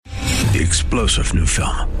The explosive new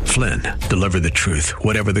film, Flynn, deliver the truth,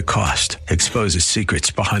 whatever the cost, exposes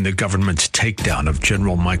secrets behind the government's takedown of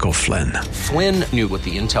General Michael Flynn. Flynn knew what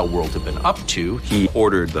the intel world had been up to. He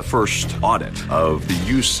ordered the first audit of the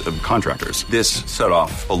use of contractors. This set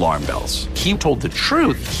off alarm bells. He told the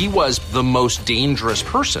truth. He was the most dangerous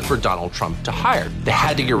person for Donald Trump to hire. They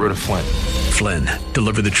had to get rid of Flynn. Flynn,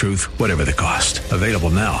 deliver the truth, whatever the cost. Available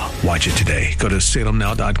now. Watch it today. Go to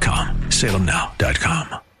salemnow.com.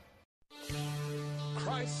 salemnow.com.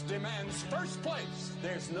 Christ demands first place.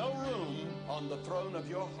 There's no room on the throne of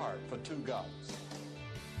your heart for two gods.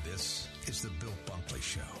 This is the Bill Bunkley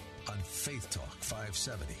Show on Faith Talk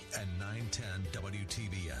 570 and 910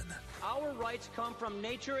 WTBN. Our rights come from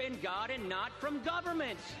nature and God and not from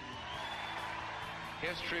government.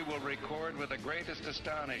 History will record with the greatest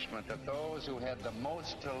astonishment that those who had the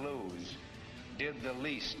most to lose did the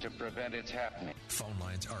least to prevent its happening. Phone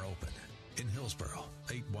lines are open. In Hillsborough,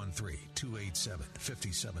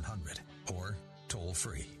 813-287-5700 or toll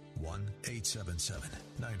free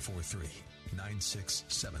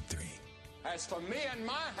 1-877-943-9673. As for me and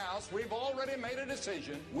my house, we've already made a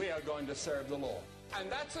decision. We are going to serve the Lord. And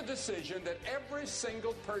that's a decision that every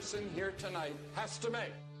single person here tonight has to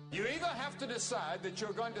make. You either have to decide that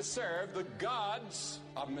you're going to serve the gods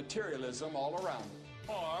of materialism all around you,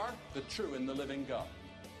 or the true and the living God.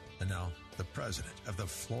 And now, the president of the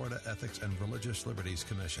Florida Ethics and Religious Liberties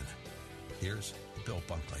Commission. Here's Bill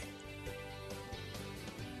Bunkley.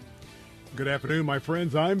 Good afternoon, my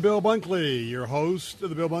friends. I'm Bill Bunkley, your host of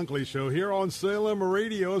the Bill Bunkley Show here on Salem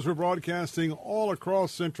Radio as we're broadcasting all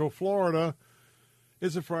across Central Florida.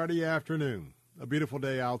 It's a Friday afternoon, a beautiful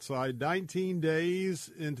day outside, 19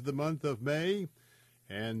 days into the month of May,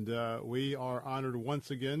 and we are honored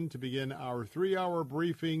once again to begin our 3-hour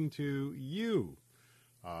briefing to you,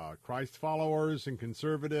 Christ followers and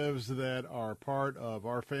conservatives that are part of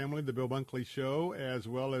our family, the Bill Bunkley Show, as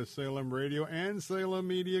well as Salem Radio and Salem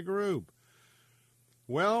Media Group.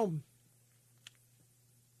 Well,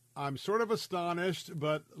 I'm sort of astonished,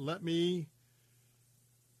 but let me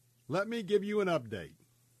give you an update.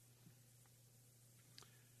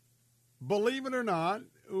 Believe it or not,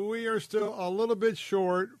 we are still a little bit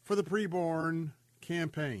short for the preborn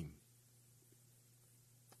campaign.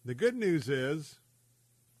 The good news is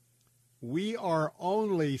we are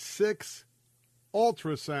only 6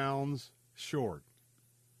 ultrasounds short.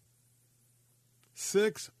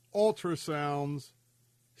 6 ultrasounds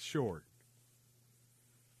short.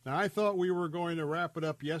 Now, I thought we were going to wrap it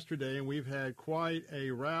up yesterday, and we've had quite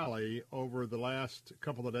a rally over the last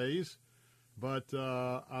couple of days. But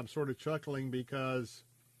I'm sort of chuckling because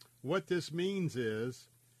what this means is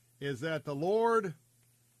that the Lord,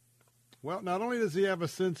 well, not only does he have a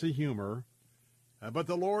sense of humor, but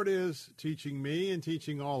the Lord is teaching me and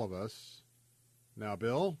teaching all of us. Now,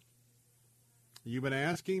 Bill, you've been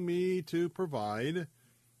asking me to provide.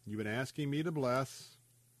 You've been asking me to bless.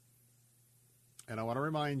 And I want to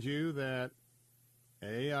remind you that,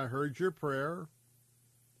 A, I heard your prayer.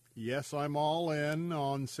 Yes, I'm all in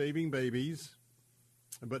on saving babies.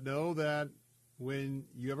 But know that when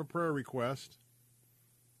you have a prayer request,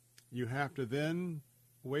 you have to then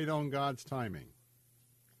wait on God's timing.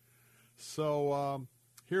 So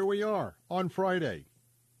here we are on Friday.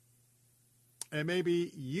 And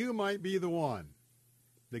maybe you might be the one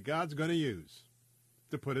that God's going to use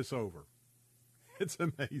to put us over. It's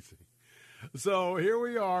amazing. So here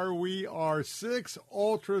we are. We are 6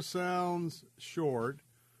 ultrasounds short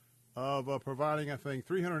of providing, I think,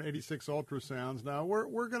 386 ultrasounds. Now,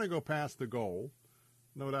 we're going to go past the goal,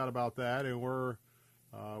 no doubt about that, and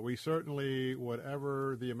we certainly,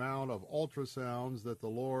 whatever the amount of ultrasounds that the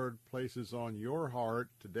Lord places on your heart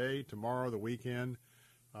today, tomorrow, the weekend,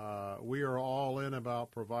 we are all in about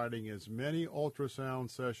providing as many ultrasound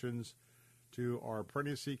sessions to our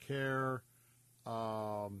pregnancy care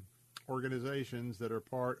organizations that are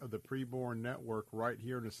part of the Preborn Network right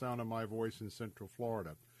here in the sound of my voice in Central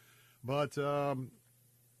Florida. But I'm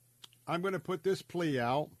going to put this plea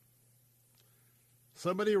out.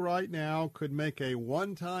 Somebody right now could make a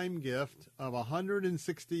one-time gift of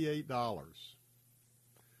 $168.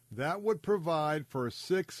 That would provide for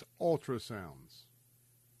 6 ultrasounds.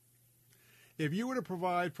 If you were to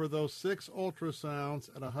provide for those 6 ultrasounds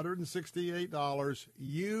at $168,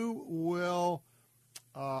 you will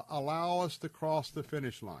allow us to cross the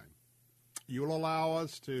finish line. You will allow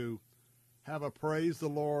us to have a praise the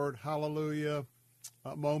Lord, hallelujah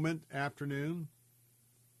moment, afternoon.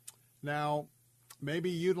 Now, maybe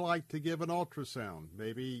you'd like to give an ultrasound.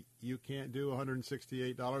 Maybe you can't do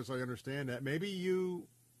 $168. I understand that. Maybe you,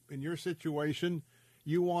 in your situation,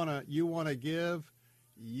 you want to give.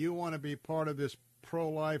 You want to be part of this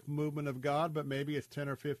pro-life movement of God, but maybe it's $10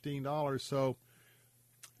 or $15. So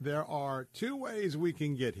there are two ways we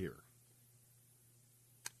can get here.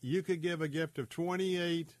 You could give a gift of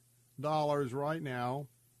 $28 right now,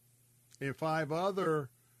 and 5 other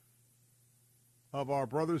of our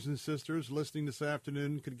brothers and sisters listening this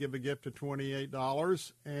afternoon could give a gift of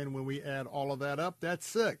 $28, and when we add all of that up,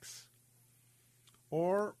 that's $6.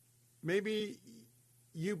 Or maybe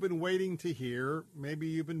you've been waiting to hear, maybe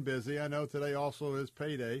you've been busy. I know today also is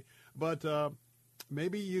payday, but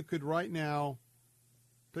maybe you could right now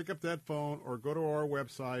pick up that phone or go to our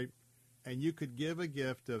website, and you could give a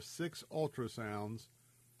gift of 6 ultrasounds.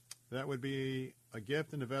 That would be a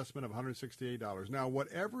gift and investment of $168. Now,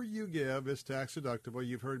 whatever you give is tax deductible.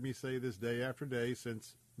 You've heard me say this day after day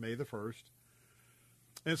since May the 1st.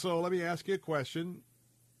 And so let me ask you a question.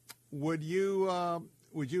 Would you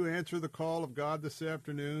answer the call of God this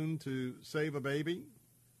afternoon to save a baby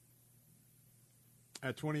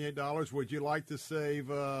at $28? Would you like to save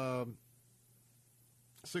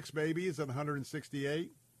 6 babies at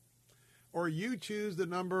 $168? Or you choose the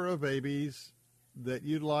number of babies that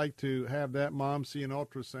you'd like to have that mom see an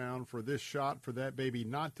ultrasound for this shot for that baby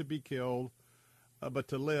not to be killed, but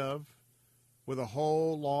to live with a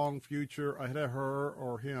whole long future ahead of her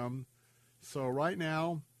or him. So right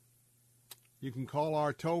now, you can call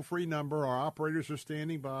our toll-free number. Our operators are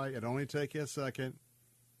standing by. It'll only take you a second.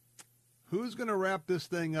 Who's going to wrap this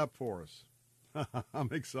thing up for us? I'm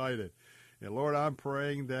excited. And Lord, I'm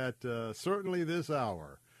praying that certainly this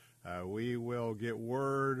hour, we will get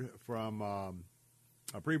word from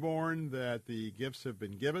a preborn that the gifts have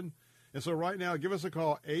been given. And so right now, give us a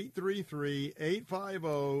call,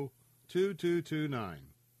 833-850-2229.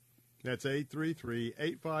 That's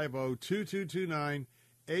 833-850-2229,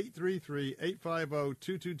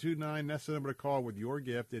 833-850-2229. That's the number to call with your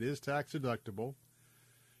gift. It is tax deductible.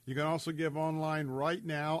 You can also give online right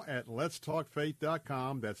now at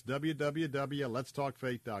letstalkfaith.com. That's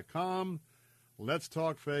www.letstalkfaith.com.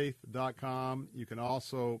 letstalkfaith.com. You can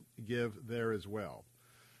also give there as well.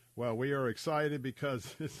 Well, we are excited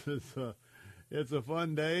because it's a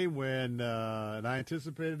fun day and I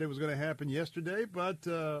anticipated it was going to happen yesterday, but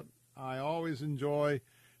I always enjoy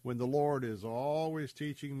when the Lord is always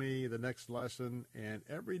teaching me the next lesson, and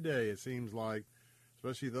every day it seems like,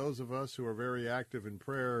 especially those of us who are very active in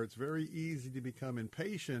prayer, it's very easy to become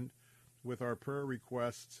impatient with our prayer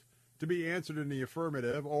requests to be answered in the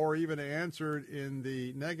affirmative or even answered in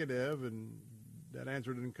the negative, and that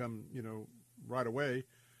answer didn't come, right away.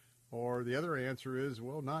 Or the other answer is,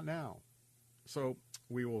 well, not now. So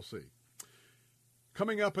we will see.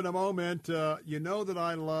 Coming up in a moment, you know that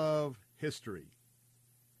I love history.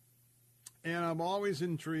 And I'm always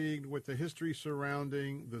intrigued with the history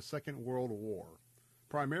surrounding the Second World War,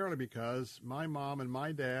 primarily because my mom and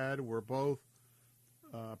my dad were both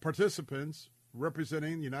participants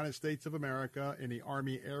representing the United States of America in the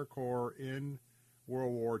Army Air Corps in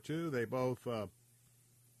World War II. They both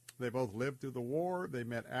lived through the war. They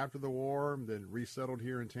met after the war, and then resettled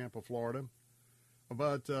here in Tampa, Florida.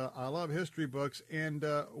 But I love history books, and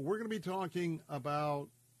we're going to be talking about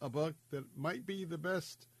a book that might be the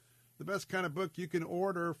best kind of book you can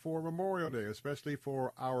order for Memorial Day, especially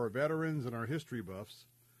for our veterans and our history buffs.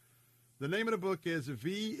 The name of the book is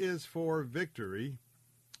V is for Victory,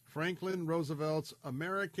 Franklin Roosevelt's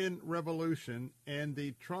American Revolution and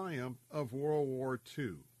the Triumph of World War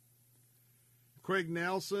II. Craig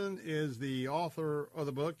Nelson is the author of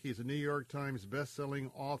the book. He's a New York Times bestselling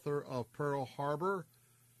author of Pearl Harbor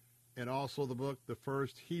and also the book The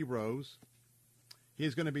First Heroes.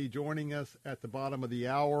 He's going to be joining us at the bottom of the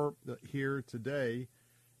hour here today.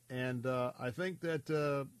 And I think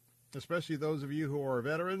that especially those of you who are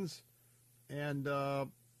veterans, and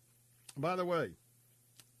by the way,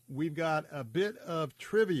 we've got a bit of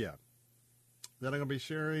trivia that I'm going to be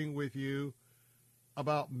sharing with you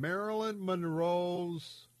about Marilyn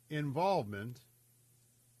Monroe's involvement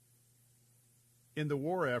in the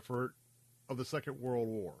war effort of the Second World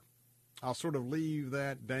War. I'll sort of leave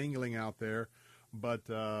that dangling out there, but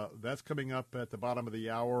that's coming up at the bottom of the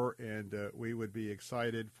hour, and we would be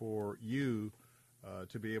excited for you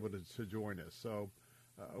to be able to join us. So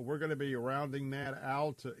we're going to be rounding that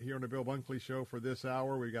out here on the Bill Bunkley Show for this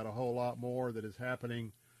hour. We've got a whole lot more that is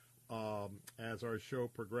happening as our show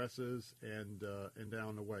progresses and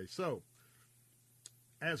down the way. So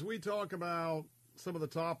as we talk about some of the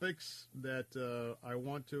topics that I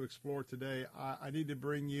want to explore today, I need to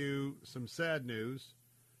bring you some sad news.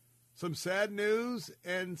 Some sad news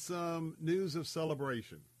and some news of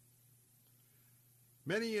celebration.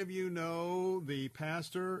 Many of you know the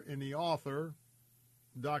pastor and the author,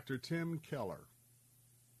 Dr. Tim Keller.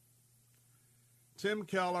 Tim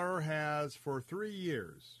Keller has, for 3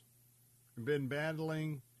 years, been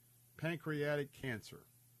battling pancreatic cancer.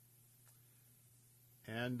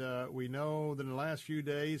 And we know that in the last few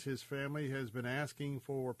days, his family has been asking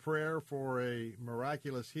for prayer for a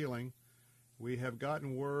miraculous healing. We have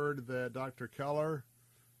gotten word that Dr. Keller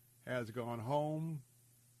has gone home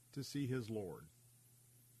to see his Lord.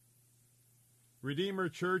 Redeemer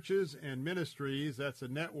Churches and Ministries, that's a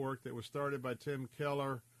network that was started by Tim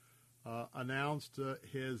Keller, announced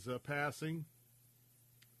his passing.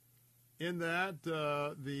 In that,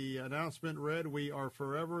 the announcement read, "We are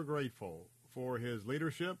forever grateful for his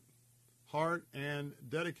leadership, heart, and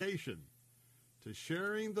dedication to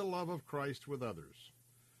sharing the love of Christ with others.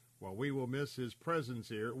 While we will miss his presence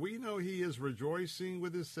here, we know he is rejoicing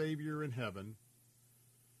with his Savior in heaven.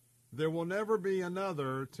 There will never be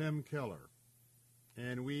another Tim Keller,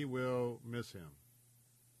 and we will miss him."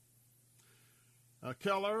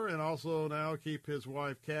 Keller, and also now keep his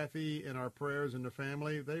wife Kathy in our prayers and the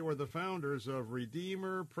family. They were the founders of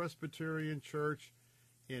Redeemer Presbyterian Church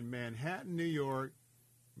in Manhattan, New York,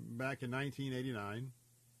 back in 1989.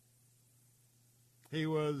 He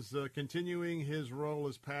was continuing his role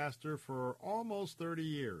as pastor for almost 30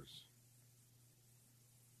 years.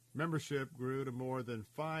 Membership grew to more than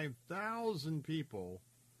 5,000 people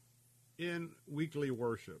in weekly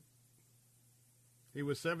worship. He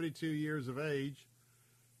was 72 years of age.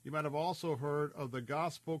 You might have also heard of the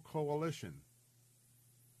Gospel Coalition.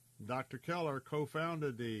 Dr. Keller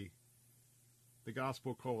co-founded the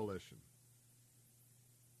Gospel Coalition.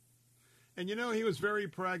 And you know, he was very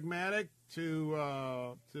pragmatic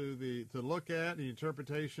to look at the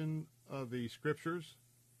interpretation of the Scriptures.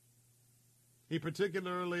 He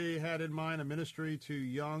particularly had in mind a ministry to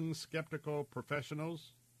young, skeptical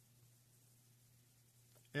professionals.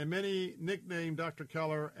 And many nicknamed Dr.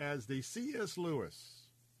 Keller as the C.S. Lewis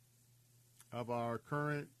of our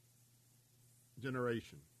current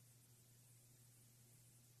generation.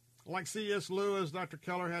 Like C.S. Lewis, Dr.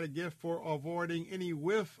 Keller had a gift for avoiding any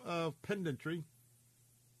whiff of pedantry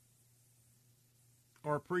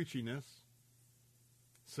or preachiness,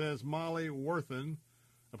 says Molly Worthen,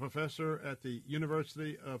 a professor at the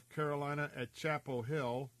University of Carolina at Chapel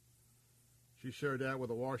Hill. She shared that with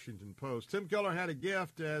the Washington Post. Tim Keller had a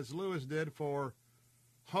gift, as Lewis did, for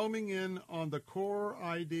homing in on the core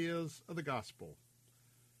ideas of the gospel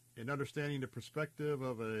and understanding the perspective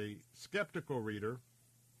of a skeptical reader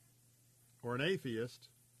or an atheist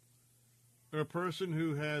or a person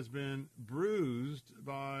who has been bruised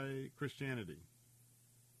by Christianity.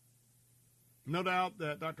 No doubt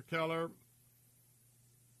that Dr. Keller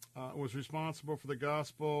was responsible for the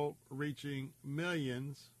gospel reaching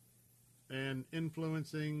millions and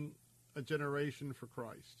influencing a generation for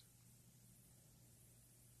Christ.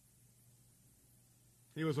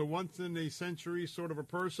 He was a once-in-a-century sort of a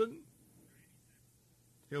person.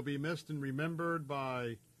 He'll be missed and remembered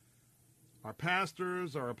by our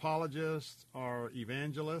pastors, our apologists, our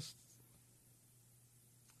evangelists.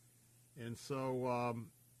 And so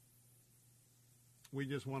we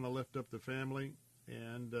just want to lift up the family.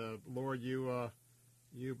 And, Lord, you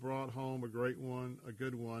brought home a great one, a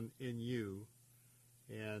good one in you.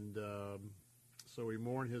 And so we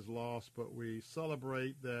mourn his loss, but we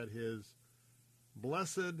celebrate that his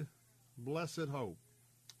blessed hope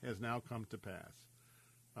has now come to pass.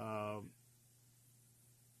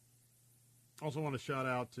 Also want to shout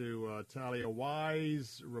out to Talia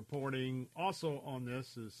Wise reporting also on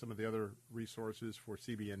this as some of the other resources for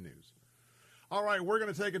CBN News. All right, we're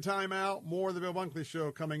going to take a time out. More of the Bill Bunkley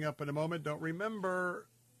Show coming up in a moment. Don't remember,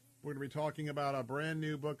 we're going to be talking about a brand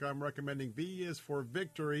new book I'm recommending, V is for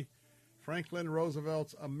Victory, Franklin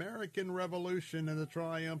Roosevelt's American Revolution and the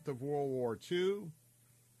Triumph of World War II.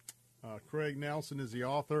 Craig Nelson is the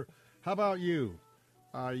author. How about you?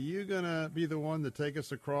 Are you going to be the one to take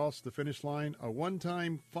us across the finish line? A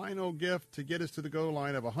one-time final gift to get us to the goal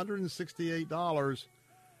line of $168,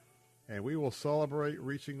 and we will celebrate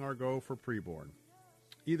reaching our goal for preborn.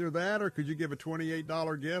 Either that, or could you give a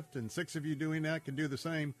 $28 gift, and 6 of you doing that can do the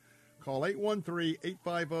same. Call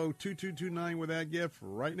 813-850-2229 with that gift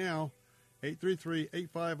right now,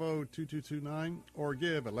 833-850-2229, or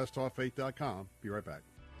give at letstalkfaith.com. Be right back.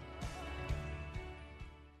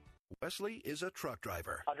 Wesley is a truck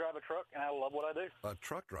driver. I drive a truck, and I love what I do. A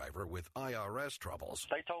truck driver with IRS troubles.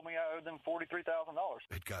 They told me I owed them $43,000.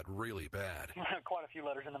 It got really bad. Quite a few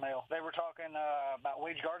letters in the mail. They were talking about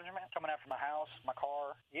wage garnishment, coming after my house, my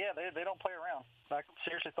car. Yeah, they don't play around. I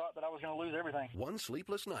seriously thought that I was going to lose everything. One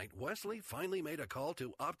sleepless night, Wesley finally made a call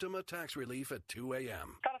to Optima Tax Relief at 2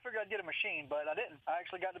 a.m. Kind of figured I'd get a machine, but I didn't. I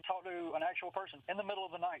actually got to talk to an actual person in the middle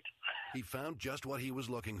of the night. He found just what he was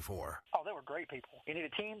looking for. Oh, they were great people. You need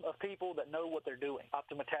a team of people that know what they're doing.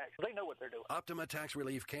 Optima Tax, they know what they're doing. Optima Tax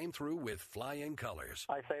Relief came through with flying colors.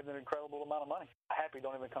 I saved an incredible amount of money. Happy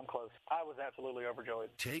don't even come close. I was absolutely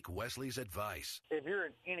overjoyed. Take Wesley's advice. If you're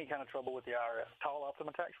in any kind of trouble with the IRS, call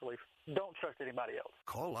Optima Tax Relief. Don't trust anybody else.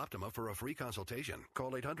 Call Optima for a free consultation.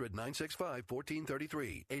 Call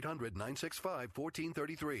 800-965-1433.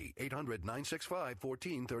 800-965-1433.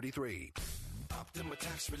 800-965-1433. Optima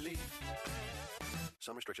Tax Relief.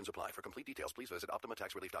 Some restrictions apply. For complete details, please visit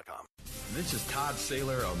OptimaTaxRelief.com. This is Todd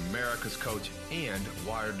Saylor, America's Coach and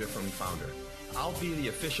Wired Differently founder. I'll be the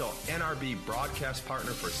official NRB broadcast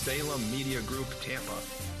partner for Salem Media Group Tampa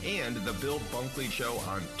and the Bill Bunkley Show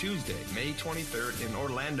on Tuesday, May 23rd in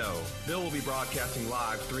Orlando. Bill will be broadcasting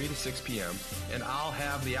live 3 to 6 p.m., and I'll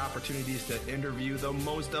have the opportunities to interview the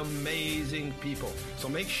most amazing people. So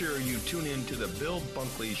make sure you tune in to the Bill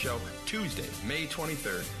Bunkley Show Tuesday, May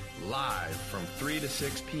 23rd, live from 3 to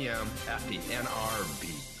 6 p.m. at the NRB.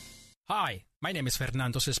 Hi, my name is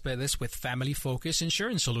Fernando Cespedes with Family Focus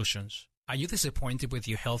Insurance Solutions. Are you disappointed with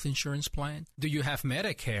your health insurance plan? Do you have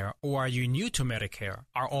Medicare or are you new to Medicare?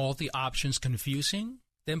 Are all the options confusing?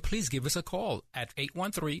 Then please give us a call at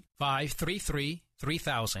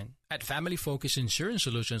 813-533-3000. At Family Focus Insurance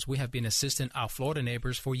Solutions, we have been assisting our Florida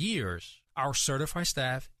neighbors for years. Our certified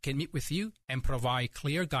staff can meet with you and provide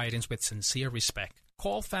clear guidance with sincere respect.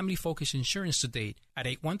 Call Family Focus Insurance today at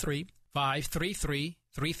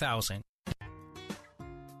 813-533-3000.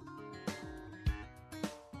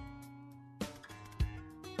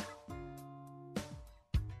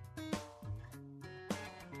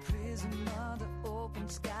 Prison under open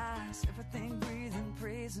skies, everything breathing,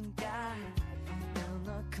 praising God. In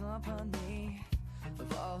the company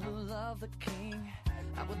of all who love the King,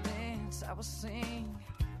 I would dance, I would sing.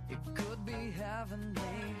 It could be heavenly.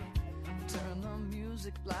 Turn the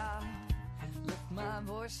music loud, lift my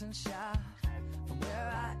voice and shout. From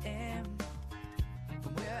where I am,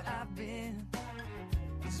 from where I've been,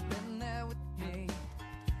 He's been there with me.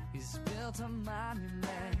 He's built a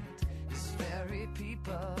monument, His very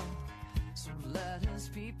people. So let His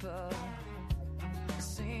people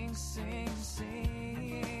sing, sing,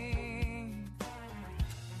 sing.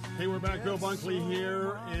 Hey, we're back. Bill Bunkley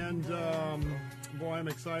here, and boy, I'm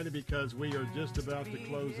excited because we are just about to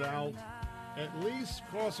close out. At least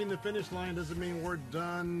crossing the finish line doesn't mean we're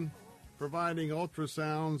done providing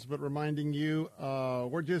ultrasounds, but reminding you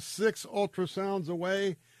we're just 6 ultrasounds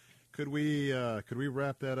away. Could we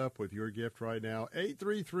wrap that up with your gift right now?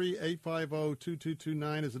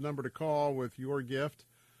 833-850-2229 is the number to call with your gift.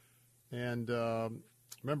 And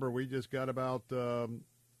remember, we just got about 6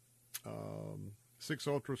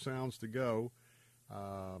 ultrasounds to go.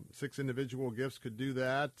 6 individual gifts could do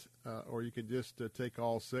that, or you could just take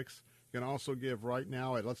all 6. You can also give right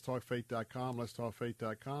now at letstalkfaith.com,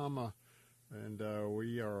 letstalkfaith.com, and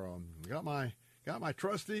we are got my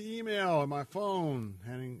trusty email on my phone,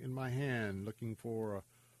 hanging in my hand, looking for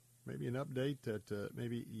maybe an update that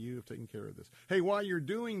maybe you have taken care of this. Hey, while you're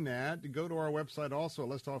doing that, go to our website also,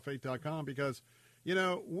 letstalkfaith.com, because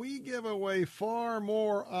we give away far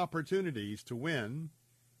more opportunities to win,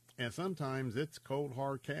 and sometimes it's cold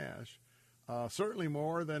hard cash. Certainly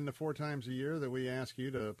more than the 4 times a year that we ask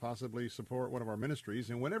you to possibly support one of our ministries.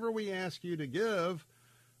 And whenever we ask you to give,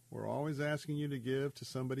 we're always asking you to give to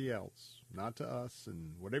somebody else, not to us.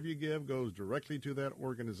 And whatever you give goes directly to that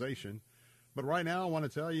organization. But right now I want to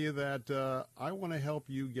tell you that I want to help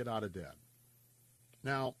you get out of debt.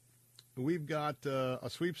 Now, we've got a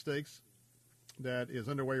sweepstakes that is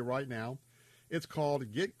underway right now. It's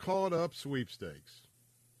called Get Caught Up Sweepstakes.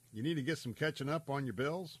 You need to get some catching up on your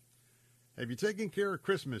bills. Have you taken care of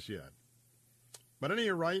Christmas yet? But any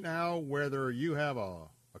right now, whether you have a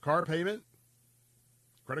car payment,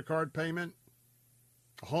 credit card payment,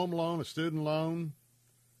 a home loan, a student loan,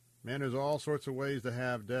 man, there's all sorts of ways to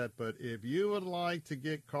have debt. But if you would like to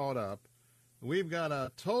get caught up, we've got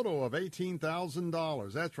a total of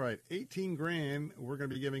 $18,000. That's right, $18,000 we're going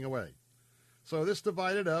to be giving away. So this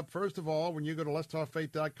divided up. First of all, when you go to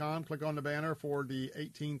letstalkfaith.com, click on the banner for the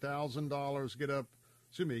 $18,000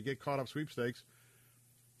 Get Caught Up Sweepstakes.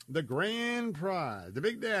 The grand prize, the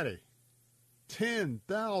Big Daddy,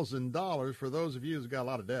 $10,000 for those of you who've got a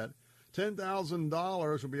lot of debt.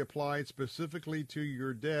 $10,000 will be applied specifically to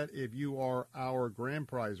your debt if you are our grand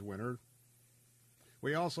prize winner.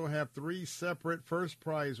 We also have 3 separate first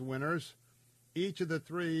prize winners. Each of the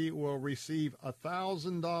 3 will receive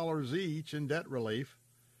 $1,000 each in debt relief.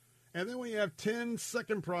 And then we have 10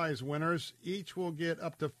 second prize winners. Each will get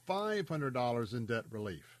up to $500 in debt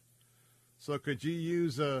relief. So could you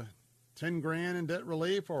use $10,000 in debt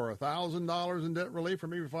relief or $1,000 in debt relief, or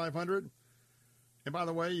maybe $500? And by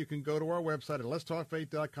the way, you can go to our website at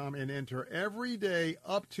letstalkfaith.com and enter every day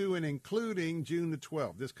up to and including June the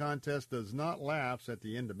 12th. This contest does not lapse at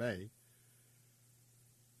the end of May.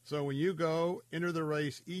 So when you go, enter the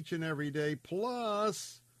race each and every day.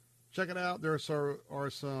 Plus, check it out, there are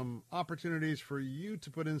some opportunities for you to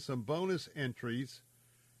put in some bonus entries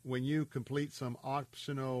when you complete some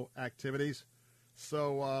optional activities.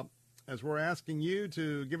 So as we're asking you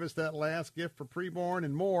to give us that last gift for preborn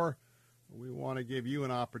and more, we want to give you an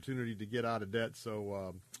opportunity to get out of debt.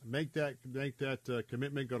 So make that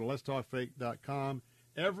commitment. Go to letstalkfaith.com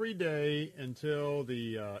every day until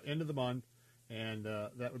the end of the month, and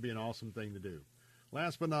that would be an awesome thing to do.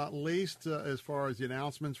 Last but not least, as far as the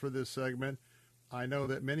announcements for this segment, I know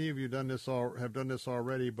that many of you have done this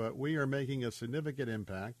already, but we are making a significant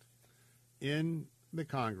impact in the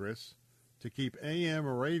Congress to keep AM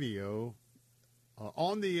radio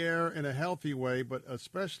on the air in a healthy way, but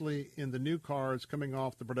especially in the new cars coming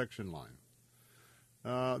off the production line.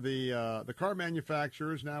 The car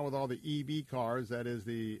manufacturers now, with all the EV cars, that is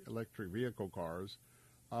the electric vehicle cars,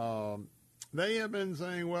 they have been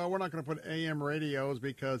saying, well, we're not going to put AM radios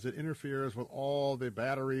because it interferes with all the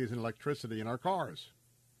batteries and electricity in our cars.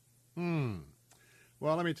 Well,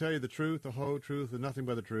 let me tell you the truth, the whole truth, and nothing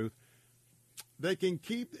but the truth. They can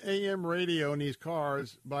keep AM radio in these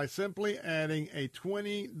cars by simply adding a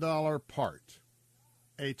 $20 part.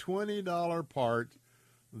 A $20 part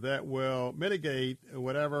that will mitigate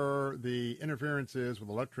whatever the interference is with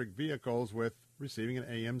electric vehicles with receiving an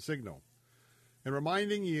AM signal. And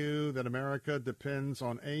reminding you that America depends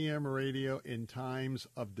on AM radio in times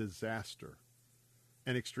of disaster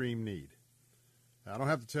and extreme need. I don't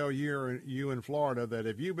have to tell you in Florida that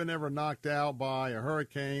if you've been ever knocked out by a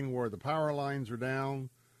hurricane where the power lines are down,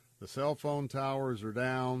 the cell phone towers are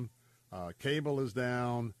down, cable is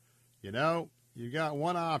down, you got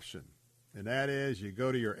one option, and that is you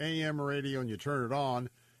go to your AM radio and you turn it on,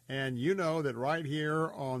 and you know that right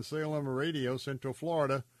here on Salem Radio, Central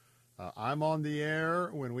Florida, I'm on the air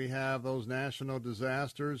when we have those national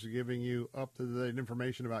disasters, giving you up-to-date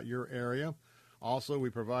information about your area. Also, we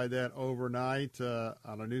provide that overnight on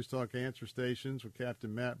our News Talk answer stations with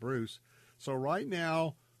Captain Matt Bruce. So right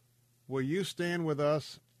now, will you stand with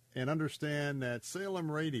us and understand that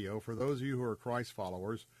Salem Radio, for those of you who are Christ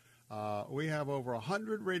followers, we have over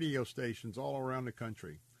 100 radio stations all around the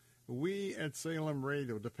country. We at Salem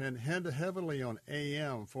Radio depend heavily on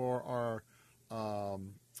AM for our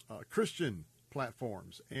Christian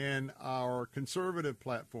platforms and our conservative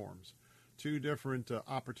platforms. Two different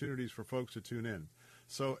opportunities for folks to tune in.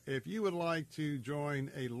 So if you would like to join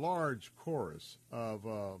a large chorus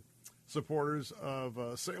of supporters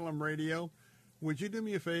of Salem Radio, would you do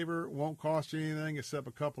me a favor? It won't cost you anything except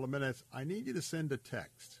a couple of minutes. I need you to send a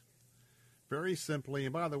text. Very simply,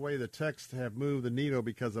 and by the way, the texts have moved the needle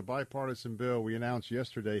because the bipartisan bill we announced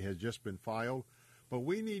yesterday has just been filed. But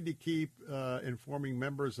we need to keep informing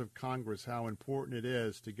members of Congress how important it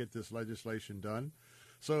is to get this legislation done.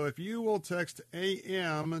 So if you will text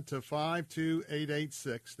AM to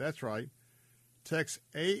 52886, that's right, text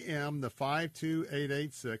AM to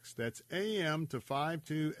 52886, that's AM to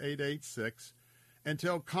 52886, and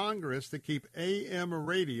tell Congress to keep AM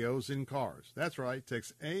radios in cars. That's right,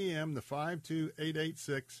 text AM to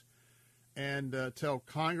 52886 and tell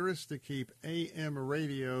Congress to keep AM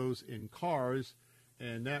radios in cars,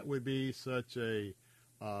 and that would be such a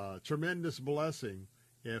tremendous blessing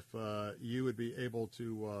if you would be able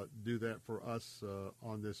to do that for us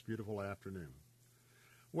on this beautiful afternoon.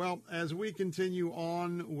 Well, as we continue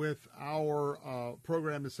on with our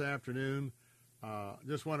program this afternoon,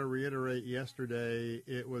 just want to reiterate yesterday,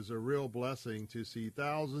 it was a real blessing to see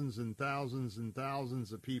thousands and thousands and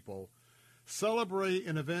thousands of people celebrate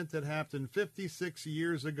an event that happened 56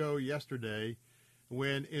 years ago yesterday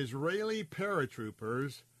when Israeli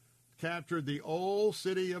paratroopers captured the old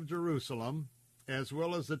city of Jerusalem, as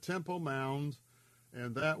well as the Temple Mount,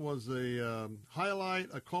 and that was a highlight,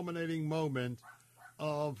 a culminating moment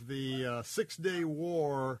of the Six-Day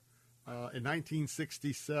War in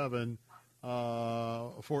 1967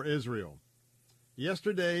 for Israel.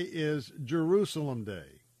 Yesterday is Jerusalem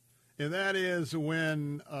Day, and that is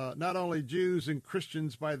when not only Jews and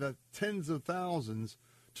Christians by the tens of thousands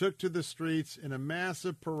took to the streets in a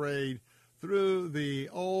massive parade through the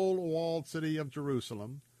old walled city of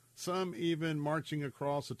Jerusalem, some even marching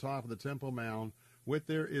across the top of the Temple Mount with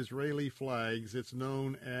their Israeli flags. It's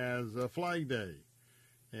known as Flag Day.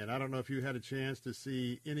 And I don't know if you had a chance to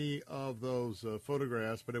see any of those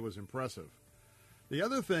photographs, but it was impressive. The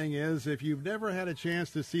other thing is, if you've never had a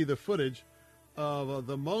chance to see the footage of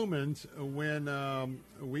the moment when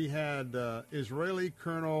we had Israeli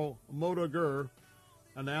Colonel Modagur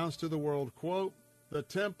announced to the world, quote, "The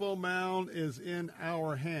Temple Mount is in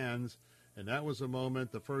our hands." And that was a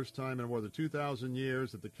moment, the first time in more than 2,000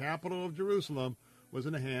 years, that the capital of Jerusalem was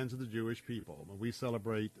in the hands of the Jewish people. We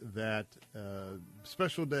celebrate that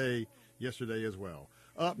special day yesterday as well.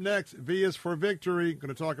 Up next, V is for Victory. Going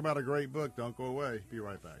to talk about a great book. Don't go away. Be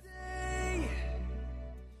right back.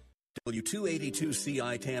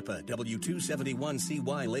 W282CI Tampa,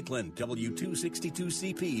 W271CY Lakeland,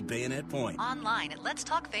 W262CP Bayonet Point. Online at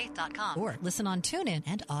letstalkfaith.com or listen on TuneIn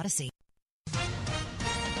and Odyssey.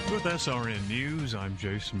 With SRN News, I'm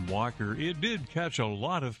Jason Walker. It did catch a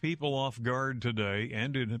lot of people off guard today,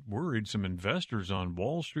 and it worried some investors on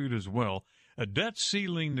Wall Street as well. A debt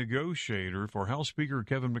ceiling negotiator for House Speaker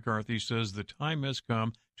Kevin McCarthy says the time has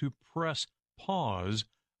come to press pause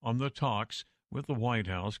on the talks with the White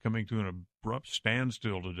House, coming to an abrupt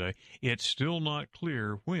standstill today. It's still not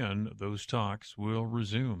clear when those talks will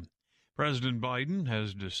resume. President Biden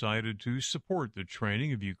has decided to support the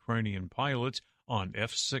training of Ukrainian pilots on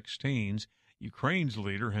F-16s. Ukraine's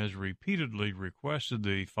leader has repeatedly requested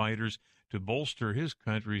the fighters to bolster his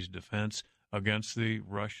country's defense against the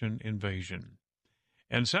Russian invasion.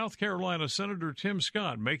 And South Carolina Senator Tim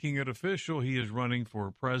Scott making it official. He is running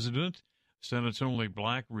for president. Senate's only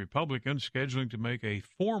black Republican, scheduling to make a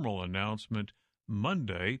formal announcement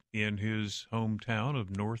Monday in his hometown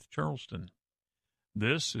of North Charleston.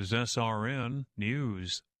 This is SRN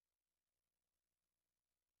News.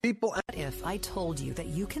 If I told you that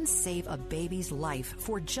you can save a baby's life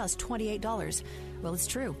for just $28, well, it's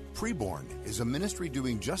true. Preborn is a ministry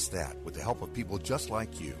doing just that with the help of people just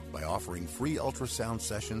like you by offering free ultrasound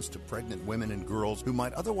sessions to pregnant women and girls who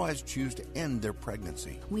might otherwise choose to end their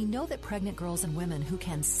pregnancy. We know that pregnant girls and women who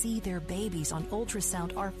can see their babies on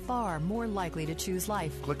ultrasound are far more likely to choose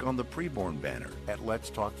life. Click on the Preborn banner at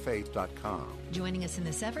letstalkfaith.com. Joining us in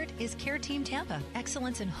this effort is Care Team Tampa,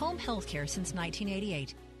 excellence in home health care since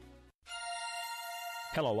 1988.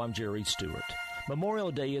 Hello, I'm Jerry Stewart.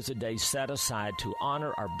 Memorial Day is a day set aside to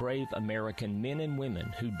honor our brave American men and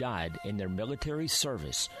women who died in their military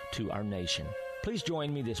service to our nation. Please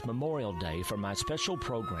join me this Memorial Day for my special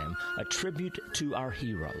program, A Tribute to Our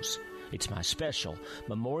Heroes. It's my special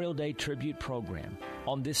Memorial Day tribute program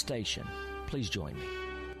on this station. Please join me.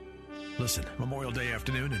 Listen, Memorial Day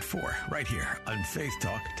afternoon at 4, right here on Faith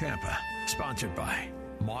Talk Tampa. Sponsored by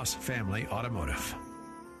Moss Family Automotive.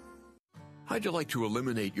 How'd you like to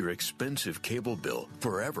eliminate your expensive cable bill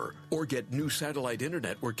forever or get new satellite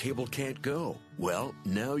internet where cable can't go? Well,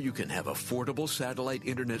 now you can have affordable satellite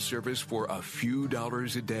internet service for a few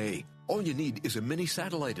dollars a day. All you need is a mini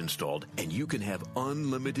satellite installed, and you can have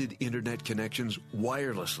unlimited internet connections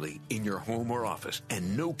wirelessly in your home or office.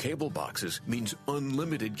 And no cable boxes means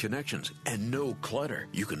unlimited connections and no clutter.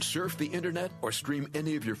 You can surf the internet or stream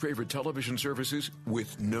any of your favorite television services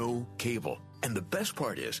with no cable. And the best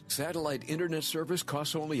part is, satellite internet service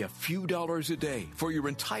costs only a few dollars a day for your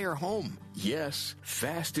entire home. Yes,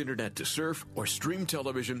 fast internet to surf or stream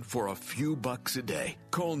television for a few bucks a day.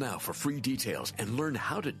 Call now for free details and learn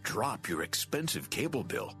how to drop your expensive cable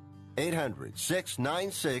bill.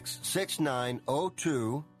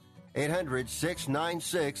 800-696-6902.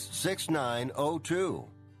 800-696-6902.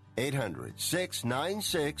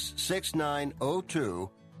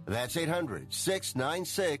 800-696-6902. That's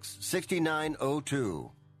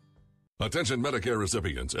 800-696-6902. Attention Medicare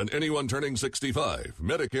recipients and anyone turning 65.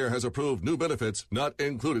 Medicare has approved new benefits not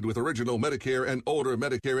included with original Medicare and older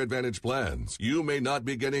Medicare Advantage plans. You may not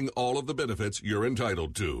be getting all of the benefits you're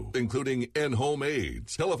entitled to, including in-home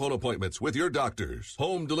aids, telephone appointments with your doctors,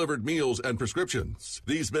 home-delivered meals and prescriptions.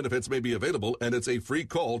 These benefits may be available, and it's a free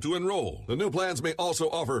call to enroll. The new plans may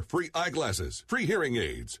also offer free eyeglasses, free hearing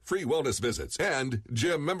aids, free wellness visits, and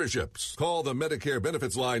gym memberships. Call the Medicare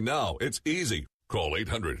benefits line now. It's easy. Call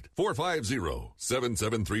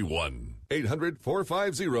 800-450-7731.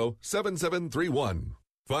 800-450-7731.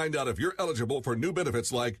 Find out if you're eligible for new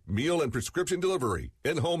benefits like meal and prescription delivery,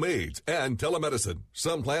 in-home aids, and telemedicine.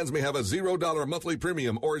 Some plans may have a $0 monthly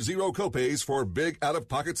premium or zero copays for big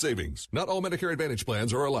out-of-pocket savings. Not all Medicare Advantage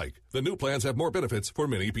plans are alike. The new plans have more benefits for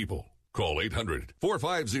many people. Call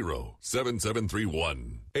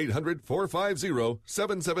 800-450-7731.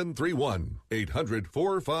 800-450-7731.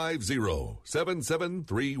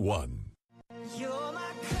 800-450-7731. You're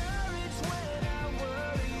my courage when I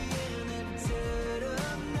worry in the dead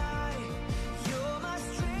of night. You're my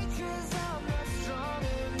strength 'cause I'm not strong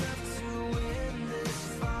enough to win this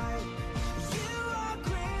fight. You are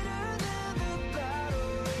greater than the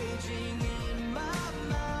battle raging in my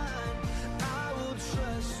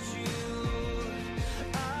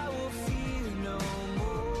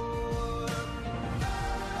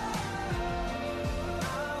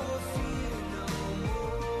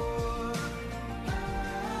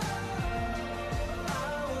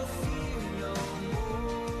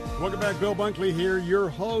Welcome back. Bill Bunkley here, your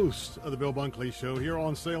host of the Bill Bunkley Show here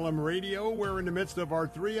on Salem Radio. We're in the midst of our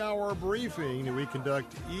 3-hour briefing that we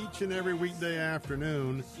conduct each and every weekday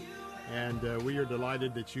afternoon, and we are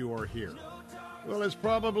delighted that you are here. Well, it's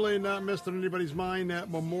probably not missed on anybody's mind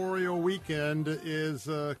that Memorial Weekend is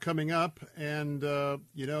coming up, and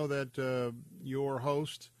you know that your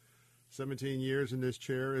host, 17 years in this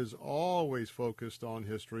chair, is always focused on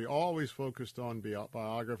history, always focused on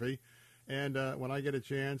biography. And when I get a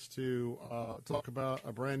chance to talk about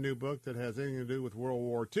a brand new book that has anything to do with World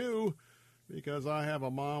War II, because I have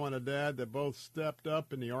a mom and a dad that both stepped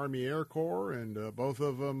up in the Army Air Corps, and both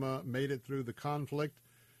of them made it through the conflict,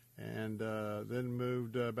 and then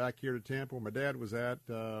moved back here to Tampa where my dad was at.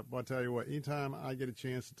 But I'll tell you what, anytime I get a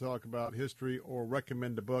chance to talk about history or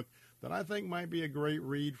recommend a book that I think might be a great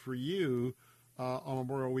read for you on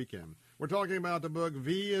Memorial Weekend. We're talking about the book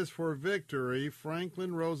V is for Victory,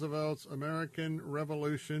 Franklin Roosevelt's American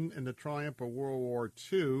Revolution and the Triumph of World War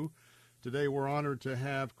II. Today we're honored to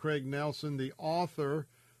have Craig Nelson, the author,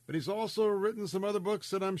 but he's also written some other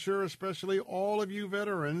books that I'm sure especially all of you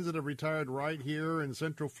veterans that have retired right here in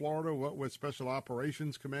Central Florida, what with Special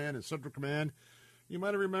Operations Command and Central Command. You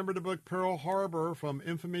might have remembered the book Pearl Harbor, From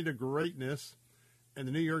Infamy to Greatness, and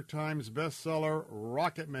the New York Times bestseller,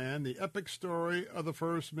 Rocket Man, the epic story of the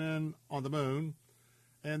first men on the moon.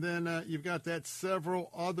 And then you've got that several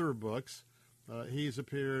other books. He's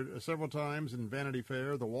appeared several times in Vanity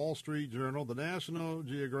Fair, the Wall Street Journal, the National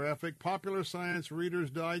Geographic, Popular Science, Reader's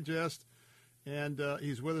Digest. And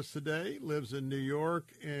he's with us today, lives in New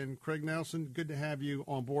York. And Craig Nelson, good to have you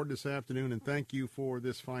on board this afternoon, and thank you for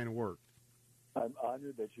this fine work. I'm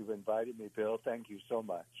honored that you've invited me, Bill. Thank you so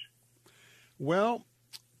much. Well,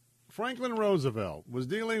 Franklin Roosevelt was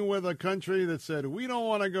dealing with a country that said, we don't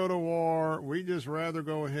want to go to war. We just rather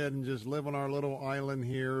go ahead and just live on our little island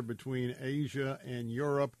here between Asia and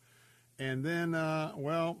Europe. And then,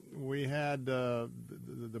 we had the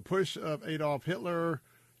push of Adolf Hitler,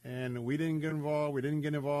 and we didn't get involved.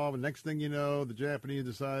 And next thing you know, the Japanese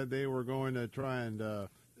decided they were going to try and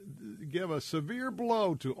give a severe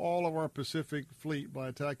blow to all of our Pacific fleet by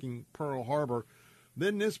attacking Pearl Harbor.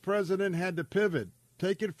 Then this president had to pivot.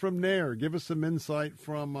 Take it from there. Give us some insight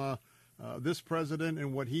from this president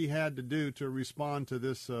and what he had to do to respond to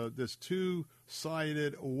this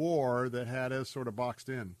two-sided war that had us sort of boxed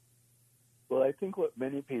in. Well, I think what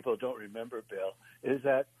many people don't remember, Bill, is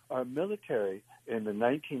that our military in the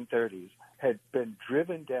 1930s had been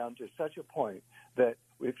driven down to such a point that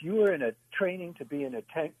if you were in a training to be in a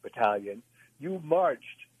tank battalion, you marched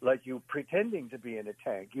like you pretending to be in a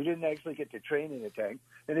tank. You didn't actually get to train in a tank.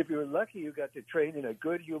 And if you were lucky, you got to train in a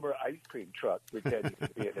good humor ice cream truck pretending to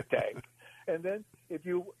be in a tank. And then if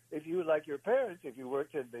you like your parents, if you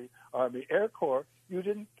worked in the Army Air Corps, you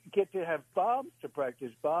didn't get to have bombs to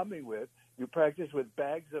practice bombing with. You practiced with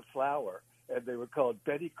bags of flour, and they were called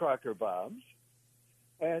Betty Crocker bombs.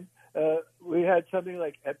 And we had something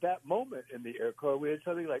like, at that moment in the Air Corps, we had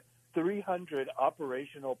something like 300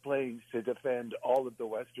 operational planes to defend all of the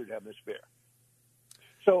Western Hemisphere.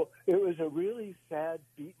 So it was a really sad,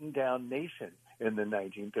 beaten-down nation in the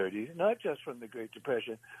 1930s, not just from the Great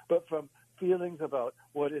Depression, but from feelings about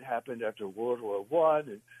what had happened after World War I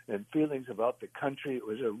and feelings about the country. It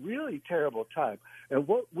was a really terrible time. And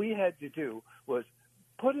what we had to do was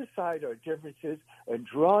put aside our differences and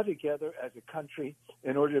draw together as a country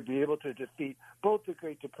in order to be able to defeat both the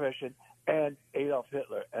Great Depression and Adolf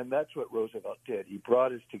Hitler. And that's what Roosevelt did. He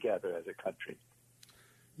brought us together as a country.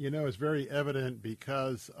 You know, it's very evident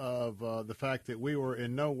because of the fact that we were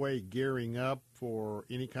in no way gearing up for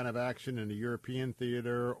any kind of action in the European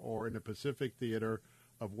theater or in the Pacific theater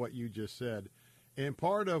of what you just said. And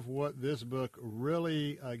part of what this book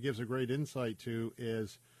really gives a great insight to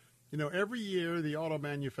is, you know, every year the auto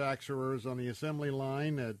manufacturers on the assembly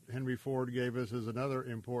line that Henry Ford gave us is another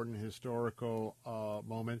important historical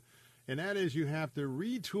moment, and that is you have to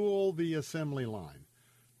retool the assembly line.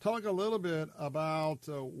 Talk a little bit about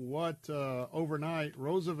what overnight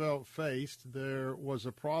Roosevelt faced. There was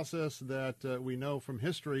a process that we know from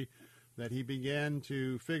history that he began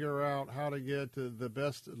to figure out how to get the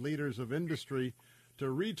best leaders of industry to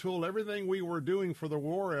retool everything we were doing for the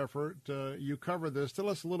war effort. You cover this. Tell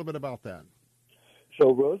us a little bit about that.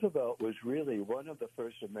 So Roosevelt was really one of the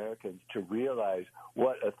first Americans to realize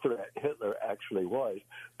what a threat Hitler actually was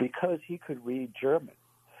because he could read German.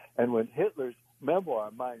 And when Hitler's memoir,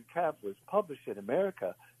 Mein Kampf, was published in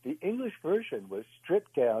America, the English version was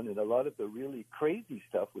stripped down and a lot of the really crazy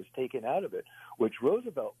stuff was taken out of it, which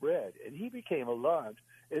Roosevelt read. And he became alarmed,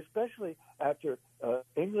 especially after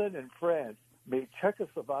England and France made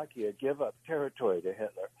Czechoslovakia give up territory to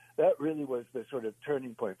Hitler, that really was the sort of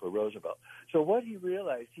turning point for Roosevelt. So what he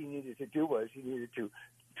realized he needed to do was he needed to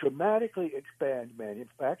dramatically expand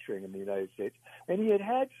manufacturing in the United States, and he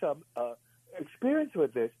had some experience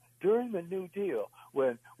with this during the New Deal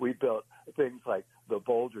when we built things like the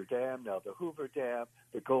Boulder Dam, now the Hoover Dam,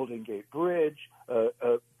 the Golden Gate Bridge,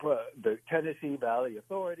 the Tennessee Valley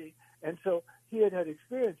Authority. And so he had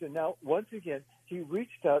experience, and now once again he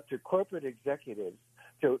reached out to corporate executives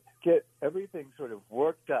to get everything sort of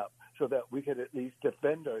worked up so that we could at least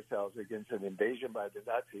defend ourselves against an invasion by the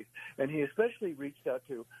Nazis. And he especially reached out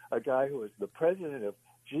to a guy who was the president of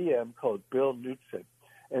GM called Bill Knudsen.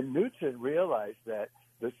 And Knudsen realized that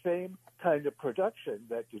the same kind of production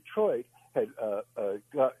that Detroit had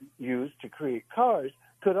used to create cars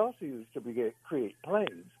could also use to create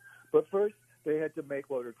planes. But first, they had to make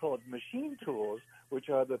what are called machine tools, which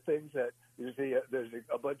are the things that there's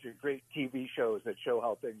a bunch of great TV shows that show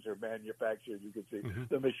how things are manufactured. You can see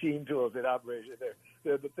the machine tools in operation.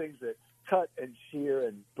 They're the things that cut and shear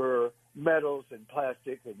and burr metals and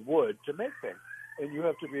plastic and wood to make things. And you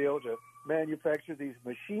have to be able to manufacture these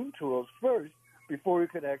machine tools first before you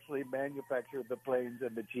can actually manufacture the planes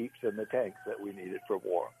and the jeeps and the tanks that we needed for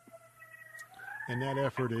war. And that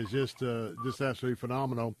effort is just absolutely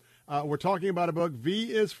phenomenal. We're talking about a book,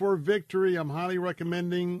 V is for Victory. I'm highly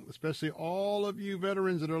recommending, especially all of you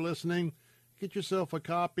veterans that are listening, get yourself a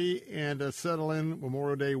copy and settle in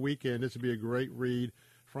Memorial Day weekend. This would be a great read.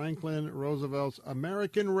 Franklin Roosevelt's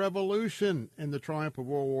American Revolution and the Triumph of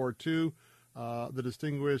World War II. The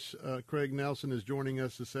distinguished Craig Nelson is joining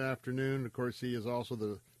us this afternoon. Of course, he is also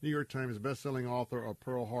the New York Times bestselling author of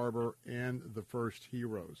Pearl Harbor and The First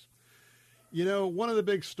Heroes. You know, one of the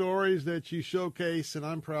big stories that you showcase, and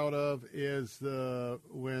I'm proud of, is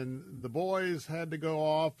when the boys had to go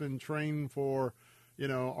off and train for,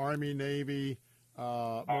 Army, Navy,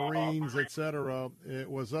 Marines, etc.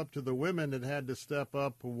 It was up to the women that had to step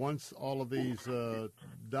up once all of these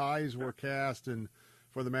dies were cast and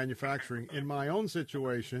for the manufacturing. In my own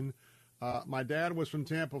situation, my dad was from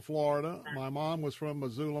Tampa, Florida. My mom was from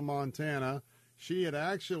Missoula, Montana. She had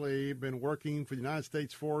actually been working for the United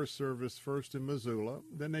States Forest Service first in Missoula.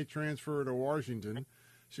 Then they transferred to Washington.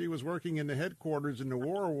 She was working in the headquarters and the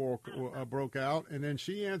war broke out, and then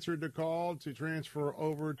she answered the call to transfer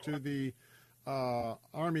over to the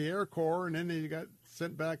Army Air Corps, and then they got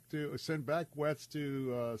sent back west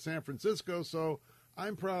to San Francisco. So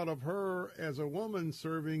I'm proud of her as a woman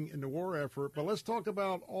serving in the war effort. But let's talk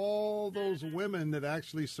about all those women that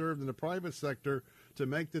actually served in the private sector to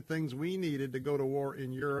make the things we needed to go to war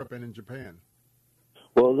in Europe and in Japan.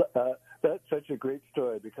 Well, that's such a great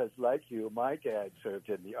story because, like you, my dad served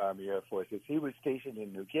in the Army Air Forces. He was stationed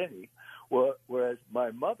in New Guinea, whereas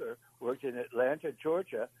my mother worked in Atlanta,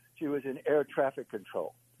 Georgia. She was in air traffic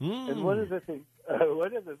control. And one of the things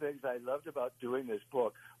I loved about doing this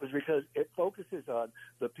book was because it focuses on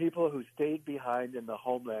the people who stayed behind in the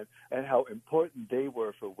homeland and how important they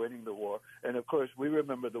were for winning the war. And, of course, we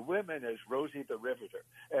remember the women as Rosie the Riveter.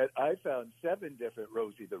 And I found 7 different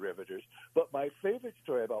Rosie the Riveters. But my favorite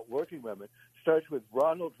story about working women starts with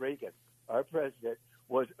Ronald Reagan. Our president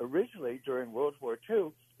was originally, during World War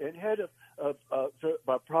II, and head of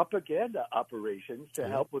propaganda operations to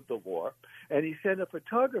help with the war. And he sent a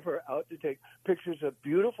photographer out to take pictures of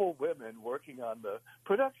beautiful women working on the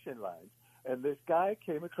production lines. And this guy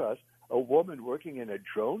came across a woman working in a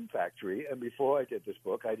drone factory. And before I did this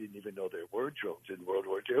book, I didn't even know there were drones in World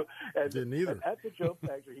War II. And didn't either. At the drone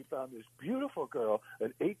factory, he found this beautiful girl,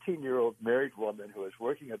 an 18-year-old married woman who was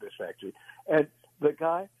working at this factory. And the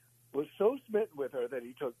guy was so smitten with her that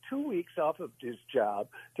he took 2 weeks off of his job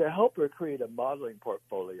to help her create a modeling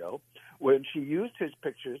portfolio. When she used his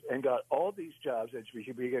pictures and got all these jobs, and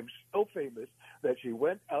she became so famous that she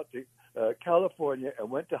went out to California and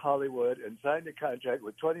went to Hollywood and signed a contract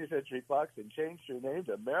with 20th Century Fox and changed her name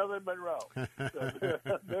to Marilyn Monroe.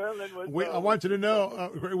 Marilyn was I want you to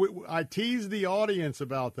know, I teased the audience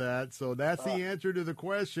about that, so that's the answer to the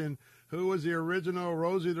question. Who was the original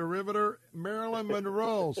Rosie the Riveter? Marilyn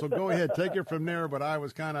Monroe. So go ahead, take it from there. But I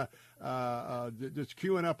was kind of just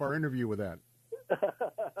queuing up our interview with that.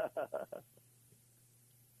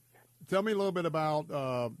 Tell me a little bit about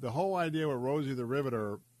the whole idea with Rosie the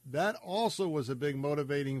Riveter. That also was a big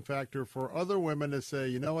motivating factor for other women to say,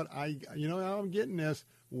 you know what, I'm getting this.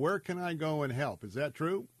 Where can I go and help? Is that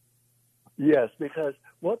true? Yes, because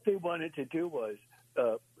what they wanted to do was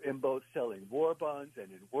in both selling war bonds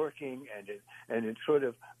and in working and in sort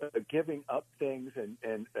of giving up things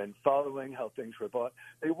and following how things were bought.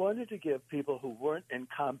 They wanted to give people who weren't in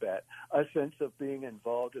combat a sense of being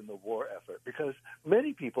involved in the war effort, because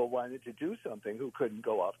many people wanted to do something who couldn't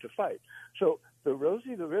go off to fight. So the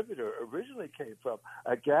Rosie the Riveter originally came from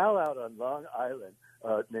a gal out on Long Island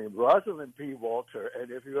named Rosalind P. Walter, and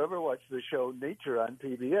if you ever watched the show Nature on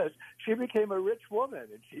PBS, she became a rich woman,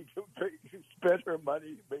 and she spent her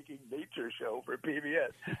money making Nature show for PBS.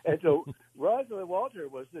 And so Rosalind Walter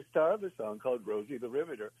was the star of a song called Rosie the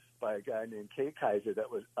Riveter by a guy named Kay Kaiser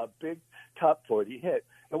that was a big top 40 hit.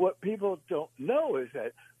 And what people don't know is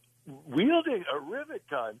that wielding a rivet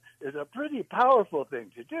gun is a pretty powerful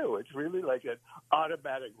thing to do. It's really like an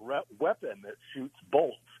automatic weapon that shoots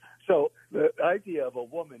bolts. So the idea of a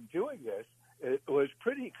woman doing this, it was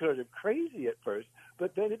pretty sort of crazy at first,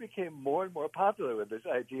 but then it became more and more popular with this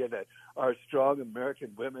idea that our strong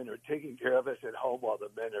American women are taking care of us at home while the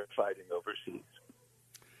men are fighting overseas.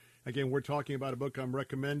 Again, we're talking about a book I'm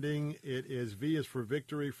recommending. It is V is for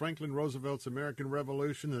Victory, Franklin Roosevelt's American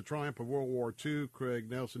Revolution, The Triumph of World War II.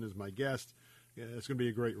 Craig Nelson is my guest. It's going to be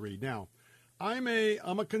a great read. Now, I'm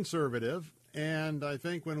a conservative, and I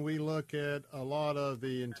think when we look at a lot of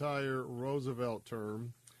the entire Roosevelt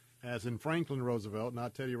term, as in Franklin Roosevelt,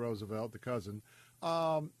 not Teddy Roosevelt, the cousin,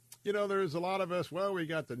 there's a lot of us, well, we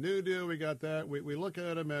got the New Deal, we got that. We look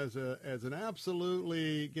at him as an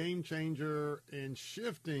absolutely game changer in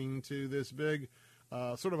shifting to this big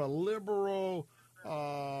sort of a liberal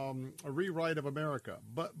a rewrite of America.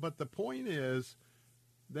 But the point is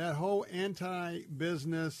that whole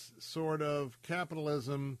anti-business sort of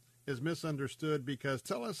capitalism is misunderstood, because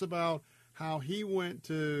tell us about how he went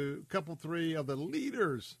to a couple, three of the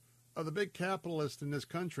leaders of the big capitalists in this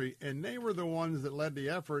country, and they were the ones that led the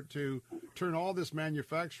effort to turn all this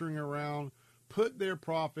manufacturing around, put their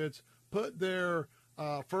profits, put their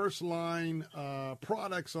first-line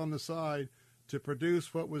products on the side to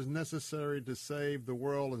produce what was necessary to save the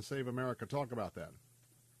world and save America. Talk about that.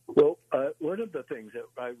 Well, one of the things that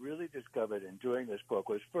I really discovered in doing this book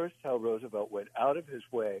was first how Roosevelt went out of his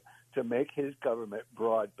way to make his government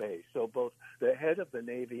broad-based. So both the head of the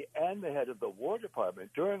Navy and the head of the War Department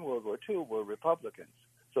during World War II were Republicans.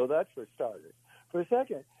 So that's for starters. For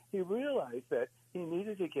second, he realized that he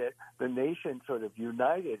needed to get the nation sort of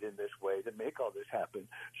united in this way to make all this happen.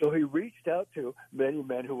 So he reached out to many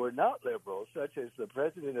men who were not liberals, such as the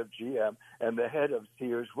president of GM and the head of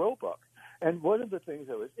Sears Roebuck. And one of the things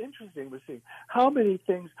that was interesting was seeing how many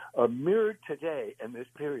things are mirrored today in this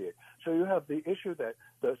period. So you have the issue that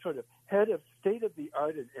the sort of head of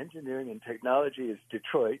state-of-the-art in engineering and technology is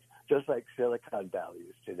Detroit, just like Silicon Valley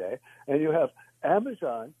is today. And you have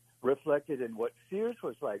Amazon reflected in what Sears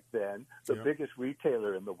was like then, the biggest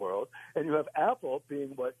retailer in the world. And you have Apple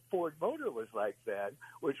being what Ford Motor was like then,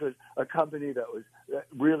 which was a company that was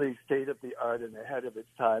really state-of-the-art and ahead of its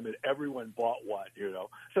time, and everyone bought one,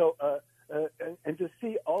 So, and to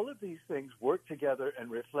see all of these things work together and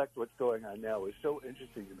reflect what's going on now is so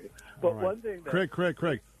interesting to me. But right. One thing that...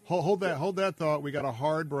 Craig, hold that thought. We got a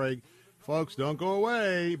hard break. Folks, don't go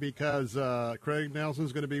away, because Craig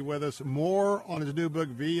Nelson's going to be with us. More on his new book,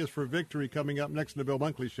 V is for Victory, coming up next in the Bill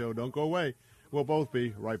Bunkley Show. Don't go away. We'll both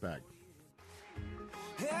be right back.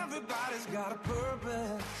 Everybody's got a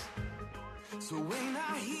purpose. So when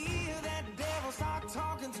I hear that devil start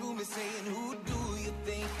talking to me, saying, who do you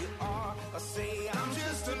think you are? I say, I'm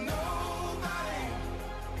just a nobody,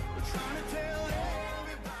 trying to tell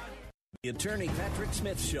everybody. The Attorney Patrick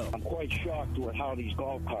Smith Show. I'm quite shocked with how these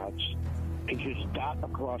golf carts can just dot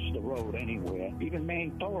across the road anywhere, even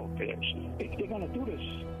main thoroughfares. If they're going to do this,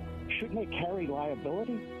 shouldn't they carry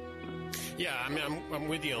liability? Yeah, I mean, I'm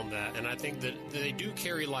with you on that, and I think that they do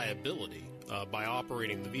carry liability. By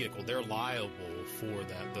operating the vehicle, they're liable for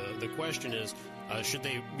that. The question is, should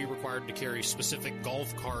they be required to carry specific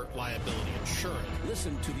golf cart liability insurance?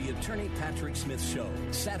 Listen to the Attorney Patrick Smith Show,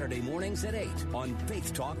 Saturday mornings at 8 on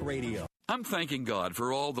Faith Talk Radio. I'm thanking God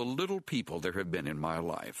for all the little people there have been in my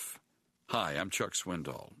life. Hi, I'm Chuck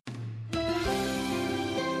Swindoll.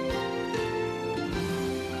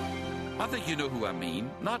 I think you know who I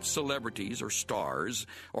mean. Not celebrities or stars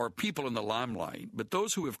or people in the limelight, but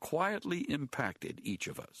those who have quietly impacted each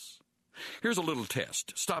of us. Here's a little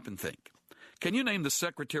test. Stop and think. Can you name the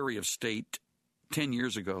Secretary of State 10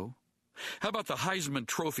 years ago? How about the Heisman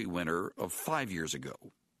Trophy winner of 5 years ago?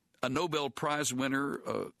 A Nobel Prize winner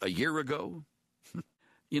a year ago?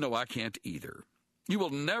 I can't either. You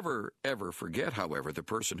will never, ever forget, however, the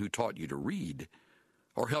person who taught you to read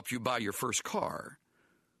or helped you buy your first car,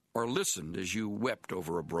 or listened as you wept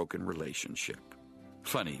over a broken relationship.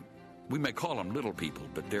 Funny, We may call them little people,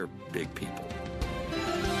 but they're big people.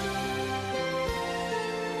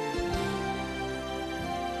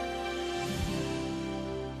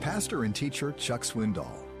 Pastor and teacher Chuck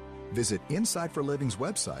Swindoll. Visit Insight for Living's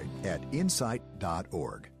website at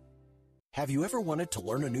insight.org. Have you ever wanted to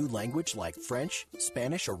learn a new language like French,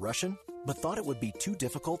 Spanish, or Russian, but thought it would be too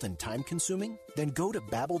difficult and time-consuming? Then go to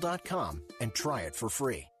Babbel.com and try it for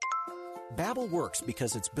free. Babbel works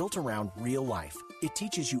because it's built around real life. It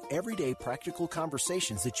teaches you everyday practical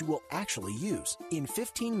conversations that you will actually use. In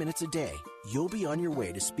 15 minutes a day, you'll be on your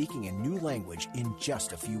way to speaking a new language in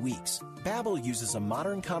just a few weeks. Babbel uses a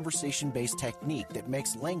modern conversation-based technique that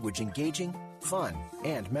makes language engaging, fun,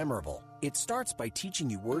 and memorable. It starts by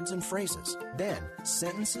teaching you words and phrases. Then,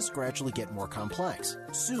 sentences gradually get more complex.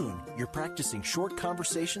 Soon, you're practicing short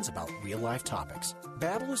conversations about real-life topics.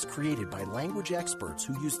 Babbel is created by language experts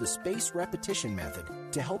who use the spaced repetition method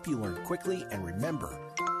to help you learn quickly and remember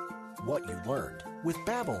what you learned. With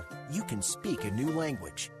Babbel, you can speak a new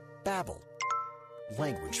language. Babbel.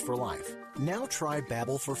 Language for life. Now try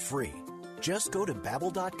Babbel for free. Just go to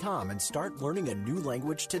Babbel.com and start learning a new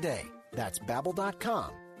language today. That's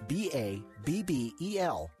Babbel.com. Babbel.com.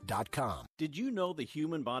 Did you know the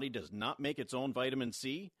human body does not make its own vitamin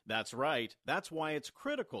C? That's right. That's why it's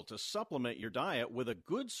critical to supplement your diet with a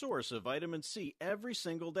good source of vitamin C every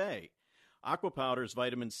single day. Aqua Powder's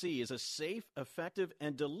vitamin C is a safe, effective,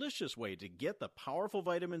 and delicious way to get the powerful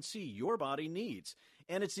vitamin C your body needs.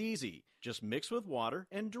 And it's easy. Just mix with water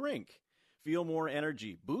and drink. Feel more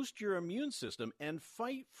energy, boost your immune system, and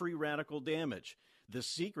fight free radical damage. The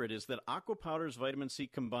secret is that Aqua Powder's vitamin C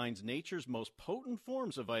combines nature's most potent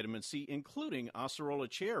forms of vitamin C, including Acerola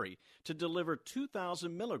cherry, to deliver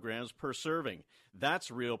 2,000 milligrams per serving. That's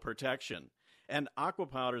real protection. And Aqua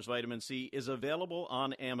Powder's vitamin C is available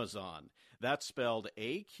on Amazon. That's spelled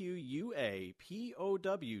AQUAPOWDERZ.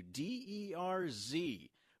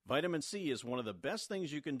 Vitamin C is one of the best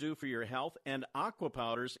things you can do for your health, and Aqua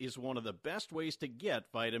Powders is one of the best ways to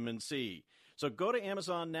get vitamin C. So go to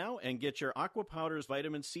Amazon now and get your Aqua Powders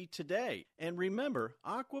vitamin C today. And remember,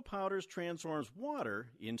 Aqua Powders transforms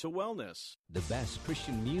water into wellness. The best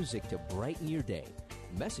Christian music to brighten your day.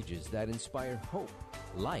 Messages that inspire hope,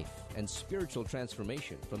 life, and spiritual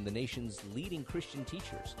transformation from the nation's leading Christian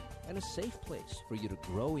teachers, and a safe place for you to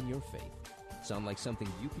grow in your faith. Sound like something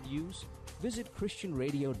you could use? Visit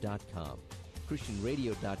ChristianRadio.com.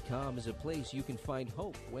 ChristianRadio.com is a place you can find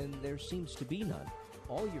hope when there seems to be none.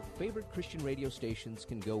 All your favorite Christian radio stations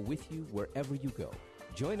can go with you wherever you go.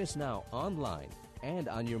 Join us now online and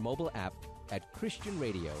on your mobile app at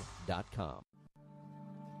ChristianRadio.com.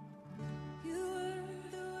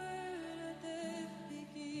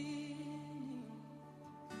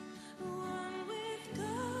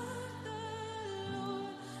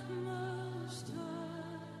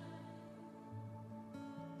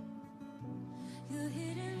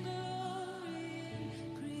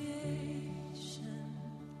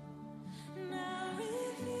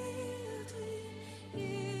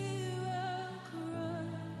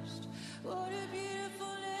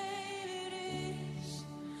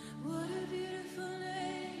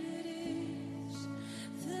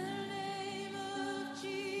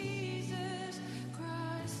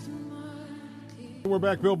 We're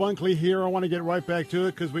back. Bill Bunkley here. I want to get right back to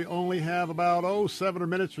it because we only have about, 7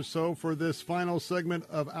 minutes or so for this final segment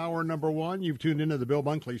of hour number one. You've tuned into the Bill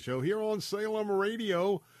Bunkley Show here on Salem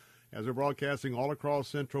Radio. As we're broadcasting all across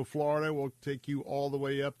Central Florida, we'll take you all the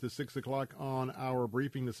way up to 6 o'clock on our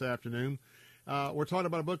briefing this afternoon. We're talking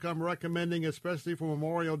about a book I'm recommending, especially for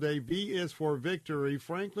Memorial Day. V is for Victory,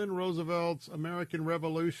 Franklin Roosevelt's American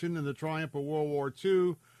Revolution and the Triumph of World War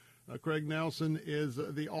II. Craig Nelson is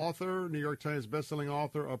the author, New York Times bestselling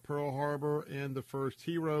author of Pearl Harbor and the First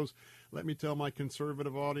Heroes. Let me tell my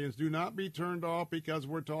conservative audience, do not be turned off because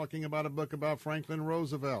we're talking about a book about Franklin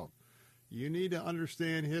Roosevelt. You need to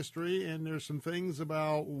understand history, and there's some things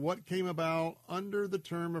about what came about under the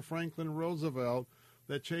term of Franklin Roosevelt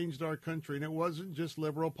that changed our country, and it wasn't just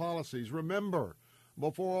liberal policies. Remember,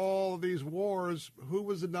 before all of these wars, who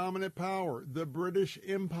was the dominant power? The British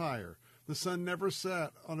Empire. The sun never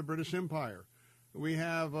set on the British Empire. We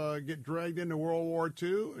have get dragged into World War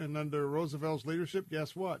II, and under Roosevelt's leadership,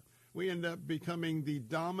 guess what? We end up becoming the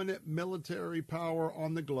dominant military power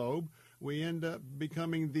on the globe. We end up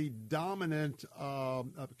becoming the dominant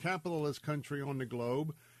capitalist country on the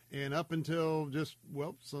globe. And up until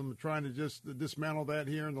some trying to just dismantle that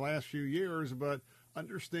here in the last few years, but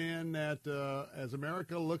understand that as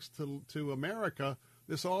America looks to America,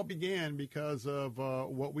 this all began because of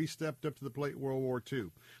what we stepped up to the plate in World War II.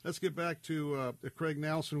 Let's get back to Craig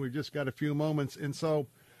Nelson. We've just got a few moments. And so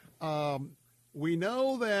We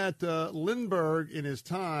know that Lindbergh in his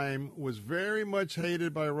time was very much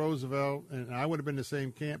hated by Roosevelt, and I would have been in the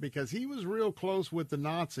same camp because he was real close with the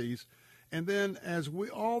Nazis. And then as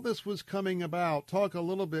all this was coming about, talk a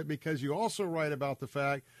little bit, because you also write about the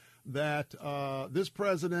fact that this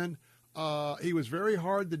president, he was very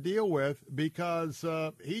hard to deal with because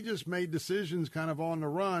he just made decisions kind of on the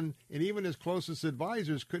run, and even his closest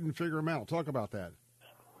advisors couldn't figure him out. Talk about that.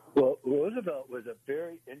 Well, Roosevelt was a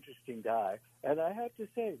very interesting guy, and I have to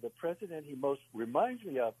say the president he most reminds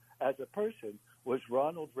me of as a person was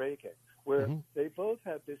Ronald Reagan, where they both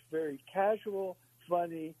had this very casual,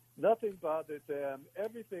 funny, nothing bothered them,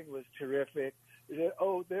 everything was terrific,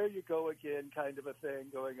 oh, there you go again kind of a thing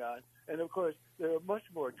going on. And, of course, they were much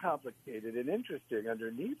more complicated and interesting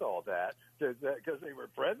underneath all that because they were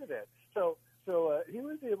president. So he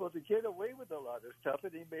was able to get away with a lot of stuff,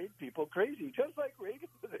 and he made people crazy, just like Reagan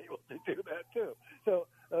was able to do that, too. So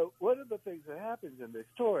one of the things that happens in this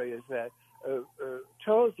story is that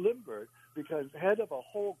Charles Lindbergh becomes head of a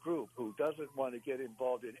whole group who doesn't want to get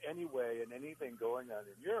involved in any way in anything going on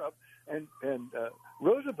in Europe, and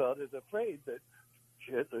Roosevelt is afraid that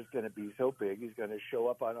Hitler's going to be so big, he's going to show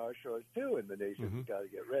up on our shores, too, and the nation's got to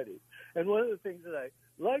get ready. And one of the things that I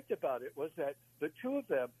liked about it was that the two of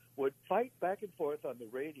them would fight back and forth on the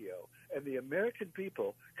radio, and the American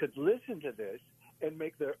people could listen to this and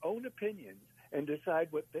make their own opinions and decide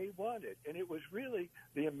what they wanted. And it was really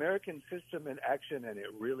the American system in action, and it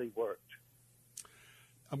really worked.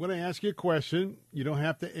 I'm going to ask you a question. You don't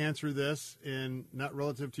have to answer this, and not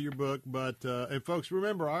relative to your book. But, and folks,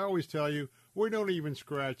 remember, I always tell you, we don't even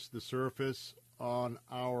scratch the surface on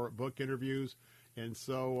our book interviews. And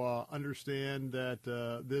so understand that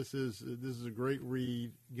this is a great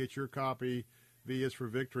read. Get your copy, V is for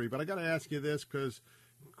Victory. But I got to ask you this because,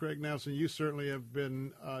 Craig Nelson, you certainly have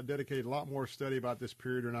been dedicated a lot more study about this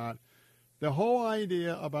period or not. The whole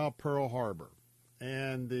idea about Pearl Harbor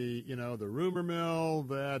and the rumor mill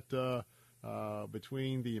that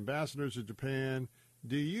between the ambassadors of Japan,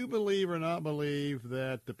 do you believe or not believe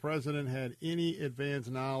that the president had any advance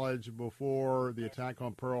knowledge before the attack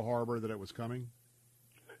on Pearl Harbor that it was coming?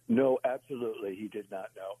 No, absolutely, he did not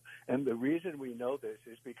know. And the reason we know this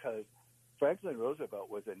is because Franklin Roosevelt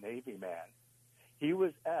was a Navy man. He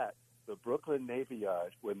was at the Brooklyn Navy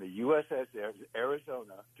Yard when the USS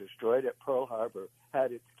Arizona, destroyed at Pearl Harbor,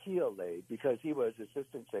 had its keel laid because he was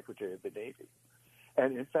Assistant Secretary of the Navy.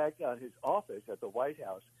 And in fact, on his office at the White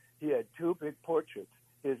House, he had two big portraits,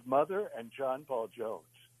 his mother and John Paul Jones.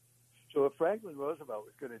 So if Franklin Roosevelt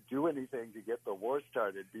was going to do anything to get the war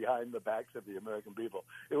started behind the backs of the American people,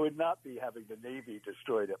 it would not be having the Navy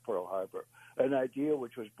destroyed at Pearl Harbor, an idea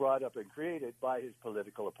which was brought up and created by his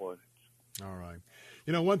political opponents. All right.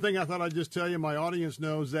 You know, one thing I thought I'd just tell you, my audience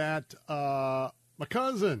knows that my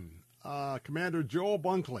cousin, Commander Joel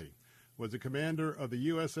Bunkley, was the commander of the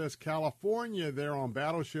USS California there on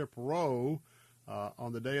Battleship Row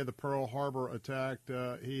on the day of the Pearl Harbor attack.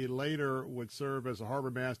 He later would serve as a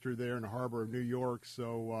harbor master there in the harbor of New York.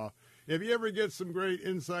 So if you ever get some great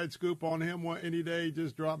inside scoop on him any day,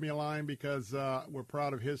 just drop me a line because we're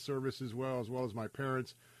proud of his service as well as my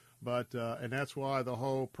parents. But and that's why the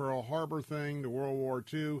whole Pearl Harbor thing, the World War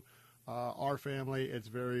II, our family, it's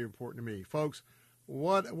very important to me. Folks,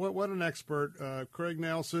 what an expert. Craig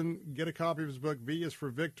Nelson, get a copy of his book, V is for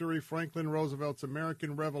Victory, Franklin Roosevelt's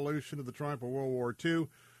American Revolution of the Triumph of World War II.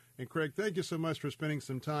 And Craig, thank you so much for spending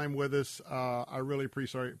some time with us. I really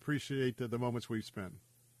appreciate the moments we've spent.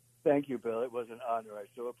 Thank you, Bill. It was an honor. I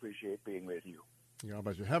so appreciate being with you. Yeah, how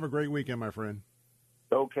about you? Have a great weekend, my friend.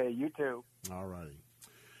 Okay, you too. All righty.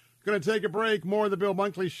 Going to take a break. More of the Bill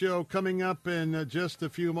Bunkley Show coming up in just a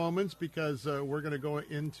few moments because we're going to go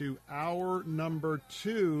into hour number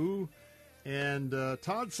 2. And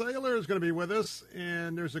Todd Saylor is going to be with us.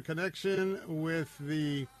 And there's a connection with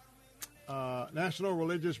the National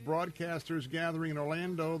Religious Broadcasters Gathering in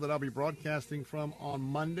Orlando that I'll be broadcasting from on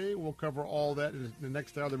Monday. We'll cover all that in the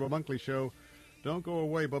next hour of the Bill Bunkley Show. Don't go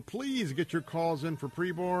away. But please get your calls in for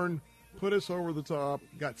preborn. Put us over the top.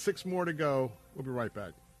 Got 6 more to go. We'll be right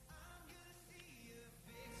back.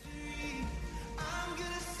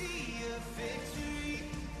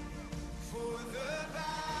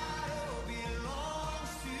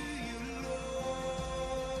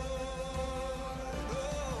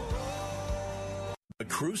 A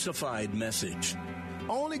crucified message.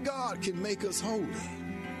 Only God can make us holy.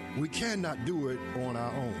 We cannot do it on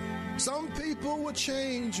our own. Some people will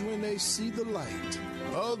change when they see the light.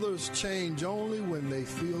 Others change only when they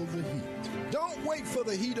feel the heat. Don't wait for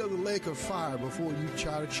the heat of the lake of fire before you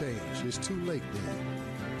try to change. It's too late then.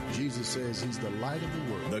 Jesus says he's the light of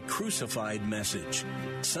the world. The Crucified Message.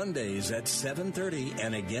 Sundays at 7:30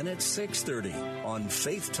 and again at 6:30 on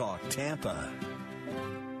Faith Talk Tampa.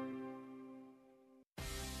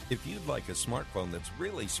 If you'd like a smartphone that's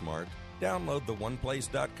really smart, download the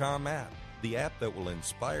OnePlace.com app, the app that will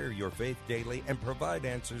inspire your faith daily and provide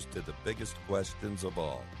answers to the biggest questions of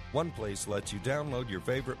all. OnePlace lets you download your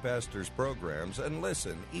favorite pastor's programs and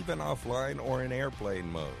listen, even offline or in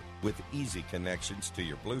airplane mode, with easy connections to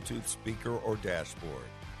your Bluetooth speaker or dashboard.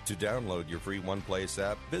 To download your free OnePlace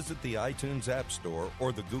app, visit the iTunes App Store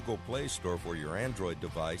or the Google Play Store for your Android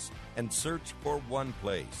device and search for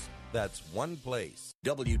OnePlace. That's OnePlace.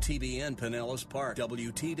 WTBN Pinellas Park,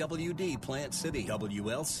 WTWD Plant City,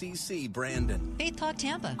 WLCC Brandon. Faith Talk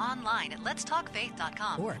Tampa. Online at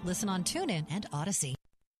letstalkfaith.com. Or listen on TuneIn and Odyssey.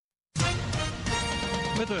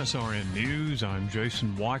 With SRN News, I'm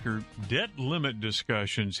Jason Walker. Debt limit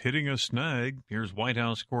discussions hitting a snag. Here's White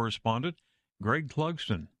House correspondent Greg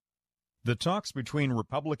Clugston. The talks between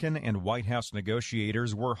Republican and White House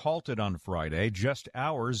negotiators were halted on Friday, just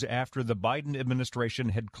hours after the Biden administration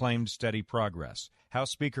had claimed steady progress.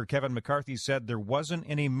 House Speaker Kevin McCarthy said there wasn't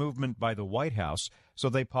any movement by the White House, so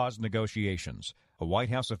they paused negotiations. A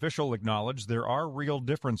White House official acknowledged there are real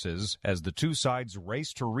differences as the two sides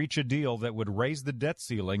race to reach a deal that would raise the debt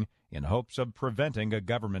ceiling in hopes of preventing a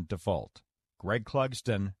government default. Greg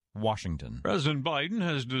Clugston, Washington. President Biden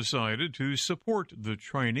has decided to support the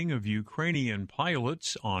training of Ukrainian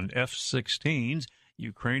pilots on F-16s.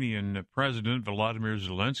 Ukrainian President Volodymyr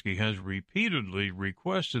Zelensky has repeatedly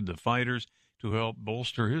requested the fighters to help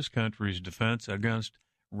bolster his country's defense against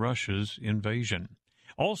Russia's invasion.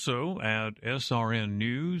 Also at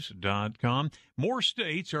srnnews.com, more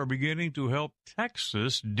states are beginning to help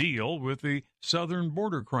Texas deal with the southern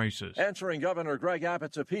border crisis. Answering Governor Greg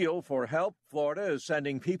Abbott's appeal for help, Florida is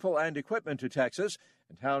sending people and equipment to Texas.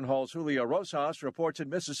 And Town Hall's Julio Rosas reports that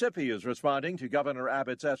Mississippi is responding to Governor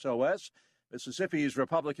Abbott's SOS. Mississippi's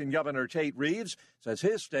Republican Governor Tate Reeves says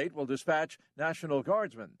his state will dispatch National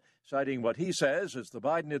Guardsmen, citing what he says is the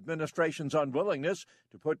Biden administration's unwillingness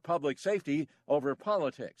to put public safety over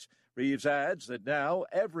politics. Reeves adds that now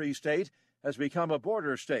every state has become a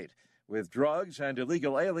border state, with drugs and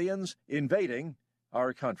illegal aliens invading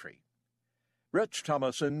our country. Rich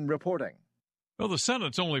Thomason reporting. Well, the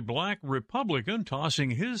Senate's only black Republican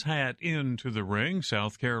tossing his hat into the ring.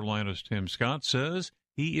 South Carolina's Tim Scott says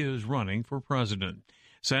he is running for president.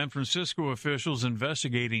 San Francisco officials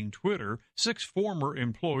investigating Twitter. 6 former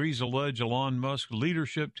employees allege Elon Musk's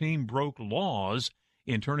leadership team broke laws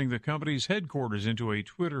in turning the company's headquarters into a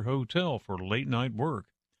Twitter hotel for late-night work.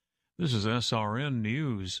 This is SRN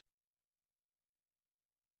News.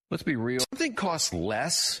 Let's be real. Something costs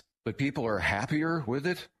less, but people are happier with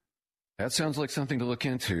it. That sounds like something to look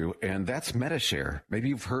into, and that's Medi-Share. Maybe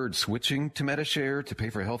you've heard switching to Medi-Share to pay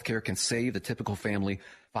for health care can save the typical family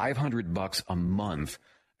 $500 a month,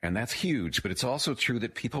 and that's huge. But it's also true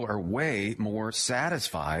that people are way more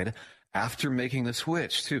satisfied after making the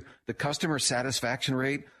switch, too. The customer satisfaction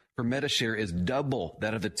rate for Medi-Share is double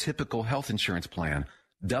that of the typical health insurance plan.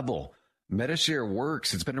 Double. Medi-Share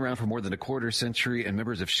works. It's been around for more than a quarter century, and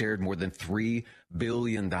members have shared more than $3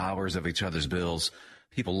 billion of each other's bills.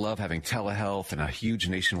 People love having telehealth and a huge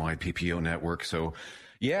nationwide PPO network. So,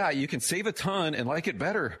 yeah, you can save a ton and like it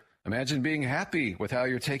better. Imagine being happy with how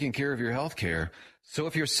you're taking care of your health care. So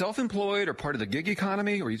if you're self-employed or part of the gig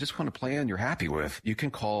economy, or you just want a plan you're happy with, you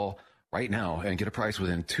can call right now and get a price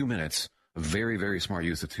within 2 minutes. A very, very smart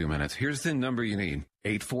use of 2 minutes. Here's the number you need.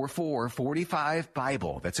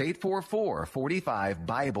 844-45-BIBLE. That's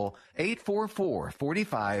 844-45-BIBLE.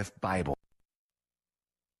 844-45-BIBLE.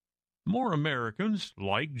 More Americans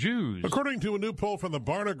like Jews. According to a new poll from the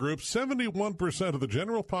Barna Group, 71% of the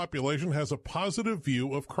general population has a positive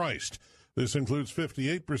view of Christ. This includes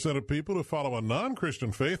 58% of people who follow a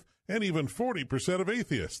non-Christian faith and even 40% of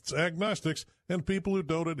atheists, agnostics, and people who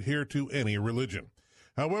don't adhere to any religion.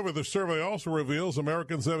 However, the survey also reveals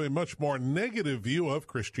Americans have a much more negative view of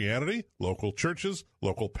Christianity, local churches,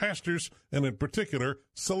 local pastors, and in particular,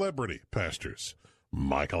 celebrity pastors.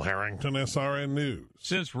 Michael Harrington, SRN News.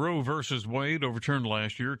 Since Roe v. Wade overturned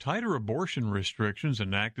last year, tighter abortion restrictions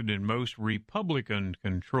enacted in most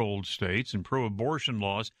Republican-controlled states and pro-abortion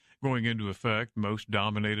laws going into effect, most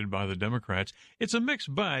dominated by the Democrats. It's a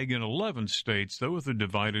mixed bag in 11 states, though, with a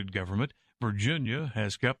divided government. Virginia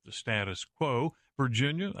has kept the status quo.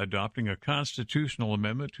 Virginia adopting a constitutional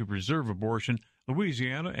amendment to preserve abortion.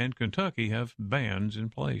 Louisiana and Kentucky have bans in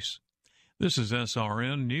place. This is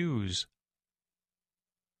SRN News.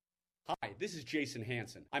 Hi, this is Jason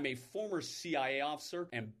Hansen. I'm a former CIA officer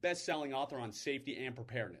and best-selling author on safety and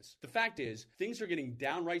preparedness. The fact is, things are getting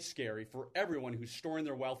downright scary for everyone who's storing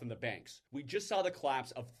their wealth in the banks. We just saw the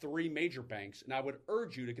collapse of 3 major banks, and I would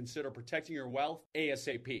urge you to consider protecting your wealth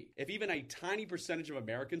ASAP. If even a tiny percentage of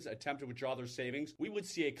Americans attempt to withdraw their savings, we would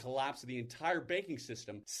see a collapse of the entire banking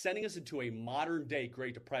system, sending us into a modern-day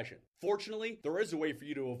Great Depression. Fortunately, there is a way for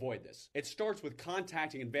you to avoid this. It starts with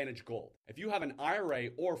contacting Advantage Gold. If you have an IRA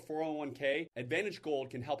or 401k, Advantage Gold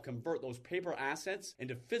can help convert those paper assets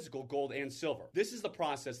into physical gold and silver. This is the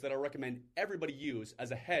process that I recommend everybody use as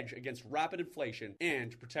a hedge against rapid inflation and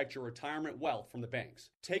to protect your retirement wealth from the banks.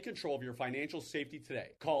 Take control of your financial safety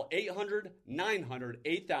today. Call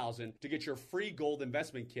 800-900-8000 to get your free gold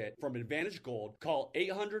investment kit from Advantage Gold. Call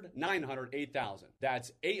 800-900-8000.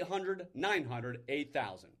 That's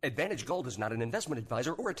 800-900-8000. Advantage Gold is not an investment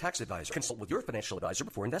advisor or a tax advisor. Consult with your financial advisor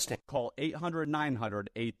before investing. Call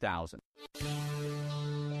 800-900-8000.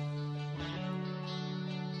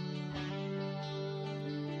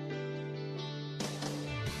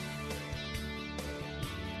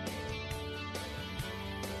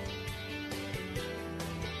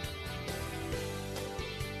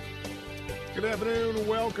 Good afternoon.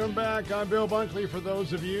 Welcome back. I'm Bill Bunkley. For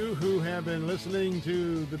those of you who have been listening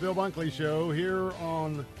to the Bill Bunkley Show here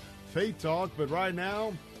on Faith Talk, but right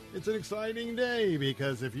now it's an exciting day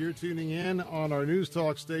because if you're tuning in on our News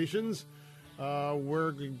Talk stations,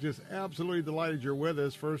 we're just absolutely delighted you're with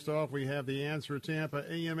us. First off, we have The Answer Tampa,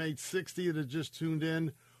 AM 860 that has just tuned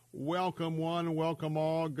in. Welcome one, welcome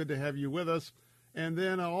all. Good to have you with us. And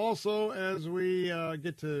then also, as we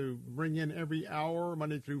get to bring in every hour,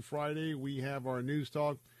 Monday through Friday, we have our News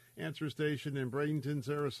Talk answer station in Bradenton,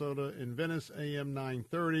 Sarasota, in Venice, AM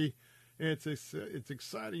 930. It's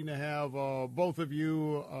exciting to have both of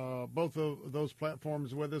you, both of those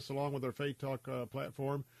platforms with us, along with our Faith Talk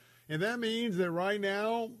platform. And that means that right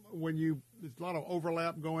now, there's a lot of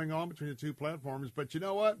overlap going on between the two platforms. But you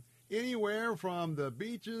know what? Anywhere from the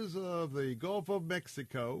beaches of the Gulf of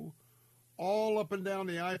Mexico, all up and down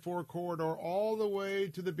the I-4 corridor, all the way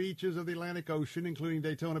to the beaches of the Atlantic Ocean, including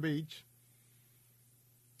Daytona Beach.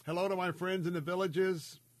 Hello to my friends in the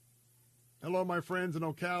Villages. Hello, my friends in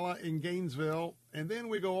Ocala, in Gainesville. And then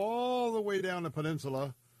we go all the way down the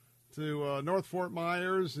peninsula to North Fort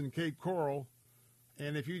Myers and Cape Coral.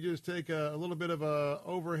 And if you just take a little bit of a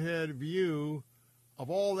overhead view of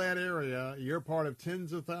all that area, you're part of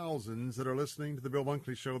tens of thousands that are listening to the Bill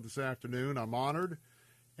Bunkley Show this afternoon. I'm honored.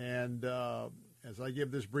 And as I give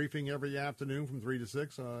this briefing every afternoon from 3 to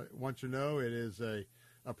 6, I want you to know it is a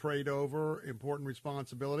prayed over, important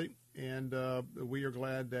responsibility. And we are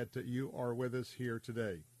glad that you are with us here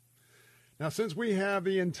today. Now, since we have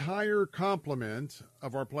the entire complement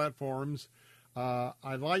of our platforms,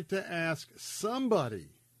 I'd like to ask somebody,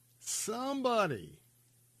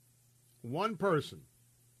 one person,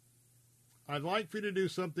 I'd like for you to do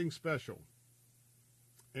something special.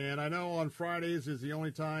 And I know on Fridays is the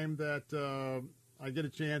only time that I get a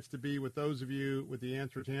chance to be with those of you with The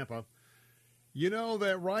Answer Tampa. You know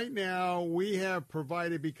that right now we have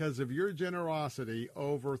provided, because of your generosity,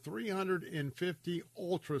 over 350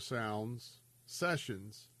 ultrasounds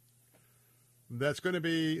sessions that's going to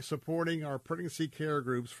be supporting our pregnancy care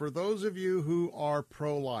groups for those of you who are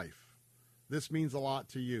pro-life. This means a lot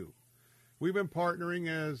to you. We've been partnering,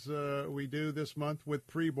 as we do this month, with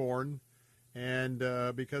Preborn. And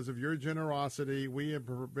because of your generosity, we have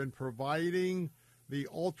been providing the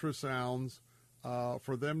ultrasounds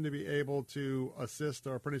for them to be able to assist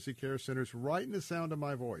our pregnancy care centers right in the sound of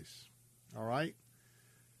my voice. All right?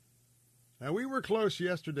 Now, we were close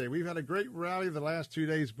yesterday. We've had a great rally the last 2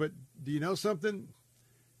 days, but do you know something?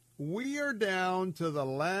 We are down to the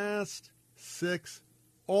last 6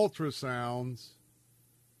 ultrasounds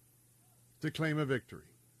to claim a victory.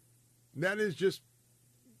 And that is just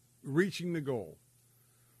reaching the goal.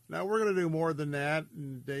 Now, we're going to do more than that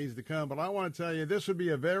in days to come, but I want to tell you this would be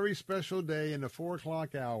a very special day in the 4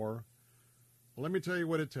 o'clock hour. Let me tell you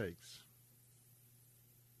what it takes.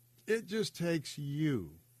 It just takes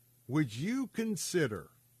you. Would you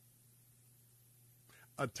consider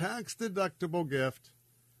a tax-deductible gift?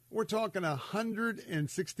 We're talking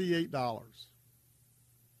 $168.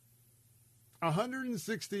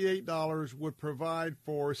 $168 would provide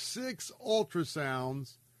for 6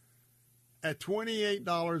 ultrasounds at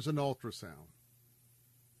 $28 an ultrasound.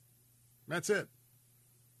 That's it.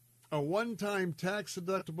 A one-time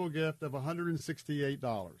tax-deductible gift of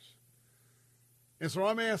 $168. And so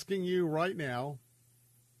I'm asking you right now,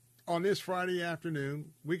 on this Friday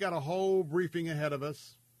afternoon, we got a whole briefing ahead of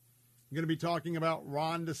us. I'm going to be talking about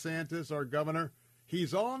Ron DeSantis, our governor.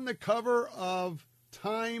 He's on the cover of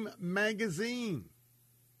Time Magazine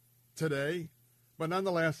today. But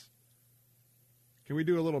nonetheless, can we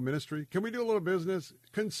do a little ministry? Can we do a little business?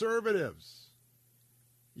 Conservatives,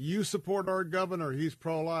 you support our governor. He's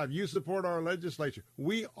pro-life. You support our legislature.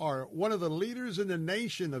 We are one of the leaders in the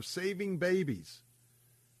nation of saving babies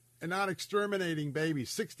and not exterminating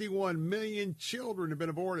babies. 61 million children have been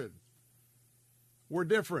aborted. We're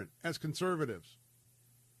different as conservatives.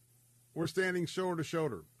 We're standing shoulder to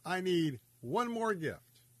shoulder. I need one more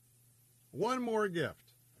gift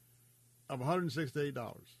of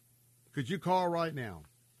 $168. Could you call right now?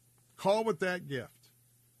 Call with that gift.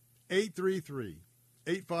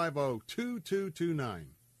 833-850-2229.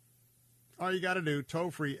 All you got to do,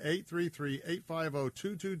 toll free,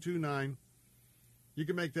 833-850-2229. You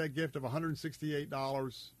can make that gift of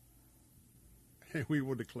 $168, and we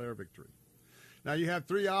will declare victory. Now, you have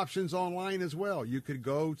 3 options online as well. You could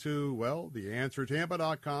go to,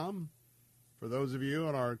 theanswertampa.com. For those of you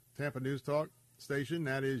on our Tampa News Talk station,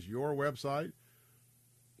 that is your website,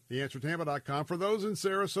 theanswertampa.com. For those in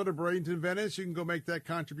Sarasota, Bradenton, Venice, you can go make that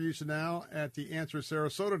contribution now at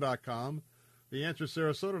theanswersarasota.com,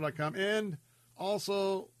 theanswersarasota.com, and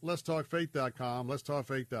also letstalkfaith.com,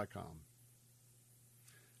 letstalkfaith.com.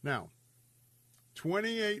 Now,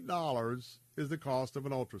 $28 is the cost of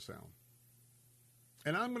an ultrasound.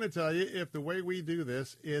 And I'm going to tell you, if the way we do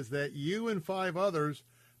this is that you and 5 others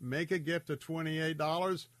make a gift of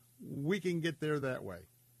 $28, we can get there that way.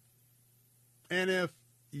 And if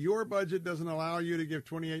your budget doesn't allow you to give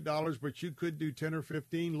 $28, but you could do 10 or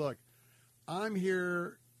 15, look, I'm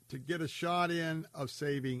here to get a shot in of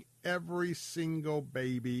saving every single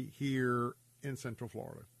baby here in Central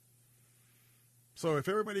Florida. So if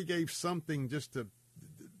everybody gave something just to,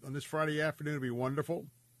 on this Friday afternoon, it would be wonderful.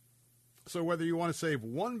 So whether you want to save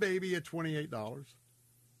one baby at $28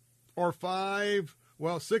 or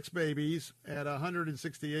 6 babies at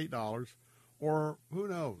 $168, or who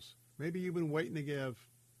knows, maybe you've been waiting to give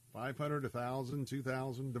 500, 1,000,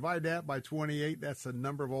 2,000. Divide that by 28. That's the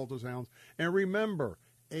number of ultrasounds. And remember,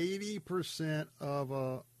 80%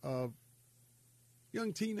 of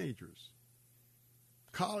young teenagers,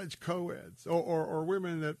 college co-eds, or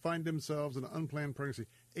women that find themselves in an unplanned pregnancy,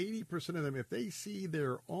 80% of them, if they see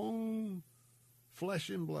their own flesh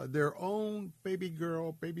and blood, their own baby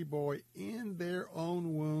girl, baby boy in their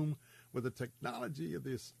own womb with the technology of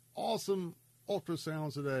this awesome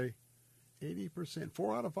ultrasounds today, 80%,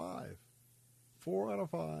 4 out of 5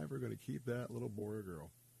 are going to keep that little boy or girl.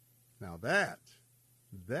 Now that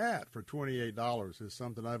for $28 is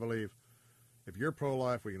something I believe, if you're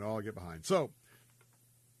pro-life, we can all get behind. So,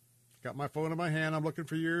 got my phone in my hand. I'm looking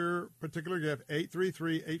for your particular gift,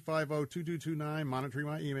 833-850-2229, monitoring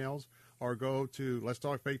my emails, or go to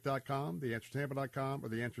letstalkfaith.com, theanswertampa.com, or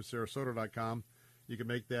theanswersarasota.com. You can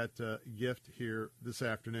make that gift here this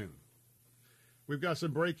afternoon. We've got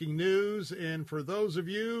some breaking news, and for those of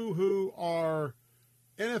you who are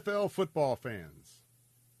NFL football fans,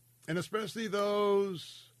 and especially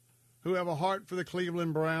those who have a heart for the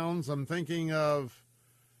Cleveland Browns, I'm thinking of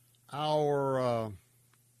our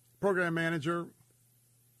program manager,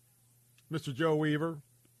 Mr. Joe Weaver,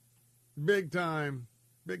 big time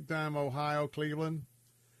Ohio, Cleveland.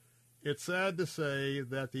 It's sad to say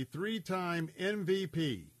that the 3-time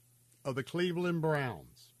MVP of the Cleveland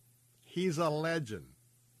Browns, he's a legend.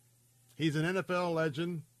 He's an NFL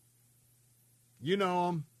legend. You know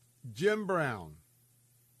him, Jim Brown.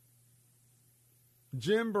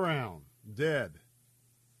 Jim Brown, dead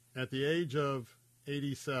at the age of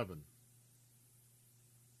 87.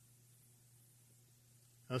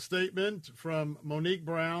 A statement from Monique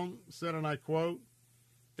Brown said, and I quote,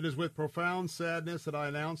 "It is with profound sadness that I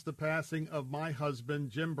announce the passing of my husband,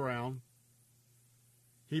 Jim Brown.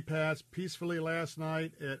 He passed peacefully last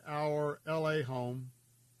night at our L.A. home.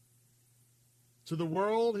 To the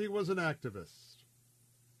world, he was an activist,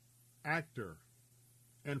 actor,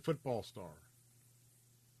 and football star.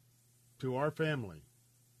 To our family,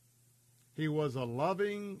 he was a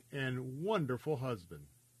loving and wonderful husband,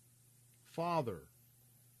 father,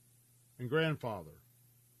 and grandfather.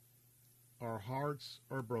 Our hearts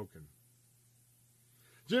are broken."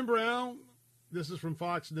 Jim Brown, this is from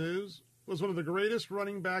Fox News, was one of the greatest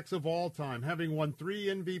running backs of all time, having won 3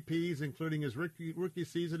 MVPs, including his rookie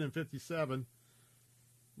season in '57.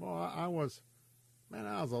 Well, I wasn't even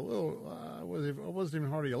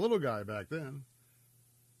hardly a little guy back then.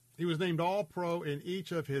 He was named All-Pro in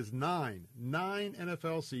each of his 9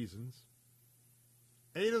 NFL seasons.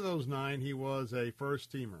 8 of those 9, he was a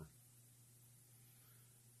first-teamer.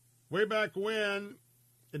 Way back when,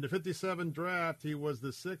 in the '57 draft, he was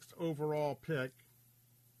the 6th overall pick.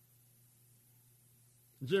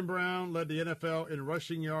 Jim Brown led the NFL in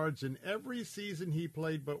rushing yards in every season he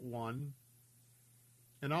played but one,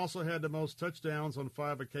 and also had the most touchdowns on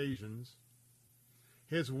 5 occasions.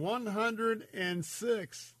 His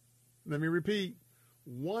 106, let me repeat,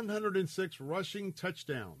 106 rushing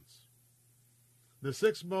touchdowns, the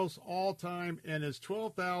 6th most all-time, and his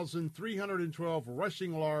 12,312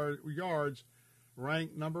 rushing yards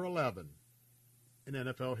ranked number 11 in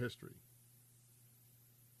NFL history.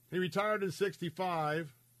 He retired in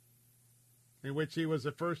 65, in which he was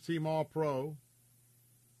a first-team All-Pro.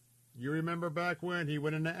 You remember back when he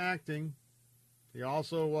went into acting. He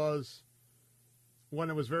also was one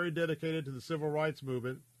that was very dedicated to the civil rights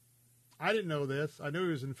movement. I didn't know this. I knew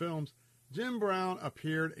he was in films. Jim Brown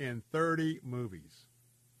appeared in 30 movies.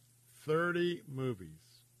 30 movies.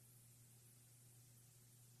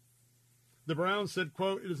 The Browns said,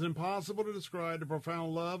 quote, "It is impossible to describe the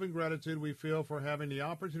profound love and gratitude we feel for having the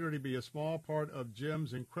opportunity to be a small part of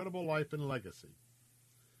Jim's incredible life and legacy.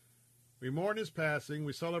 We mourn his passing.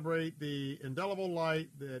 We celebrate the indelible light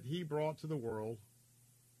that he brought to the world."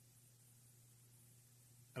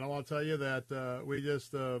 And I want to tell you that we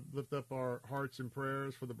just lift up our hearts and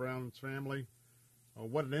prayers for the Browns family.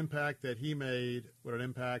 What an impact that he made. What an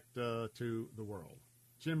impact to the world.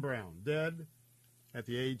 Jim Brown, dead at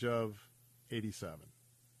the age of 87.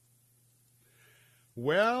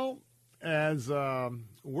 Well, as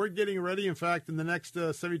we're getting ready, in fact, in the next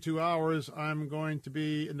 72 hours, I'm going to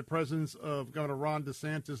be in the presence of Governor Ron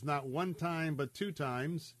DeSantis, not one time, but 2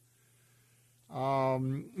 times.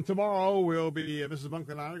 Tomorrow, we'll be, Mrs.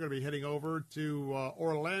 Bunkley and I are going to be heading over to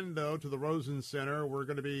Orlando to the Rosen Center. We're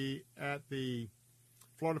going to be at the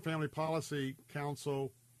Florida Family Policy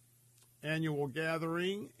Council annual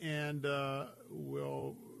gathering, and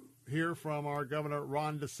we'll hear from our Governor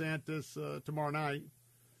Ron DeSantis tomorrow night.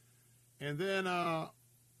 And then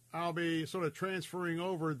I'll be sort of transferring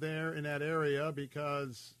over there in that area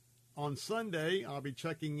because on Sunday I'll be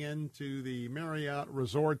checking into the Marriott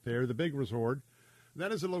Resort there, the big resort.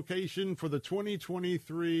 That is a location for the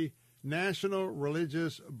 2023 National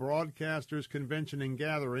Religious Broadcasters Convention and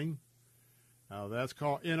Gathering. That's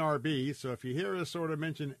called NRB. So if you hear us sort of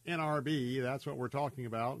mention NRB, that's what we're talking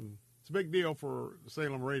about. And it's a big deal for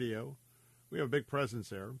Salem Radio. We have a big presence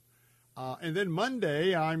there. And then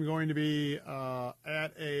Monday, I'm going to be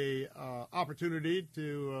at a opportunity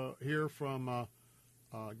to hear from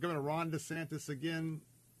Governor Ron DeSantis again.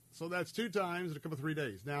 So that's 2 times in a couple of 3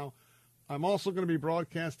 days. Now, I'm also going to be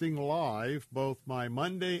broadcasting live both my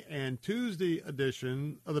Monday and Tuesday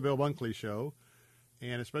edition of the Bill Bunkley Show.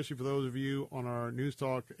 And especially for those of you on our News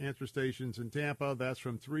Talk answer stations in Tampa, that's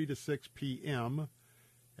from 3 to 6 p.m.,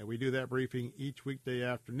 and we do that briefing each weekday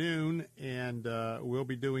afternoon, and we'll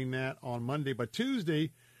be doing that on Monday. But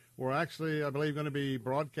Tuesday, we're actually, I believe, going to be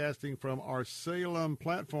broadcasting from our Salem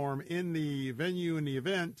platform in the venue in the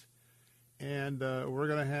event, and we're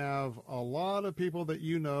going to have a lot of people that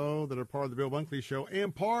you know that are part of the Bill Bunkley Show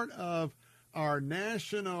and part of our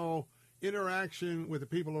national interaction with the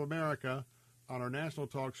people of America on our national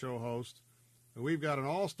talk show host. We've got an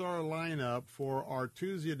all-star lineup for our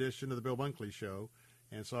Tuesday edition of the Bill Bunkley Show.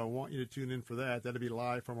 And so I want you to tune in for that. That'll be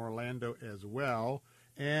live from Orlando as well.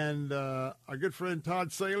 And our good friend Todd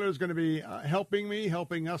Saylor is going to be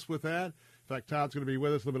helping us with that. In fact, Todd's going to be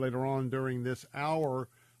with us a little bit later on during this hour.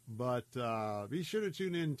 But be sure to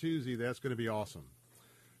tune in Tuesday. That's going to be awesome.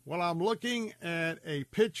 Well, I'm looking at a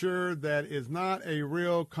picture that is not a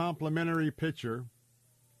real complimentary picture.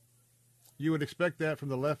 You would expect that from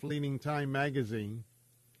the left-leaning Time magazine.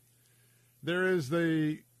 There is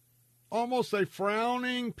almost a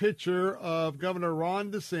frowning picture of Governor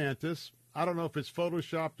Ron DeSantis. I don't know if it's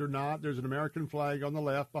photoshopped or not. There's an American flag on the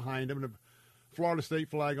left behind him and a Florida state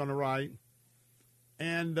flag on the right.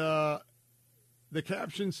 And the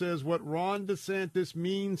caption says, "What Ron DeSantis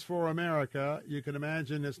means for America." You can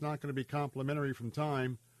imagine it's not going to be complimentary from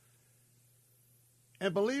Time.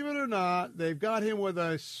 And believe it or not, they've got him with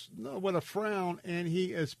a frown, and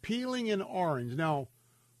he is peeling an orange. Now,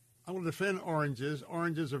 I'm going to defend oranges.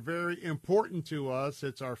 Oranges are very important to us.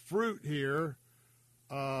 It's our fruit here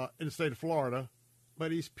in the state of Florida.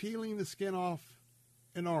 But he's peeling the skin off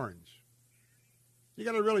an orange. You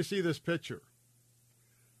got to really see this picture.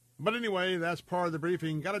 But anyway, that's part of the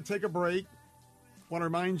briefing. Got to take a break. Want to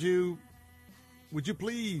remind you, would you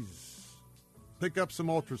please pick up some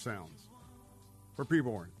ultrasounds for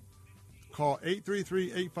preborn? Call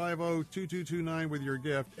 833-850-2229 with your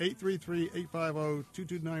gift.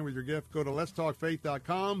 833-850-2229 with your gift. Go to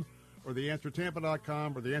letstalkfaith.com or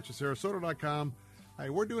theanswertampa.com or theanswersarasota.com. Hey,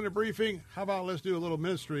 we're doing a briefing. How about let's do a little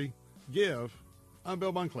ministry? Give. I'm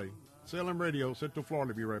Bill Bunkley, Salem Radio, Central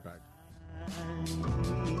Florida. Be right back.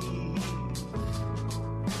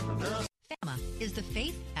 FAMA is the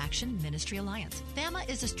Faith Action Ministry Alliance. FAMA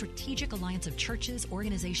is a strategic alliance of churches,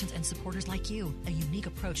 organizations, and supporters like you. A unique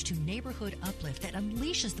approach to neighborhood uplift that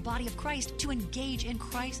unleashes the body of Christ to engage in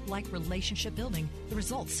Christ-like relationship building. The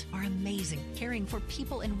results are amazing, caring for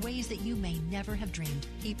people in ways that you may never have dreamed.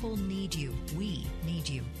 People need you. We need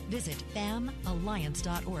you. Visit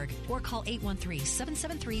famalliance.org or call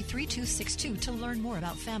 813-773-3262 to learn more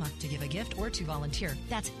about FAMA, to give a gift, or to volunteer.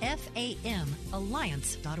 That's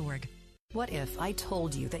famalliance.org. What if I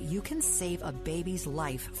told you that you can save a baby's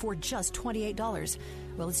life for just $28?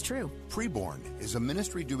 Well, it's true. Preborn is a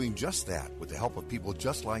ministry doing just that with the help of people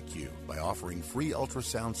just like you by offering free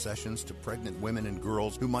ultrasound sessions to pregnant women and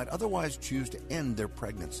girls who might otherwise choose to end their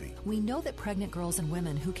pregnancy. We know that pregnant girls and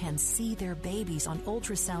women who can see their babies on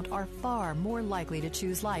ultrasound are far more likely to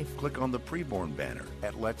choose life. Click on the Preborn banner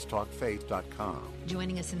at letstalkfaith.com.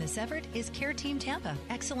 Joining us in this effort is Care Team Tampa,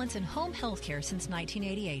 excellence in home health care since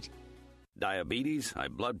 1988. Diabetes, high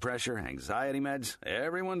blood pressure, anxiety meds,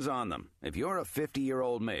 everyone's on them. If you're a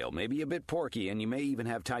 50-year-old male, maybe a bit porky, and you may even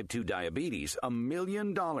have type 2 diabetes, $1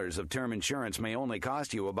 million of term insurance may only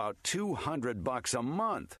cost you about $200 a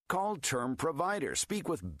month. Call Term Provider. Speak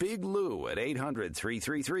with Big Lou at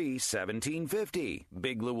 800-333-1750.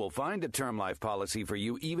 Big Lou will find a term life policy for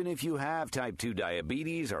you even if you have type 2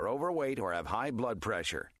 diabetes, are overweight, or have high blood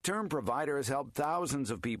pressure. Term Provider has helped thousands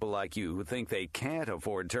of people like you who think they can't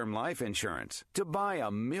afford term life insurance. To buy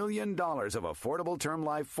 $1 million of affordable term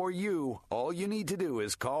life for you, all you need to do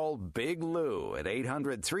is call Big Lou at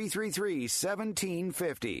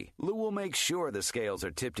 800-333-1750. Lou will make sure the scales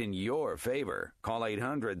are tipped in your favor. Call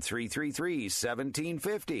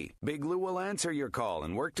 800-333-1750. Big Lou will answer your call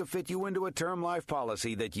and work to fit you into a term life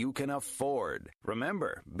policy that you can afford.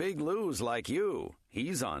 Remember, Big Lou's like you.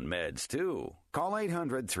 He's on meds, too. Call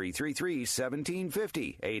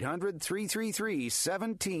 800-333-1750.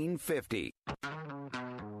 800-333-1750.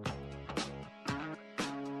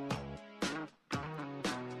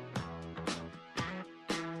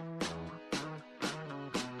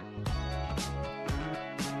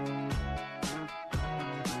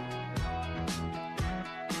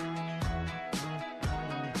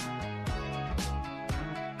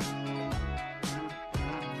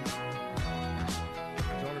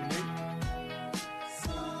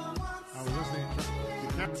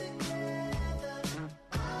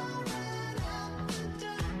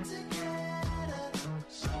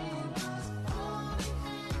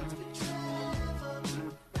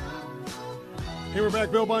 Hey, we're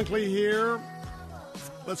back. Bill Bunkley here.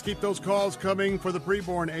 Let's keep those calls coming for the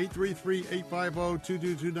preborn.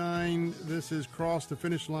 833-850-2229. This is Cross the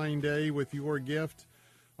Finish Line Day with your gift.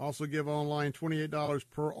 Also give online $28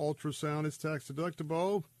 per ultrasound. It's tax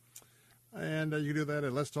deductible. And you can do that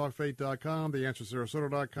at letstalkfaith.com,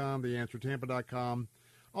 theanswersarasota.com, theanswertampa.com.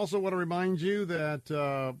 Also want to remind you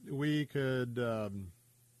that we could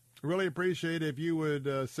really appreciate if you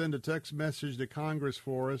would send a text message to Congress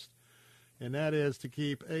for us. And that is to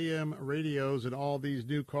keep AM radios in all these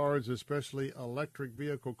new cars, especially electric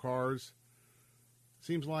vehicle cars.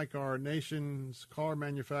 Seems like our nation's car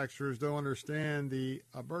manufacturers don't understand the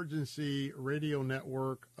emergency radio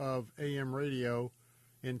network of AM radio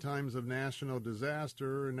in times of national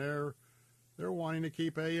disaster, and they're wanting to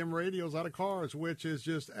keep AM radios out of cars, which is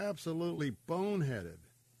just absolutely boneheaded.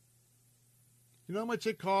 You know how much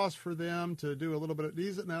it costs for them to do a little bit of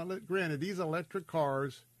these? Now, granted, these electric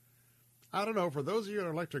cars, I don't know, for those of you in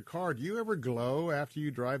an electric car, do you ever glow after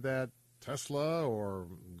you drive that Tesla or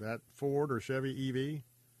that Ford or Chevy EV?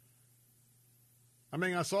 I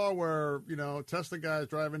mean, I saw where, Tesla guy's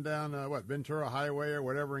driving down, Ventura Highway or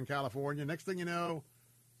whatever in California. Next thing you know,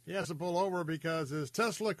 he has to pull over because his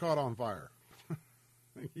Tesla caught on fire.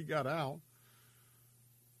 He got out.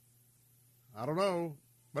 I don't know.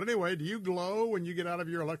 But anyway, do you glow when you get out of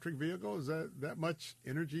your electric vehicle? Is that much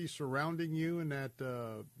energy surrounding you in that,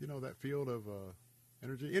 that field of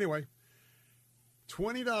energy? Anyway,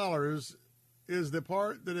 $20 is the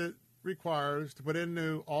part that it requires to put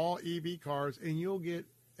into all EV cars, and you'll get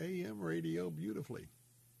AM radio beautifully.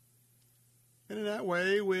 And in that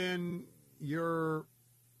way, when you're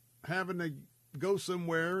having to go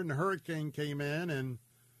somewhere and the hurricane came in and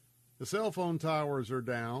the cell phone towers are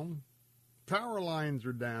down, power lines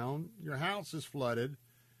are down, your house is flooded,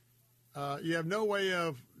 you have no way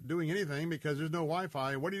of doing anything because there's no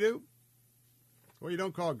Wi-Fi. What do? Well, you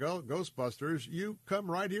don't call Ghostbusters. You come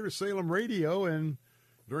right here to Salem Radio, and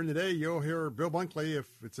during the day you'll hear Bill Bunkley. If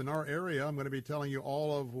it's in our area, I'm going to be telling you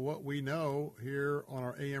all of what we know here on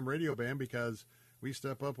our AM radio band because we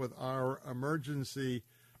step up with our emergency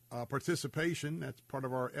participation. That's part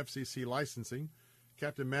of our FCC licensing.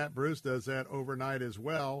 Captain Matt Bruce does that overnight as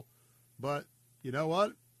well. But you know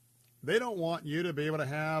what? They don't want you to be able to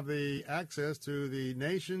have the access to the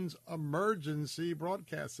nation's emergency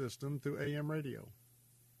broadcast system through AM radio.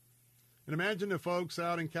 And imagine the folks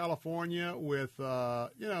out in California with,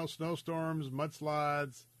 snowstorms,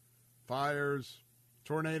 mudslides, fires,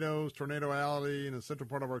 tornadoes, tornado alley in the central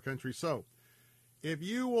part of our country. So if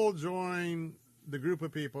you will join the group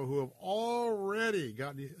of people who have already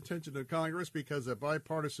gotten the attention of Congress because a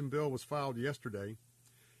bipartisan bill was filed yesterday,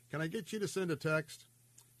 can I get you to send a text?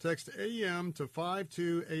 Text AM to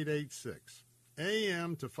 52886.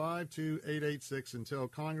 AM to 52886 and tell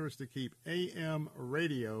Congress to keep AM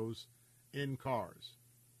radios in cars.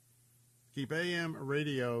 Keep AM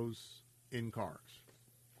radios in cars.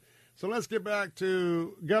 So let's get back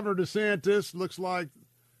to Governor DeSantis. Looks like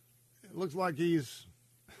he's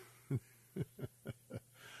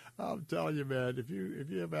I'm telling you, man, if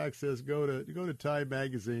you have access, go to Time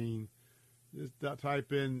Magazine. Just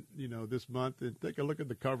type in, this month and take a look at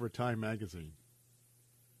the cover of Time Magazine.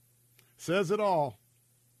 Says it all.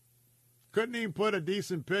 Couldn't even put a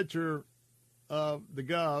decent picture of the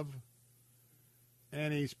Gov,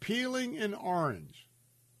 and he's peeling an orange.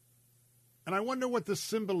 And I wonder what the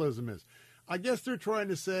symbolism is. I guess they're trying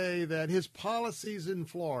to say that his policies in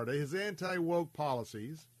Florida, his anti-woke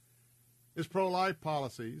policies, his pro-life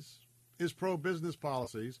policies, his pro-business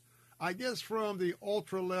policies, I guess from the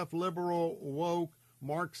ultra-left, liberal, woke,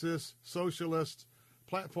 Marxist, socialist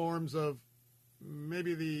platforms of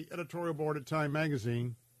maybe the editorial board at Time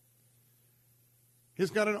Magazine, he's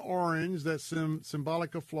got an orange that's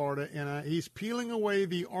symbolic of Florida, and he's peeling away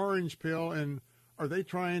the orange peel. And are they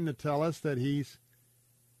trying to tell us that he's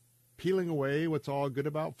peeling away what's all good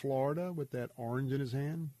about Florida with that orange in his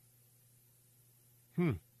hand?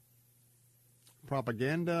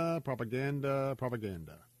 Propaganda, propaganda,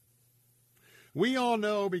 propaganda. We all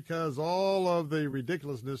know, because all of the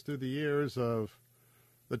ridiculousness through the years of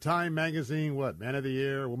the Time Magazine, Man of the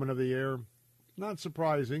Year, Woman of the Year, not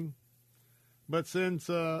surprising. But since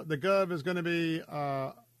the Gov is going to be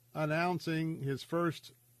announcing his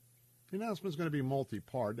first, the announcement is going to be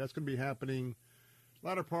multi-part. That's going to be happening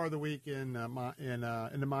latter part of the week in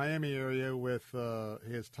the Miami area with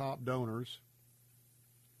his top donors.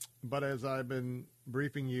 But as I've been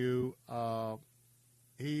briefing you,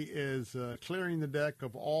 he is clearing the deck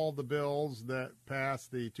of all the bills that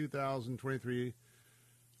passed the 2023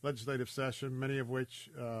 legislative session, many of which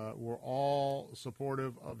were all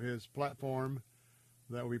supportive of his platform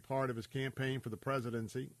that will be part of his campaign for the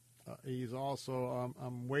presidency. He's also,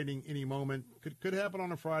 I'm waiting any moment, could happen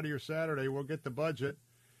on a Friday or Saturday, we'll get the budget.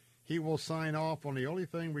 He will sign off on the only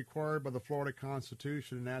thing required by the Florida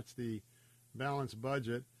Constitution, and that's the balanced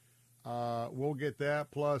budget. We'll get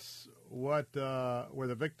that, plus what were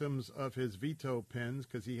the victims of his veto pens,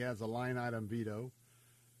 because he has a line item veto.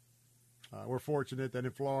 We're fortunate that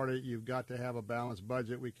in Florida you've got to have a balanced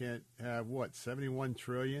budget. We can't have, $71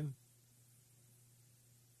 trillion?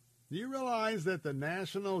 Do you realize that the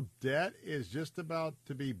national debt is just about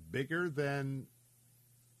to be bigger than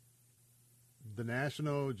the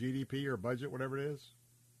national GDP or budget, whatever it is?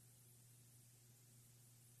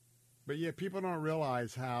 But yet people don't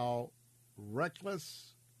realize how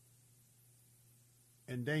reckless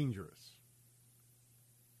and dangerous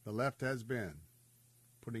the left has been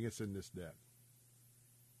putting us in this debt.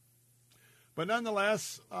 But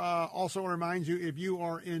nonetheless, also remind you, if you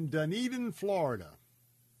are in Dunedin, Florida,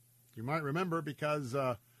 you might remember because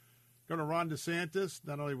Governor Ron DeSantis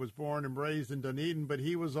not only was born and raised in Dunedin, but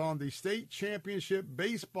he was on the state championship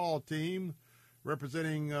baseball team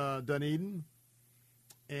representing Dunedin.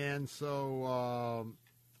 And so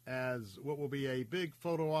as what will be a big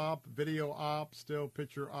photo op, video op, still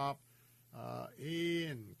picture op, he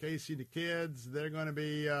and Casey the kids, they're going to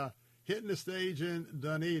be hitting the stage in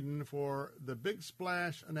Dunedin for the big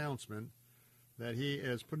splash announcement that he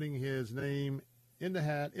is putting his name in the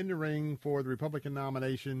hat, in the ring for the Republican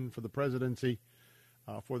nomination for the presidency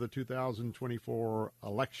for the 2024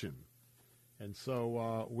 election. And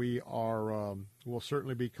so we'll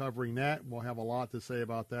certainly be covering that. We'll have a lot to say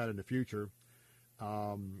about that in the future.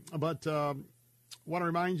 But want to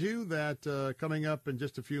remind you that coming up in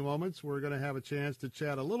just a few moments, we're going to have a chance to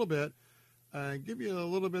chat a little bit, give you a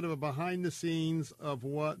little bit of a behind the scenes of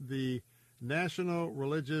what the National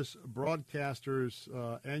Religious Broadcasters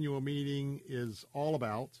annual meeting is all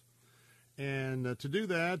about. And to do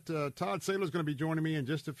that, Todd Saylor is going to be joining me in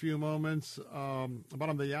just a few moments, bottom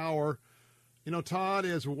of the hour. You know, Todd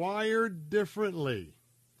is wired differently.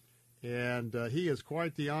 And he is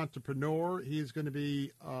quite the entrepreneur. He's going to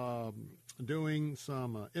be doing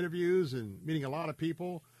some interviews and meeting a lot of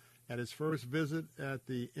people at his first visit at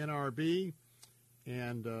the NRB.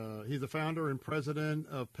 And he's the founder and president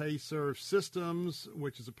of PayServe Systems,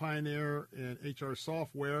 which is a pioneer in HR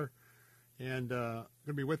software. And going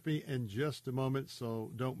to be with me in just a moment,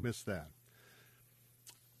 so don't miss that.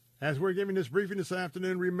 As we're giving this briefing this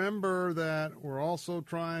afternoon, remember that we're also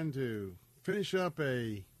trying to finish up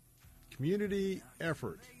a community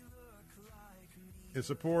effort in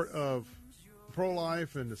support of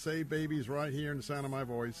pro-life and to save babies right here in the sound of my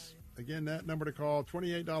voice. Again, that number to call,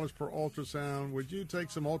 $28 per ultrasound. Would you take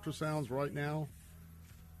some ultrasounds right now?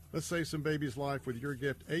 Let's save some baby's life with your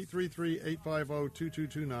gift,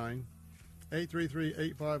 833-850-2229,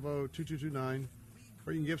 833-850-2229,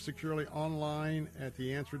 or you can give securely online at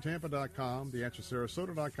theanswertampa.com,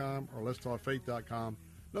 theanswersarasota.com, or letstalkfaith.com.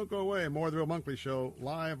 Don't go away. More of the Bill Bunkley Show,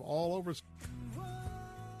 live all over.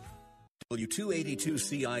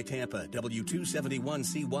 W282CI Tampa,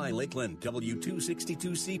 W271CY Lakeland,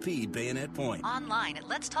 W262CP Bayonet Point. Online at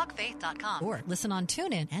letstalkfaith.com or listen on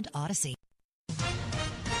TuneIn and Odyssey.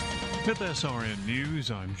 With SRN News,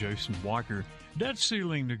 I'm Jason Walker. Debt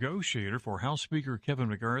ceiling negotiator for House Speaker Kevin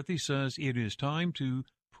McCarthy says it is time to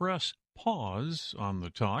press pause on the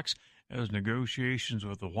talks as negotiations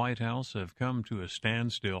with the White House have come to a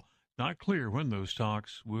standstill. Not clear when those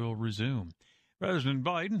talks will resume. President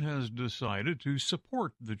Biden has decided to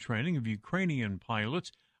support the training of Ukrainian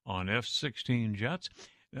pilots on F-16 jets.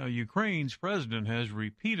 Now, Ukraine's president has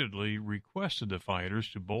repeatedly requested the fighters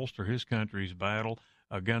to bolster his country's battle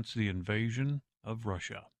against the invasion of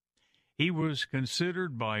Russia. He was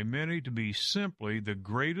considered by many to be simply the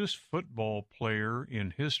greatest football player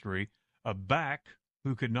in history, a back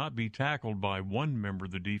who could not be tackled by one member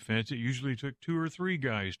of the defense. It usually took two or three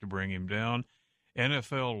guys to bring him down.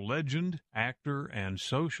 NFL legend, actor, and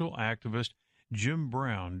social activist Jim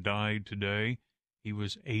Brown died today. He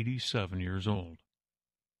was 87 years old.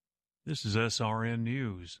 This is SRN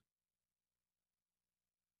News.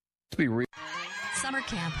 Summer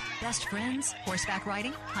camp, best friends, horseback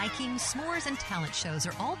riding, hiking, s'mores, and talent shows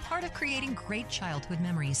are all part of creating great childhood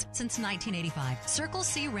memories. Since 1985, Circle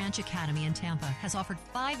C Ranch Academy in Tampa has offered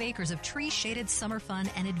 5 acres of tree-shaded summer fun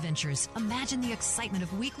and adventures. Imagine the excitement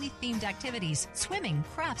of weekly themed activities, swimming,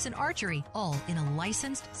 crafts, and archery, all in a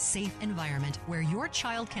licensed, safe environment where your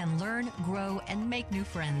child can learn, grow, and make new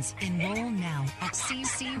friends. Enroll now at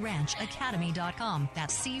ccranchacademy.com.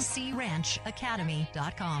 That's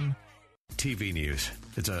ccranchacademy.com. TV news.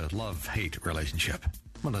 It's a love-hate relationship.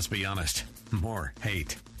 Well, let's be honest. More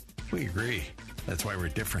hate. We agree. That's why we're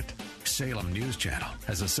different. Salem News Channel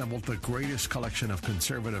has assembled the greatest collection of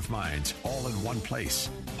conservative minds all in one place.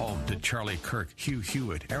 Home to Charlie Kirk, Hugh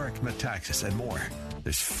Hewitt, Eric Metaxas, and more.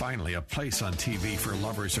 There's finally a place on TV for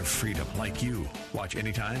lovers of freedom like you. Watch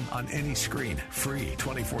anytime, on any screen, free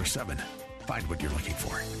 24/7. Find what you're looking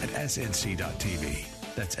for at snc.tv.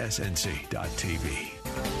 That's snc.tv.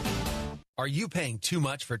 Are you paying too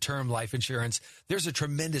much for term life insurance? There's a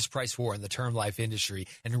tremendous price war in the term life industry,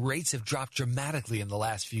 and rates have dropped dramatically in the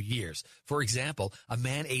last few years. For example, a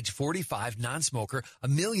man age 45, non-smoker, $1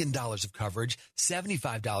 million of coverage,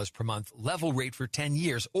 $75 per month, level rate for 10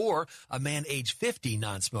 years. Or a man age 50,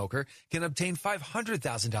 non-smoker, can obtain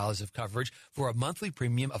 $500,000 of coverage for a monthly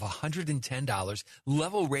premium of $110,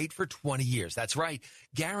 level rate for 20 years. That's right,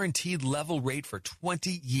 guaranteed level rate for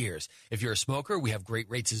 20 years. If you're a smoker, we have great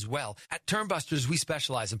rates as well. At Termbusters, we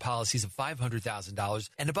specialize in policies of $500,000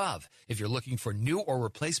 and above. If you're looking for new or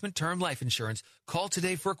replacement term life insurance, call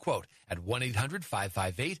today for a quote at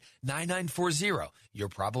 1-800-558-9940. You're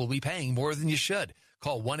probably paying more than you should.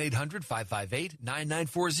 Call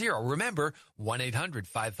 1-800-558-9940. Remember,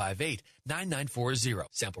 1-800-558-9940.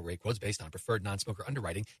 Sample rate quotes based on preferred non-smoker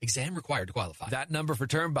underwriting. Exam required to qualify. That number for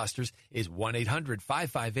Termbusters is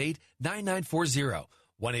 1-800-558-9940.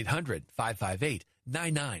 1-800-558-9940.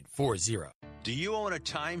 Do you own a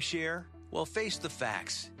timeshare? Well, face the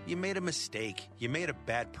facts. You made a mistake. You made a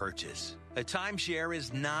bad purchase. A timeshare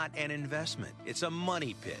is not an investment. It's a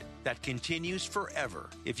money pit that continues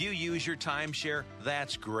forever. If you use your timeshare,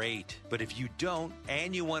 that's great. But if you don't,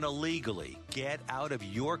 and you want to legally get out of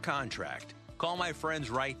your contract, call my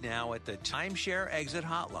friends right now at the Timeshare Exit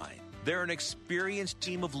Hotline. They're an experienced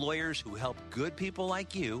team of lawyers who help good people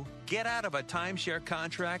like you get out of a timeshare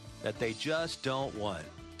contract that they just don't want.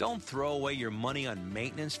 Don't throw away your money on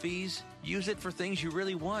maintenance fees. Use it for things you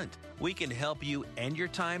really want. We can help you end your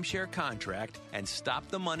timeshare contract and stop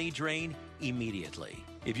the money drain immediately.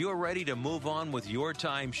 If you're ready to move on with your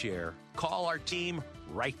timeshare, call our team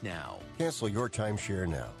right now. Cancel your timeshare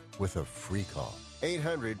now. with a free call.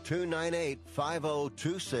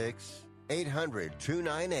 800-298-5026.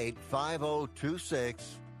 800-298-5026.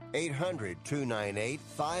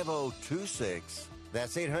 800-298-5026.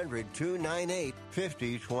 That's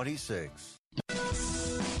 800-298-5026.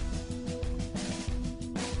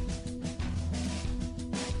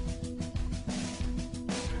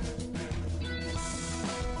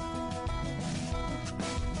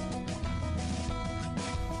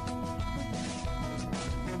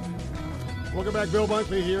 Welcome back. Bill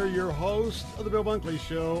Bunkley here, your host of the Bill Bunkley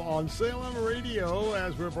Show on Salem Radio,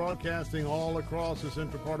 as we're broadcasting all across the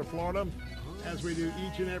central part of Florida, as we do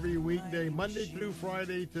each and every weekday, Monday through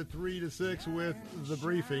Friday to 3 to 6 with The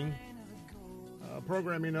Briefing.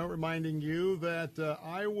 Programming note reminding you that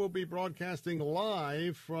I will be broadcasting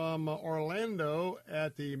live from Orlando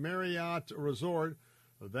at the Marriott Resort.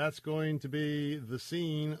 That's going to be the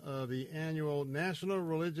scene of the annual National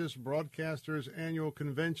Religious Broadcasters Annual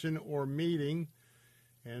Convention or Meeting.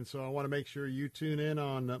 And so I want to make sure you tune in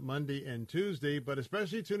on Monday and Tuesday, but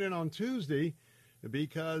especially tune in on Tuesday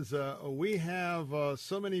because we have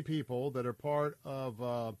so many people that are part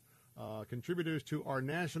of contributors to our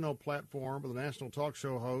national platform, the national talk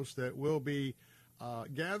show hosts that will be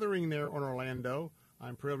gathering there in Orlando.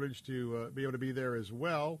 I'm privileged to be able to be there as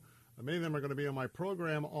well. Many of them are going to be on my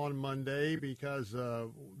program on Monday because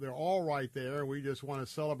they're all right there. We just want to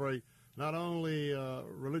celebrate not only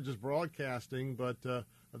religious broadcasting, but the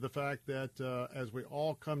fact that as we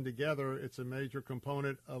all come together, it's a major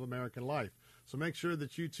component of American life. So make sure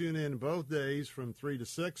that you tune in both days from 3 to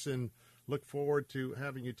 6 and look forward to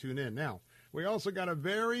having you tune in. Now, we also got a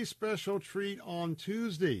very special treat on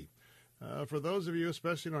Tuesday. For those of you,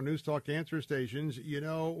 especially in our News Talk answer stations, you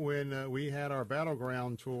know, when we had our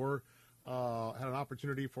Battleground tour, had an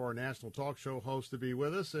opportunity for our national talk show host to be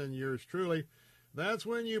with us, and yours truly, that's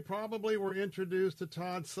when you probably were introduced to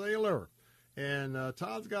Todd Saylor. And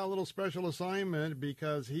Todd's got a little special assignment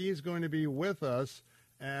because he's going to be with us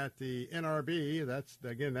at the NRB. That's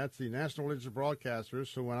the National Religious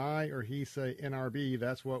Broadcasters. So when I or he say NRB,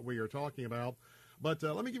 that's what we are talking about. But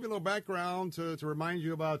let me give you a little background to remind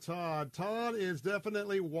you about Todd. Todd is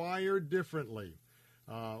definitely wired differently.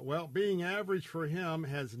 Well, being average for him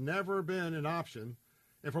has never been an option.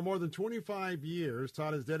 And for more than 25 years,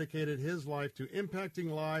 Todd has dedicated his life to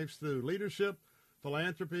impacting lives through leadership,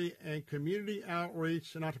 philanthropy, and community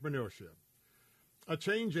outreach and entrepreneurship. A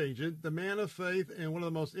change agent, the man of faith, and one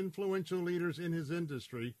of the most influential leaders in his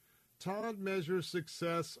industry, Todd measures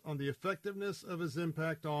success on the effectiveness of his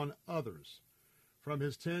impact on others. From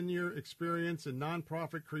his 10-year experience in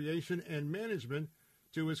nonprofit creation and management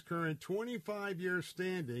to his current 25-year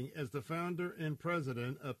standing as the founder and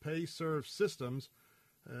president of PayServe Systems,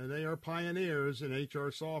 they are pioneers in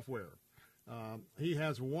HR software. He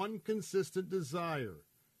has one consistent desire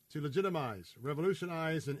to legitimize,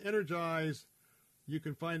 revolutionize, and energize. You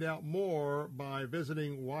can find out more by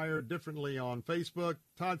visiting Wired Differently on Facebook.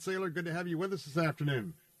 Todd Saylor, good to have you with us this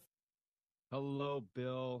afternoon. Hello,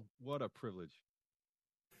 Bill. What a privilege.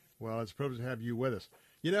 Well, it's a privilege to have you with us.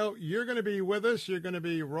 You know, you're going to be with us. You're going to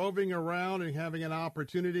be roving around and having an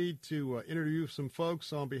opportunity to interview some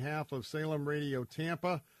folks on behalf of Salem Radio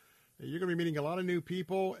Tampa. You're going to be meeting a lot of new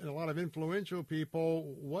people and a lot of influential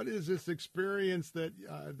people. What is this experience that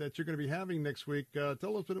you're going to be having next week? Tell us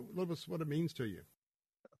a little bit what it means to you.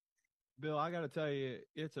 Bill, I got to tell you,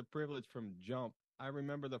 it's a privilege from jump. I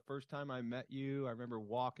remember the first time I met you. I remember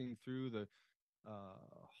walking through the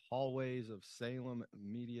hallways of Salem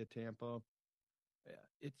Media Tampa.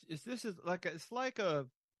 It's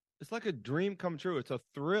like a dream come true. It's a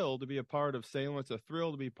thrill to be a part of Salem. It's a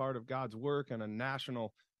thrill to be part of God's work and a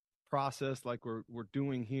national process like we're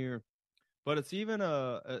doing here. But it's even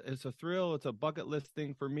it's a thrill. It's a bucket list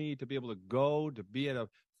thing for me to be able to go to be at a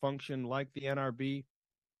function like the NRB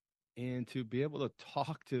and to be able to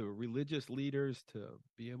talk to religious leaders, to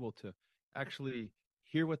be able to actually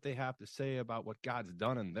hear what they have to say about what God's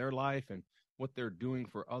done in their life and what they're doing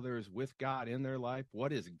for others with God in their life.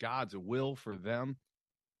 What is God's will for them?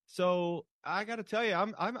 So I got to tell you,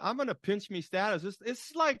 I'm going to pinch me status.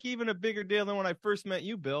 It's like even a bigger deal than when I first met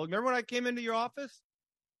you, Bill. Remember when I came into your office?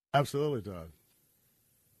 Absolutely, Todd.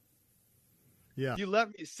 Yeah. You let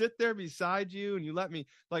me sit there beside you and you let me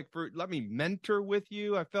mentor with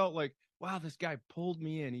you. I felt like, wow, this guy pulled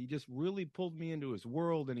me in. He just really pulled me into his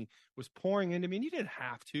world and he was pouring into me. And you didn't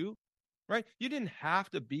have to, right? You didn't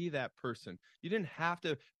have to be that person. You didn't have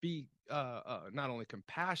to be not only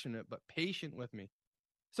compassionate, but patient with me.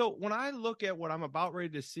 So when I look at what I'm about ready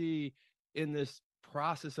to see in this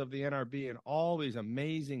process of the NRB and all these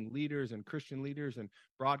amazing leaders and Christian leaders and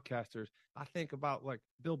broadcasters, I think about like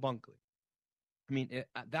Bill Bunkley. I mean,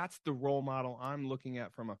 that's the role model I'm looking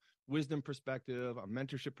at from a wisdom perspective, a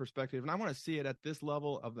mentorship perspective. And I want to see it at this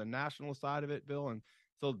level of the national side of it, Bill. And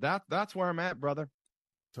so that's where I'm at, brother.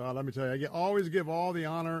 Todd, let me tell you, I always give all the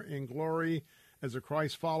honor and glory as a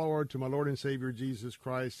Christ follower to my Lord and Savior, Jesus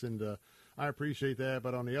Christ. And I appreciate that.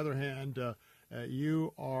 But on the other hand,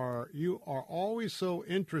 you are always so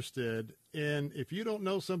interested in, if you don't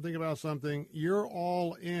know something about something, you're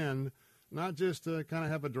all in, not just to kind of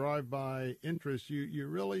have a drive-by interest. You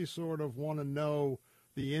really sort of want to know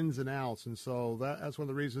the ins and outs. And so that's one of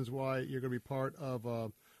the reasons why you're going to be part of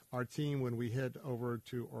our team when we head over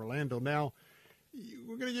to Orlando. Now,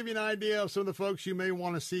 we're going to give you an idea of some of the folks you may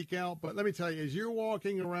want to seek out. But let me tell you, as you're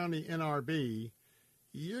walking around the NRB,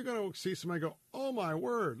 you're going to see somebody go, oh, my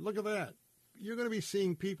word, look at that. You're going to be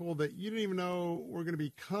seeing people that you didn't even know were going to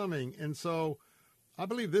be coming. And so I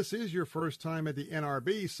believe this is your first time at the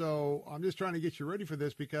NRB. So I'm just trying to get you ready for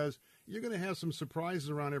this because you're going to have some surprises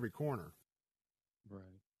around every corner.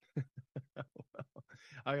 Right. Well,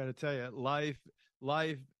 I got to tell you,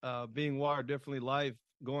 life, being wired differently, life,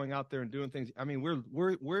 going out there and doing things. I mean,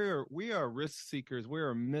 we are risk seekers. We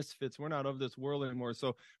are misfits. We're not of this world anymore.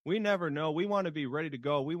 So we never know. We want to be ready to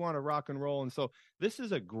go. We want to rock and roll. And so this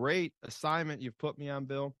is a great assignment you've put me on,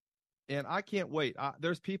 Bill. And I can't wait.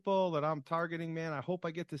 There's people that I'm targeting, man. I hope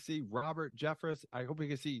I get to see Robert Jeffress. I hope we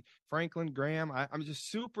can see Franklin Graham. I'm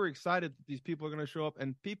just super excited that these people are going to show up,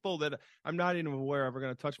 and people that I'm not even aware of are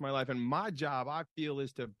going to touch my life. And my job, I feel,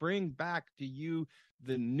 is to bring back to you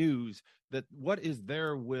the news that what is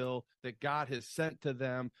their will that God has sent to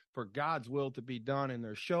them for God's will to be done in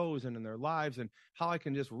their shows and in their lives, and how I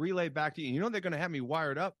can just relay back to you. You know, they're going to have me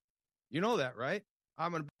wired up. You know that, right?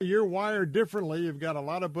 You're wired differently. You've got a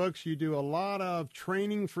lot of books. You do a lot of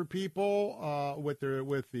training for people with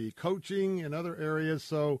the coaching and other areas.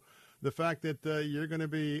 So the fact that you're going to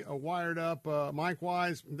be wired up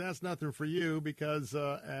mic-wise, that's nothing for you because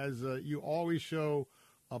as you always show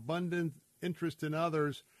abundant interest in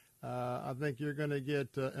others, I think you're going to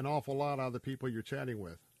get an awful lot out of the people you're chatting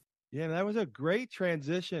with. Yeah, that was a great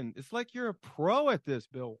transition. It's like you're a pro at this,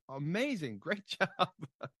 Bill. Amazing. Great job.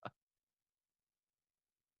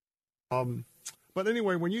 But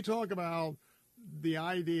anyway, when you talk about the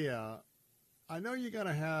idea, I know you got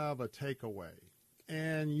to have a takeaway,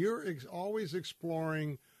 and you're always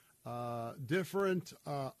exploring different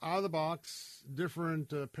out of the box,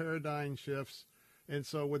 different paradigm shifts. And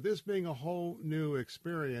so with this being a whole new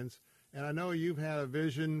experience, and I know you've had a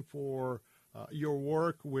vision for your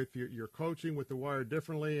work with your coaching with the Wired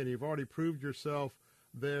Differently, and you've already proved yourself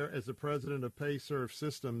there as the president of PayServe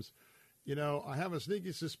Systems. You know, I have a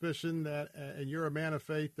sneaky suspicion that, and you're a man of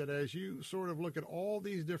faith, that as you sort of look at all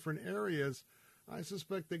these different areas, I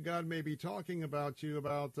suspect that God may be talking about you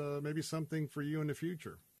about maybe something for you in the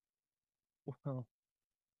future. Well,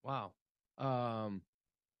 wow.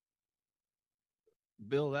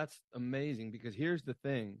 Bill, that's amazing because here's the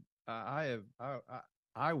thing. I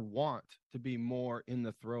want to be more in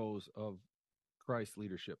the throes of Christ's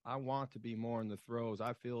leadership. I want to be more in the throes.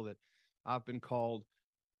 I feel that I've been called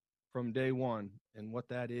from day one, and what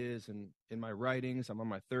that is. And in my writings, I'm on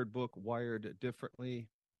my third book, Wired Differently,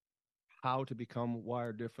 How to Become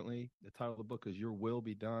Wired Differently. The title of the book is Your Will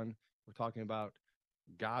Be Done. We're talking about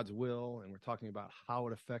God's will, and we're talking about how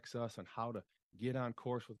it affects us and how to get on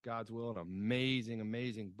course with God's will. An amazing,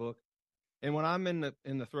 amazing book. And when I'm in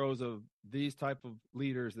the throes of these type of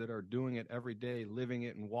leaders that are doing it every day, living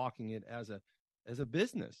it and walking it as a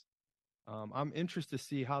business, I'm interested to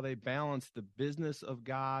see how they balance the business of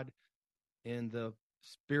God and the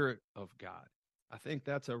spirit of God. I think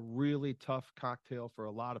that's a really tough cocktail for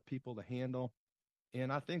a lot of people to handle.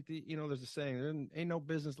 And I think there's a saying, there ain't no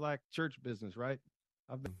business like church business, right?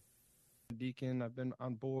 I've been a deacon, I've been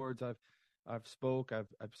on boards, I've spoke, I'm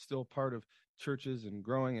still part of churches and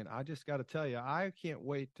growing. And I just got to tell you, I can't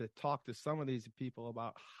wait to talk to some of these people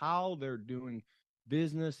about how they're doing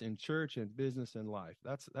business in church and business in life.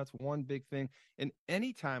 That's one big thing. And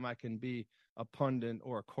anytime I can be a pundit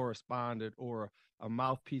or a correspondent or a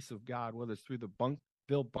mouthpiece of God, whether it's through the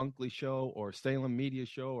Bill Bunkley show or Salem Media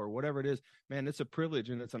show or whatever it is, man, it's a privilege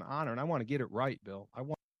and it's an honor. And I want to get it right, Bill. I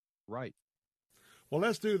want it right. Well,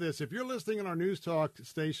 let's do this. If you're listening on our news talk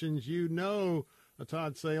stations, you know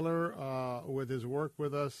Todd Saylor with his work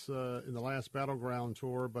with us in the last Battleground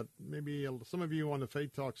tour, but maybe some of you on the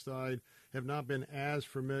Faith Talk side have not been as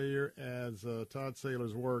familiar as Todd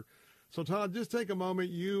Saylor's work. So, Todd, just take a moment.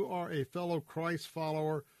 You are a fellow Christ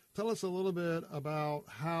follower. Tell us a little bit about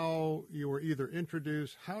how you were either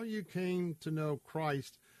introduced, how you came to know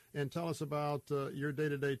Christ, and tell us about your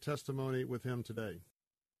day-to-day testimony with him today.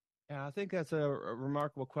 Yeah, I think that's a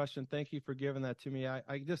remarkable question. Thank you for giving that to me. I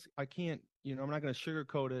can't, I'm not going to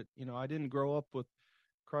sugarcoat it. I didn't grow up with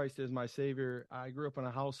Christ as my Savior. I grew up in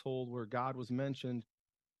a household where God was mentioned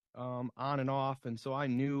on and off, and so I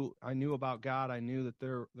knew about God. I knew that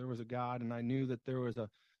there was a God, and I knew that there was a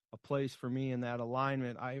place for me in that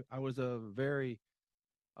alignment. I was a very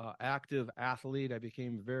active athlete. I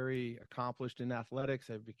became very accomplished in athletics.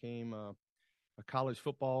 I became a college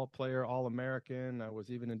football player, All-American. I was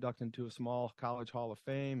even inducted into a small college Hall of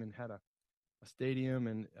Fame and had a stadium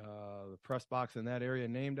and the press box in that area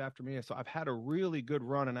named after me. And so I've had a really good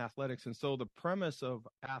run in athletics. And so the premise of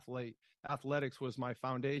athletics was my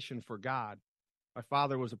foundation for God. My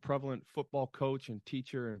father was a prevalent football coach and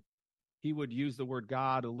teacher, and he would use the word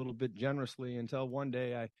God a little bit generously until one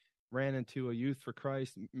day I ran into a Youth for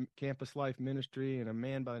Christ campus life ministry, and a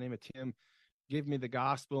man by the name of Tim gave me the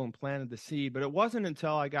gospel and planted the seed. But it wasn't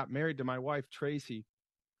until I got married to my wife, Tracy,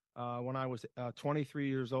 when I was 23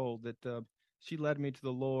 years old, that she led me to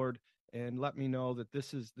the Lord and let me know that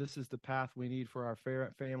this is the path we need for our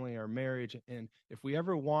family, our marriage. And if we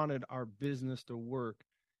ever wanted our business to work,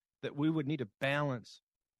 that we would need to balance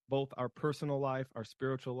both our personal life, our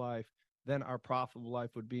spiritual life, then our profitable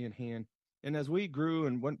life would be in hand. And as we grew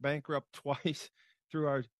and went bankrupt twice through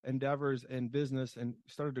our endeavors and business and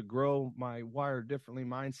started to grow my wired differently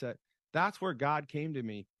mindset, that's where God came to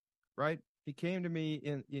me, right? He came to me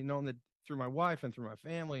through my wife and through my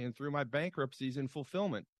family and through my bankruptcies and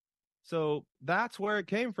fulfillment. So that's where it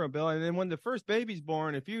came from, Bill. And then when the first baby's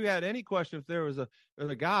born, if you had any question if there was a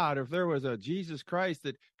God, or if there was a Jesus Christ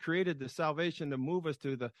that created the salvation to move us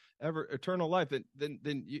to the eternal life, then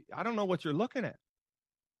I don't know what you're looking at.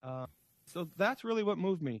 So that's really what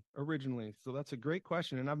moved me originally. So that's a great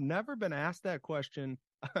question. And I've never been asked that question,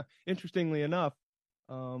 interestingly enough,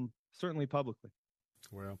 certainly publicly.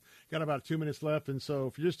 Well, got about 2 minutes left. And so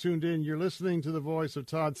if you just tuned in, you're listening to the voice of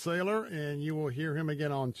Todd Saylor, and you will hear him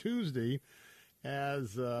again on Tuesday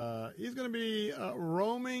as he's going to be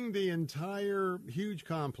roaming the entire huge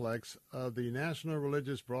complex of the National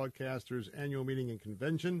Religious Broadcasters Annual Meeting and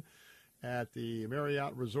Convention at the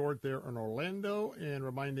Marriott Resort there in Orlando, and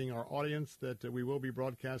reminding our audience that we will be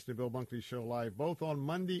broadcasting the Bill Bunkley Show live both on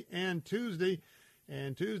Monday and Tuesday.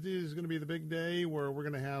 And Tuesday is going to be the big day where we're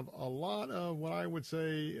going to have a lot of what I would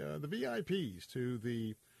say the VIPs to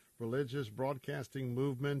the religious broadcasting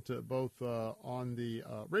movement, both on the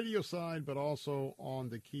radio side, but also on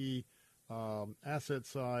the key asset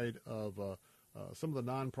side of some of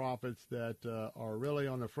the nonprofits that are really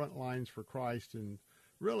on the front lines for Christ and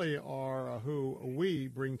really are who we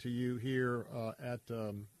bring to you here at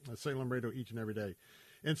Salem Radio each and every day.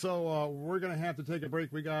 And so we're going to have to take a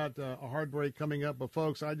break. We got a hard break coming up. But,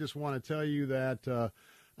 folks, I just want to tell you that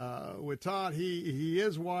with Todd, he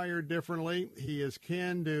is wired differently. He is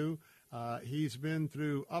can-do. He's been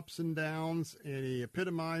through ups and downs, and he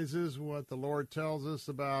epitomizes what the Lord tells us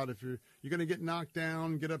about if you're going to get knocked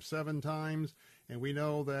down, get up 7 times. And we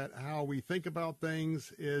know that how we think about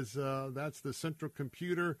things is that's the central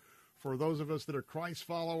computer for those of us that are Christ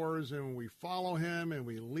followers, and we follow him and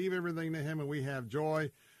we leave everything to him and we have joy.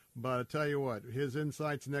 But I tell you what, his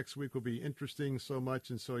insights next week will be interesting so much,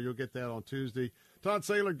 and so you'll get that on Tuesday. Todd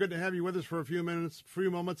Saylor, good to have you with us for a few moments.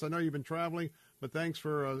 I know you've been traveling, but thanks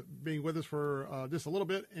for being with us for just a little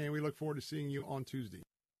bit, and we look forward to seeing you on Tuesday.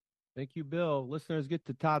 Thank you, Bill. Listeners, get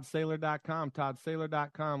to ToddSaylor.com,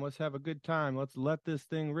 ToddSaylor.com. Let's have a good time. Let's let this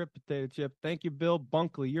thing rip, potato chip. Thank you, Bill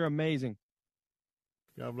Bunkley. You're amazing.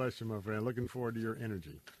 God bless you, my friend. Looking forward to your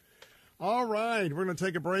energy. All right, we're going to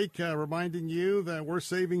take a break, reminding you that we're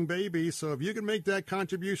saving babies. So if you can make that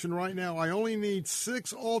contribution right now, I only need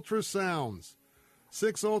 6 ultrasounds.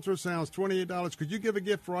 6 ultrasounds, $28. Could you give a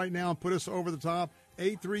gift right now and put us over the top?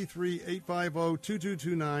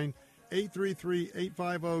 833-850-2229.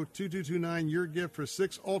 833-850-2229. Your gift for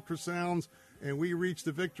 6 ultrasounds, and we reach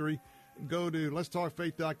the victory. Go to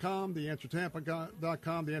letstalkfaith.com,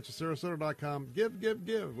 theanswertampa.com, theanswersarasota.com. Give.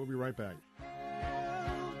 We'll be right back.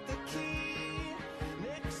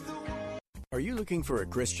 Are you looking for a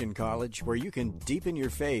Christian college where you can deepen your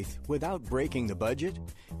faith without breaking the budget?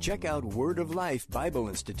 Check out Word of Life Bible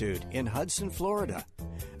Institute in Hudson, Florida.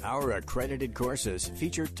 Our accredited courses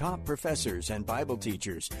feature top professors and Bible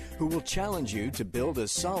teachers who will challenge you to build a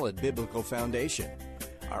solid biblical foundation.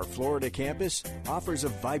 Our Florida campus offers a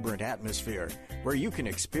vibrant atmosphere where you can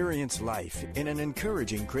experience life in an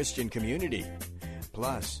encouraging Christian community.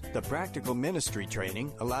 Plus, the practical ministry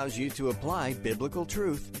training allows you to apply biblical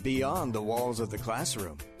truth beyond the walls of the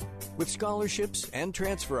classroom. With scholarships and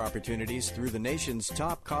transfer opportunities through the nation's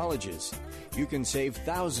top colleges, you can save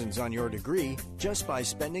thousands on your degree just by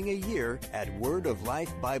spending a year at Word of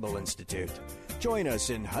Life Bible Institute. Join us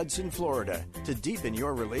in Hudson, Florida to deepen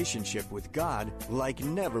your relationship with God like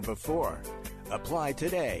never before. Apply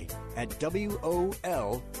today at wol.to/apply.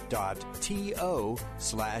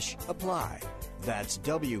 That's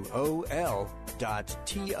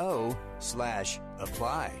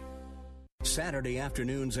wol.to/apply. Saturday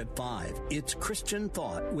afternoons at 5, it's Christian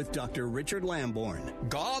Thought with Dr. Richard Lamborn.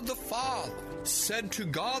 God the Father said to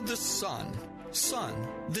God the Son, Son,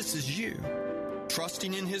 this is you.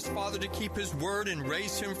 Trusting in his Father to keep his word and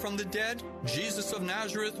raise him from the dead, Jesus of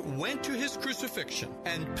Nazareth went to his crucifixion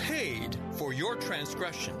and paid for your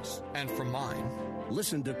transgressions and for mine.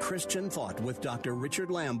 Listen to Christian Thought with Dr. Richard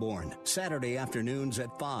Lamborn, Saturday afternoons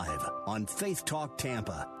at 5 on Faith Talk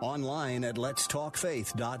Tampa, online at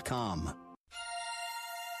letstalkfaith.com.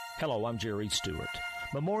 Hello, I'm Jerry Stewart.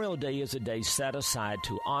 Memorial Day is a day set aside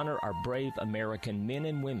to honor our brave American men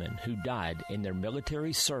and women who died in their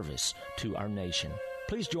military service to our nation.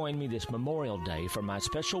 Please join me this Memorial Day for my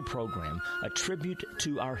special program, A Tribute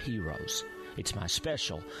to Our Heroes. It's my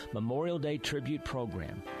special Memorial Day tribute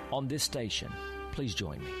program on this station. Please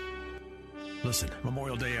join me. Listen,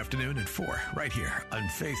 Memorial Day afternoon at 4, right here on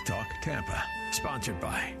Faith Talk Tampa. Sponsored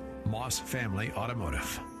by Moss Family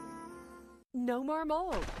Automotive. No more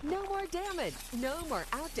mold, no more damage, no more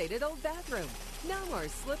outdated old bathroom, no more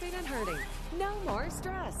slipping and hurting, no more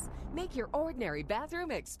stress. Make your ordinary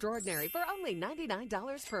bathroom extraordinary for only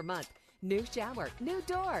 $99 per month. New shower, new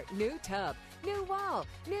door, new tub, new wall,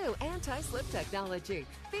 new anti-slip technology.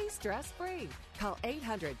 Be stress-free. Call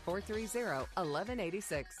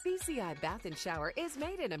 800-430-1186. BCI Bath and Shower is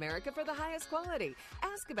made in America for the highest quality.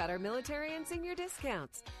 Ask about our military and senior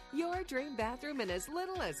discounts. Your dream bathroom in as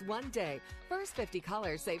little as 1 day. First 50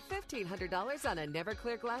 callers save $1,500 on a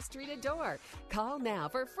Never-Clear glass treated door. Call now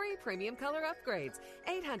for free premium color upgrades.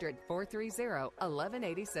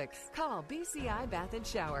 800-430-1186. Call BCI Bath and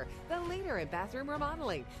Shower, the leader in bathroom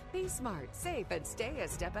remodeling. Be smart, safe, and stay a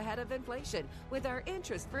step ahead of inflation with our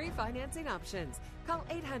interest-free financing options. Call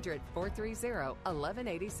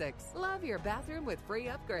 800-430-1186. Love your bathroom with free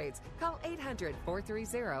upgrades. Call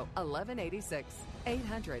 800-430-1186.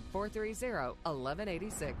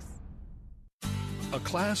 800-430-1186. A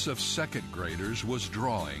class of second graders was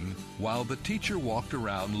drawing while the teacher walked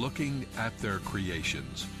around looking at their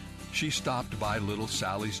creations. She stopped by little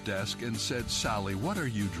Sally's desk and said, "Sally, what are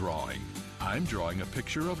you drawing?" "I'm drawing a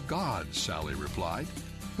picture of God," Sally replied.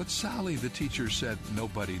 "But Sally," the teacher said,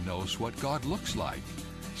 "nobody knows what God looks like."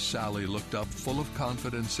 Sally looked up full of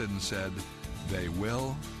confidence and said, "They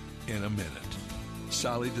will in a minute."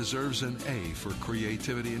 Sally deserves an A for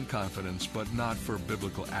creativity and confidence, but not for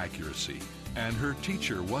biblical accuracy. And her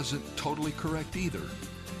teacher wasn't totally correct either.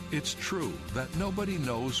 It's true that nobody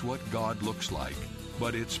knows what God looks like,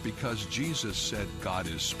 but it's because Jesus said God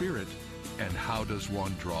is spirit, and how does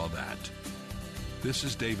one draw that? This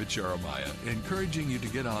is David Jeremiah, encouraging you to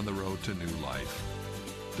get on the road to new life.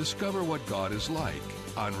 Discover what God is like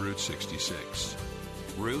on Route 66.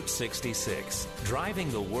 Route 66,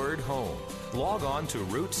 driving the word home. Log on to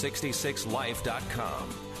Route66Life.com.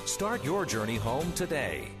 Start your journey home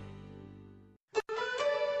today.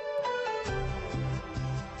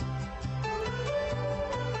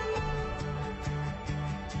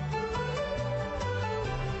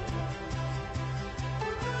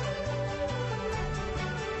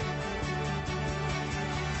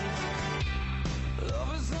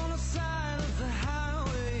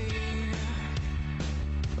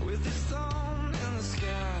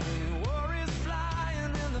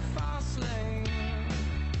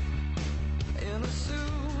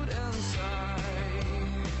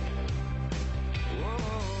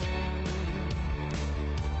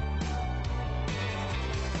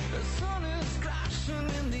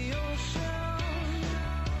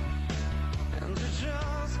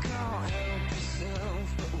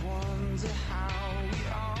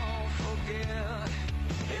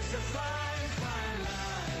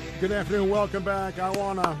 Good afternoon. Welcome back.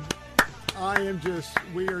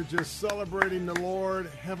 We are just celebrating the Lord.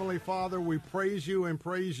 Heavenly Father, we praise you and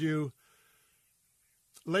praise you.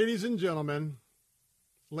 Ladies and gentlemen,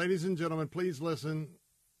 please listen.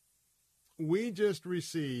 We just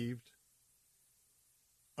received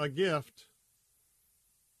a gift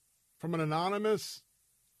from an anonymous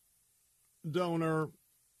donor,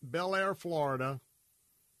 Bel Air, Florida,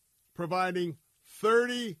 providing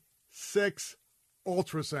 36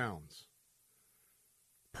 ultrasounds.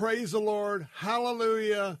 Praise the Lord.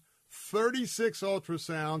 Hallelujah. 36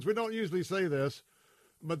 ultrasounds. We don't usually say this,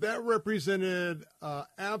 but that represented an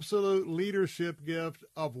absolute leadership gift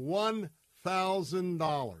of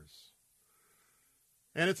 $1,000.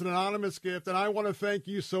 And it's an anonymous gift, and I want to thank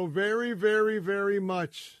you so very, very, very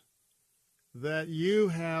much that you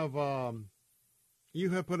have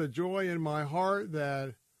put a joy in my heart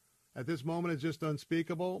that at this moment is just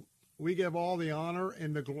unspeakable. We give all the honor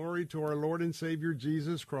and the glory to our Lord and Savior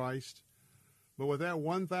Jesus Christ. But with that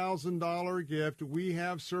 $1,000 gift, we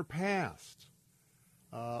have surpassed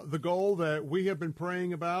the goal that we have been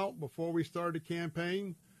praying about before we started the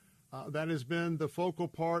campaign. That has been the focal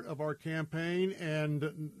part of our campaign,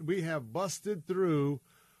 and we have busted through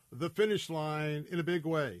the finish line in a big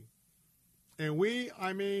way. And we,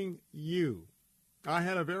 I mean you. I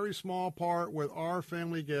had a very small part with our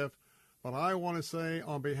family gift, but I want to say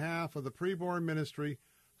on behalf of the Preborn Ministry,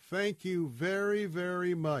 thank you very,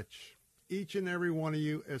 very much, each and every one of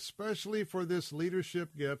you, especially for this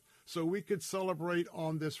leadership gift, so we could celebrate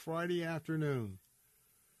on this Friday afternoon.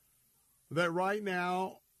 That right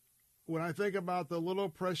now, when I think about the little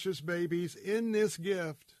precious babies in this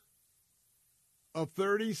gift of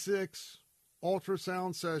 36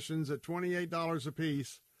 ultrasound sessions at $28 a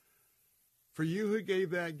piece, for you who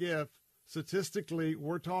gave that gift, statistically,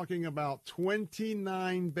 we're talking about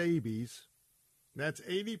 29 babies. That's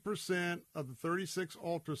 80% of the 36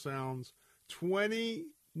 ultrasounds,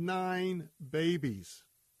 29 babies.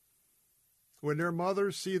 When their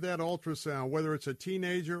mothers see that ultrasound, whether it's a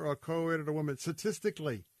teenager or a co-ed or a woman,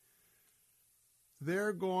 statistically,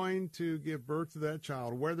 they're going to give birth to that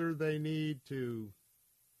child, whether they need to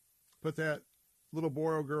put that little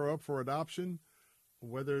boy or girl up for adoption,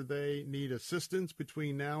 whether they need assistance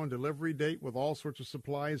between now and delivery date with all sorts of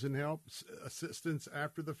supplies and help, assistance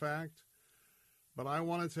after the fact. But I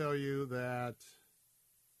want to tell you that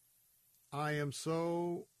I am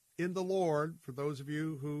so in the Lord. For those of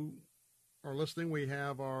you who are listening, we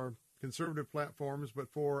have our conservative platforms, but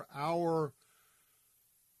for our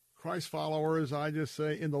Christ followers, I just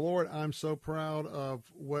say, in the Lord, I'm so proud of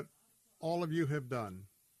what all of you have done.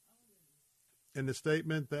 And the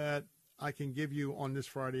statement that I can give you on this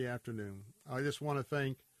Friday afternoon. I just want to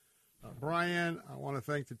thank Brian. I want to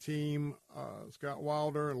thank the team, Scott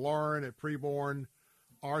Wilder, Lauren at Preborn,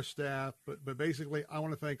 our staff. But basically, I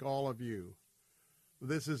want to thank all of you.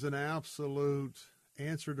 This is an absolute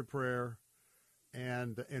answer to prayer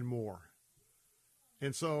and more.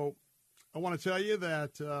 And so I want to tell you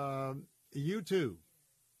that you too,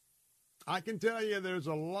 I can tell you there's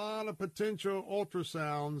a lot of potential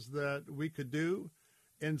ultrasounds that we could do.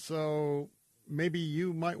 And so maybe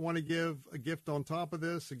you might want to give a gift on top of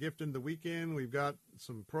this, a gift in the weekend. We've got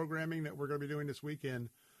some programming that we're going to be doing this weekend.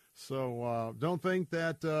 So don't think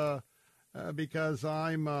that because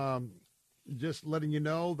I'm just letting you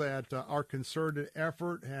know that our concerted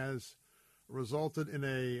effort has resulted in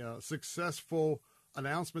a successful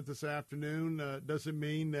announcement this afternoon doesn't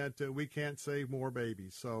mean that we can't save more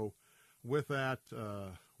babies. So with that,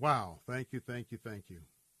 wow, thank you.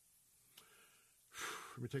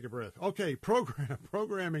 Let me take a breath. Okay,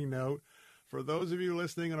 programming note. For those of you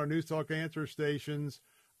listening on our News Talk answer stations,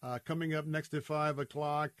 coming up next at 5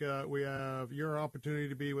 o'clock, we have your opportunity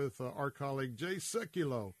to be with our colleague Jay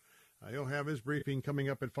Sekulow. He'll have his briefing coming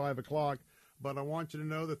up at 5 o'clock. But I want you to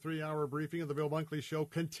know the 3-hour briefing of the Bill Bunkley Show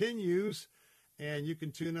continues, and you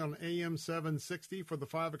can tune in on AM 760 for the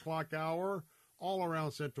 5 o'clock hour all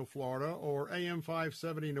around Central Florida, or AM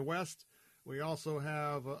 570 in the West. We also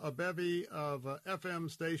have a bevy of FM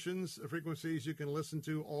stations, frequencies you can listen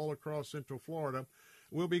to all across Central Florida.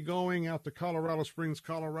 We'll be going out to Colorado Springs,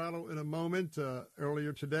 Colorado in a moment.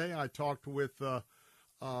 Earlier today, I talked with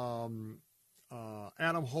Adam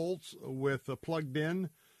Holtz with Plugged In.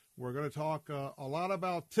 We're going to talk a lot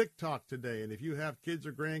about TikTok today. And if you have kids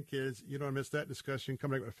or grandkids, you don't miss that discussion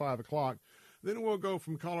coming up at 5 o'clock. Then we'll go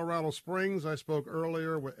from Colorado Springs. I spoke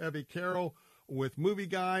earlier with Evie Carroll with Movie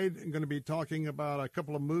Guide. I'm going to be talking about a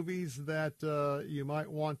couple of movies that you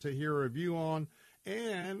might want to hear a review on.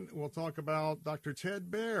 And we'll talk about Dr.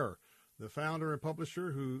 Ted Baehr, the founder and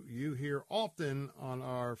publisher who you hear often on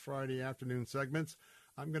our Friday afternoon segments.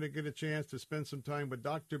 I'm going to get a chance to spend some time with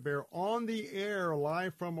Dr. Baehr on the air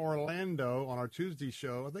live from Orlando on our Tuesday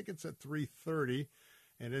show. I think it's at 3:30,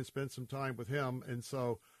 and then spend some time with him. And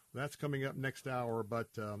so that's coming up next hour. But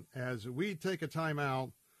as we take a time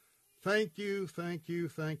out, thank you from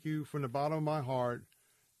the bottom of my heart.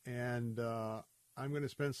 And I'm going to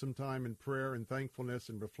spend some time in prayer and thankfulness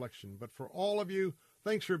and reflection. But for all of you,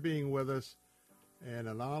 thanks for being with us. And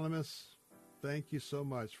Anonymous, thank you so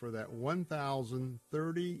much for that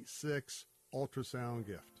 1,036 ultrasound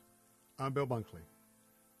gift. I'm Bill Bunkley.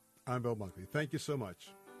 Thank you so much.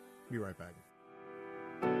 Be right back.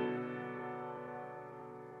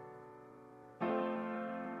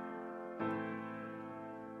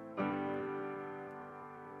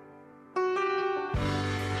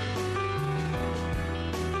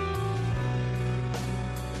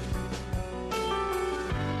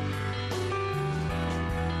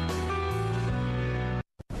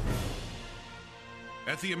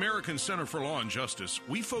 At the American Center for Law and Justice,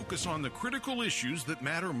 we focus on the critical issues that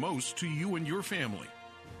matter most to you and your family.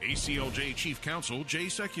 ACLJ Chief Counsel Jay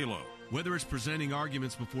Sekulow. Whether it's presenting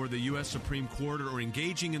arguments before the U.S. Supreme Court or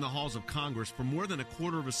engaging in the halls of Congress for more than a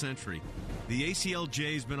quarter of a century, the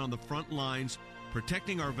ACLJ has been on the front lines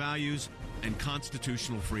protecting our values and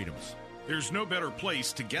constitutional freedoms. There's no better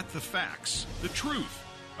place to get the facts, the truth,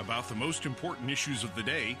 about the most important issues of the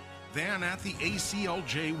day than at the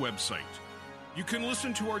ACLJ website. You can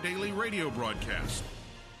listen to our daily radio broadcast,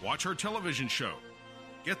 watch our television show,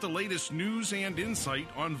 get the latest news and insight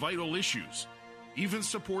on vital issues, even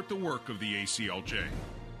support the work of the ACLJ.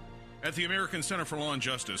 At the American Center for Law and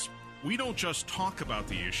Justice, we don't just talk about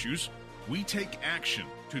the issues, we take action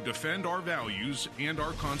to defend our values and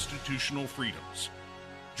our constitutional freedoms.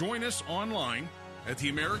 Join us online at the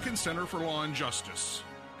American Center for Law and Justice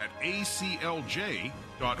at aclj.org.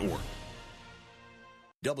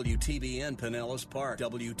 WTBN Pinellas Park,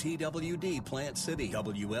 WTWD Plant City,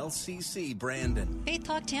 WLCC Brandon. Faith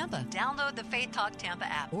Talk Tampa. Download the Faith Talk Tampa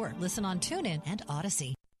app or listen on TuneIn and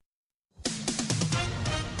Odyssey.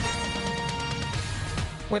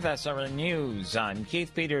 With SRN News, I'm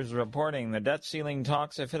Keith Peters reporting the debt ceiling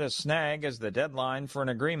talks have hit a snag as the deadline for an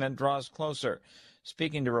agreement draws closer.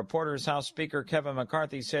 Speaking to reporters, House Speaker Kevin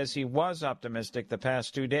McCarthy says he was optimistic the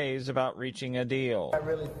past 2 days about reaching a deal. I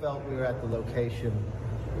really felt we were at the location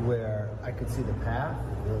where I could see the path.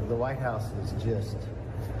 The White House is just,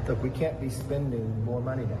 look, we can't be spending more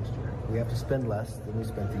money next year. We have to spend less than we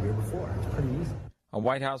spent the year before. It's pretty easy. A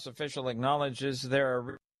White House official acknowledges there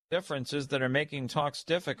are differences that are making talks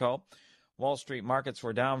difficult. Wall Street markets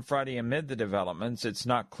were down Friday amid the developments. It's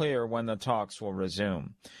not clear when the talks will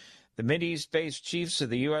resume. The Mideast-based chiefs of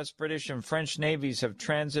the U.S., British, and French navies have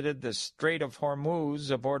transited the Strait of Hormuz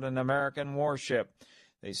aboard an American warship.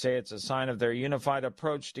 They say it's a sign of their unified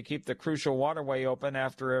approach to keep the crucial waterway open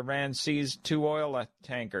after Iran seized 2 oil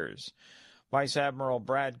tankers. Vice Admiral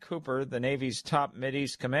Brad Cooper, the Navy's top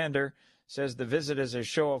Mideast commander, says the visit is a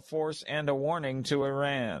show of force and a warning to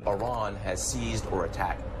Iran. Iran has seized or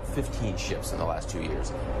attacked 15 ships in the last 2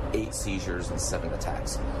 years, 8 seizures and 7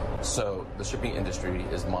 attacks. So the shipping industry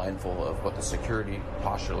is mindful of what the security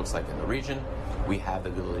posture looks like in the region. We have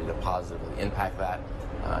the ability to positively impact that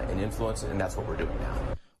and influence it, and that's what we're doing now.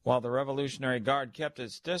 While the Revolutionary Guard kept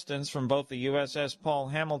its distance from both the USS Paul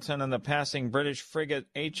Hamilton and the passing British frigate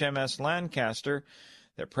HMS Lancaster,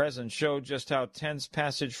 their presence showed just how tense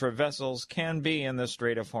passage for vessels can be in the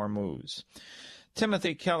Strait of Hormuz.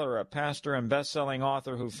 Timothy Keller, a pastor and best-selling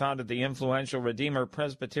author who founded the influential Redeemer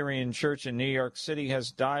Presbyterian Church in New York City,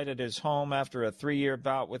 has died at his home after a 3-year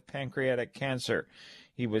bout with pancreatic cancer.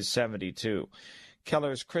 He was 72.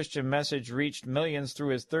 Keller's Christian message reached millions through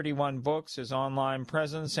his 31 books, his online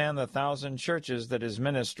presence, and the 1,000 churches that his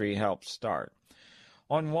ministry helped start.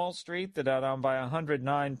 On Wall Street, the Dow down by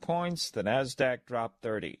 109 points, the Nasdaq dropped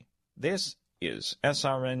 30. This is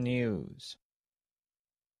SRN News.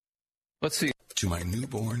 Let's see. To my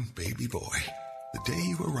newborn baby boy, the day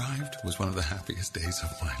you arrived was one of the happiest days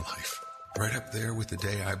of my life. Right up there with the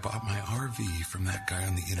day I bought my RV from that guy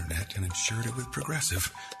on the internet and insured it with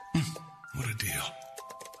Progressive. What a deal.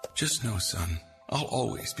 Just know, son, I'll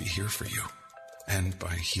always be here for you. And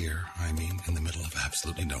by here, I mean in the middle of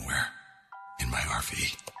absolutely nowhere. In my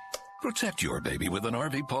RV. Protect your baby with an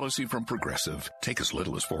RV policy from Progressive. Take as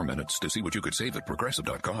little as 4 minutes to see what you could save at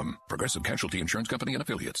Progressive.com. Progressive Casualty Insurance Company and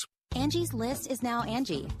Affiliates. Angie's List is now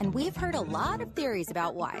Angie, and we've heard a lot of theories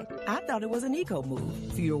about why. I thought it was an eco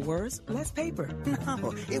move. Fewer words, less paper.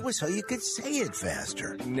 No, it was so you could say it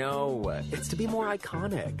faster. No, it's to be more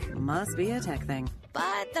iconic. Must be a tech thing.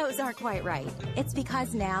 But those aren't quite right. It's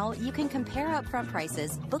because now you can compare upfront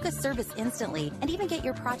prices, book a service instantly, and even get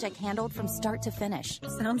your project handled from start to finish.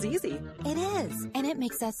 Sounds easy. It is, and it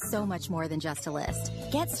makes us so much more than just a list.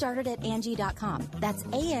 Get started at Angie.com. That's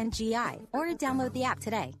ANGI, or download the app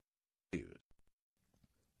today.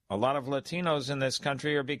 A lot of Latinos in this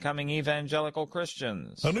country are becoming evangelical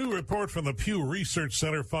Christians. A new report from the Pew Research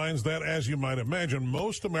Center finds that, as you might imagine,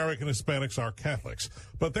 most American Hispanics are Catholics.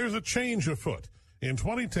 But there's a change afoot. In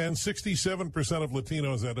 2010, 67% of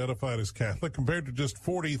Latinos identified as Catholic, compared to just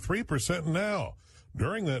 43% now.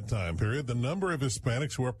 During that time period, the number of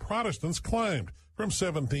Hispanics who are Protestants climbed from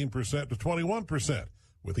 17% to 21%,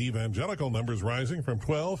 with evangelical numbers rising from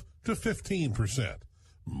 12 to 15%.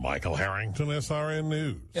 Michael Harrington, SRN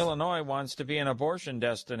News. Illinois wants to be an abortion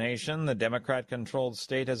destination. The Democrat-controlled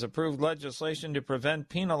state has approved legislation to prevent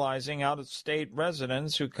penalizing out-of-state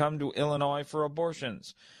residents who come to Illinois for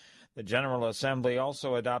abortions. The General Assembly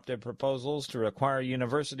also adopted proposals to require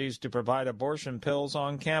universities to provide abortion pills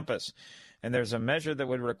on campus. And there's a measure that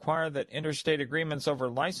would require that interstate agreements over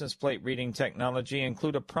license plate reading technology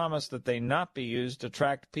include a promise that they not be used to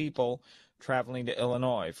track people traveling to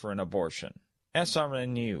Illinois for an abortion.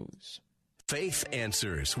 SRN News. Faith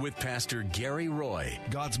Answers with Pastor Gary Roy.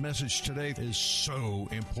 God's message today is so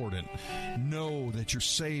important. Know that you're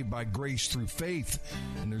saved by grace through faith,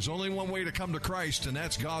 and there's only one way to come to Christ, and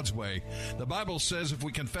that's God's way. The Bible says if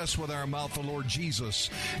we confess with our mouth the Lord Jesus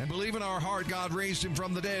and believe in our heart God raised him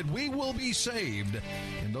from the dead, we will be saved,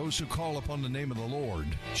 and those who call upon the name of the Lord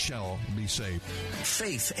shall be saved.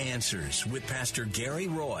 Faith Answers with Pastor Gary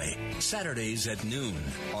Roy, Saturdays at noon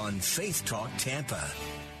on Faith Talk Tampa.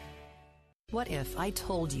 What if I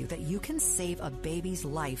told you that you can save a baby's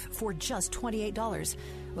life for just $28?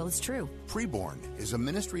 Well, it's true. Preborn is a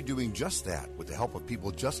ministry doing just that with the help of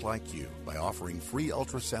people just like you by offering free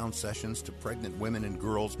ultrasound sessions to pregnant women and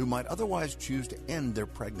girls who might otherwise choose to end their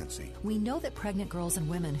pregnancy. We know that pregnant girls and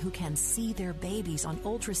women who can see their babies on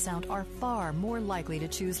ultrasound are far more likely to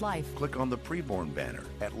choose life. Click on the Preborn banner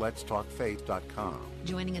at letstalkfaith.com.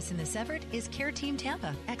 Joining us in this effort is Care Team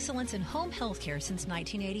Tampa, excellence in home health care since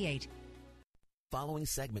 1988. Following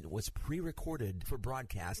segment was pre-recorded for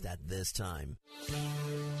broadcast at this time.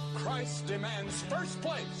 Christ demands first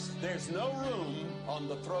place. There's no room on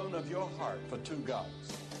the throne of your heart for two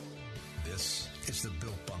gods. This is the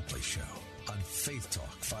Bill Bunkley Show on Faith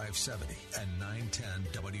Talk 570 and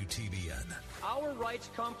 910 WTBN. Our rights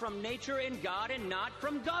come from nature and God and not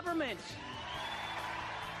from government.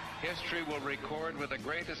 History will record with the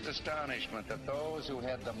greatest astonishment that those who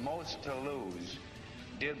had the most to lose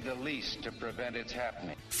did the least to prevent its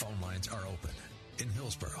happening. Phone lines are open. In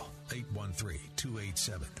Hillsborough,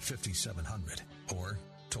 813-287-5700 or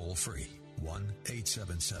toll free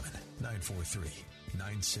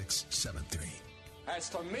 1-877-943-9673. As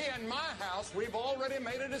for me and my house, we've already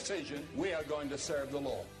made a decision. We are going to serve the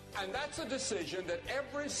Lord. And that's a decision that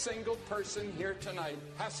every single person here tonight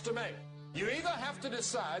has to make. You either have to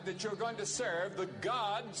decide that you're going to serve the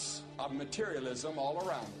gods of materialism all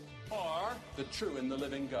around you, or the true and the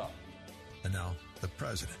living God. And now, the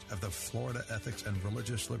president of the Florida Ethics and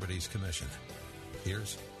Religious Liberties Commission.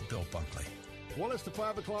 Here's Bill Bunkley. Well, it's the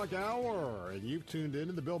 5 o'clock hour, and you've tuned in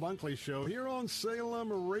to the Bill Bunkley Show here on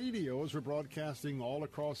Salem Radio as we're broadcasting all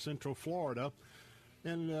across Central Florida.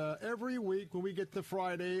 And every week when we get to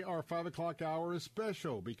Friday, our 5 o'clock hour is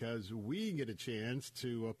special because we get a chance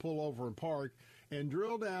to pull over and park and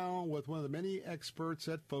drill down with one of the many experts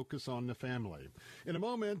that focus on the family. In a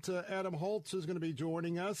moment, Adam Holtz is going to be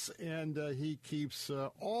joining us, and he keeps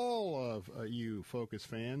all of you Focus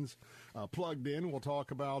fans plugged in. We'll talk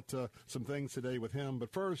about some things today with him.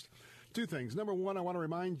 But first, two things. Number one, I want to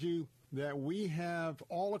remind you that we have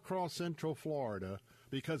all across Central Florida,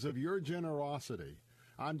 because of your generosity,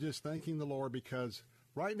 I'm just thanking the Lord because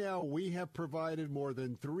right now we have provided more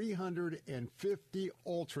than 350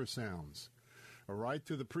 ultrasounds right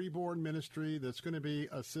through the preborn ministry that's going to be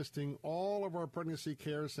assisting all of our pregnancy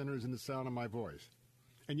care centers in the sound of my voice.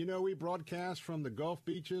 And you know, we broadcast from the Gulf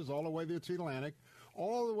beaches all the way to the Atlantic,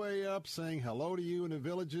 all the way up saying hello to you in the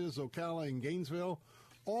villages, Ocala and Gainesville,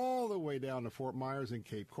 all the way down to Fort Myers and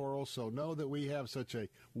Cape Coral. So know that we have such a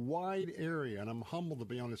wide area, and I'm humbled to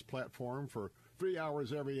be on this platform for 3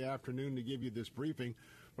 hours every afternoon to give you this briefing.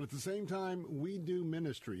 But at the same time, we do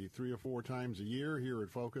ministry 3 or 4 times a year here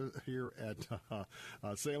at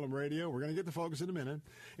Salem Radio. We're going to get to Focus in a minute.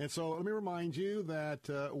 And so let me remind you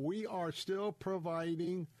that we are still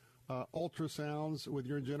providing ultrasounds with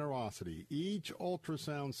your generosity. Each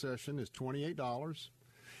ultrasound session is $28.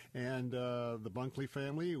 And the Bunkley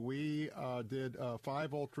family, we did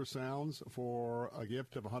 5 ultrasounds for a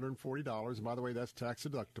gift of $140. And by the way, that's tax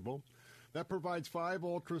deductible. That provides 5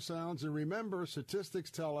 ultrasounds. And remember, statistics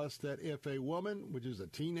tell us that if a woman, which is a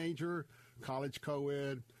teenager, college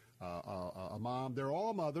co-ed, a mom, they're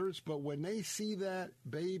all mothers, but when they see that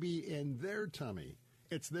baby in their tummy,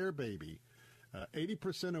 it's their baby.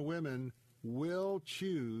 80% of women will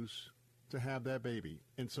choose to have that baby.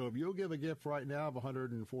 And so if you'll give a gift right now of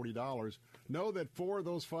 $140, know that for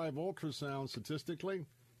those 5 ultrasounds, statistically,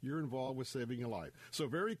 you're involved with saving your life. So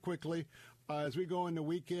very quickly, as we go into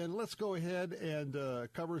weekend, let's go ahead and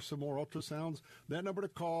cover some more ultrasounds. That number to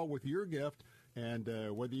call with your gift, and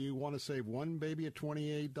whether you want to save one baby at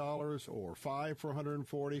 $28 or 5 for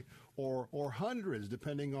 $140 or hundreds,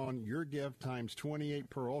 depending on your gift, times 28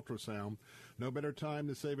 per ultrasound, no better time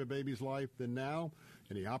to save a baby's life than now.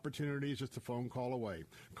 And the opportunity is just a phone call away.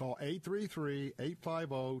 Call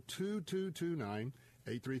 833-850-2229,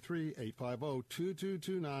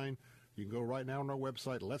 833-850-2229. You can go right now on our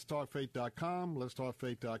website, letstalkfaith.com,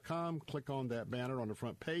 letstalkfaith.com. Click on that banner on the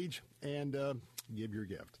front page and give your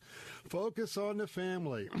gift. Focus on the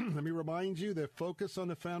Family. Let me remind you that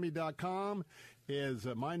focusonthefamily.com is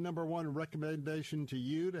my number one recommendation to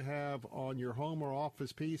you to have on your home or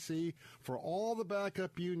office PC for all the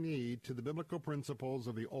backup you need to the biblical principles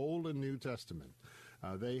of the Old and New Testament.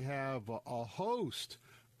 They have a host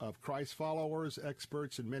of Christ followers,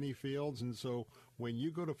 experts in many fields, and so when you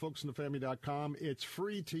go to focusonthefamily.com, it's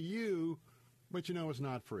free to you, but you know it's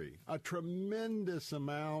not free. A tremendous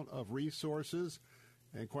amount of resources,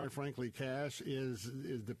 and quite frankly, cash is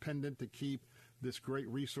dependent to keep this great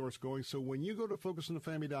resource going. So when you go to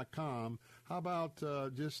focusonthefamily.com, how about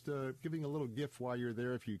just giving a little gift while you're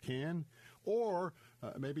there if you can? Or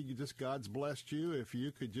maybe God's blessed you. If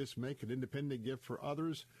you could just make an independent gift for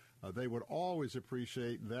others, they would always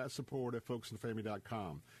appreciate that support at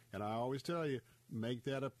focusonthefamily.com. And I always tell you, make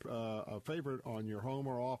that a favorite on your home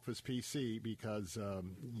or office PC, because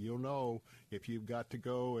you'll know if you've got to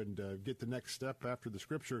go and get the next step after the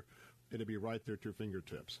Scripture, it'll be right there at your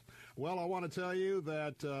fingertips. Well, I want to tell you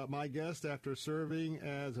that my guest, after serving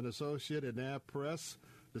as an associate at NAV Press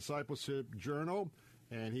Discipleship Journal,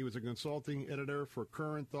 and he was a consulting editor for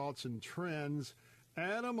Current Thoughts and Trends,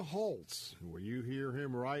 Adam Holz, where you hear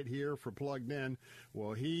him right here for Plugged In.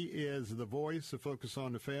 Well, he is the voice of Focus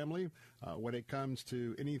on the Family. When it comes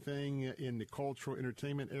to anything in the cultural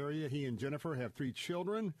entertainment area, he and Jennifer have 3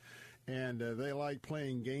 children, and they like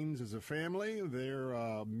playing games as a family.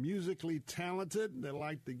 They're musically talented. They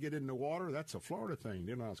like to get in the water. That's a Florida thing.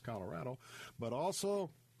 They're not Colorado. But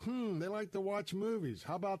also, they like to watch movies.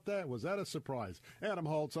 How about that? Was that a surprise? Adam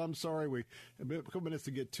Holz, I'm sorry we have a couple minutes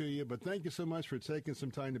to get to you, but thank you so much for taking some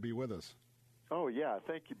time to be with us. Oh, yeah.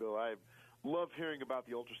 Thank you, Bill. I love hearing about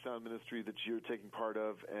the ultrasound ministry that you're taking part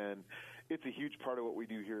of, and it's a huge part of what we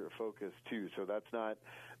do here at Focus, too. So that's not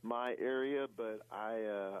my area, but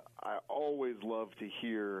I always love to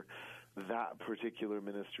hear that particular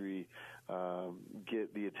ministry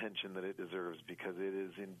get the attention that it deserves, because it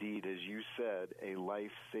is indeed, as you said, a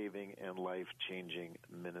life-saving and life-changing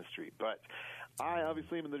ministry. But I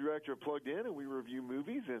obviously am the director of Plugged In, and we review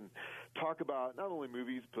movies and talk about not only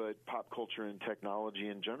movies, but pop culture and technology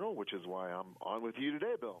in general, which is why I'm on with you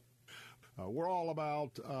today, Bill. We're all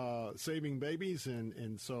about saving babies,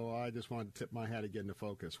 and so I just wanted to tip my hat again to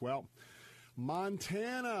Focus. Well,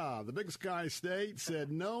 Montana, the Big Sky State,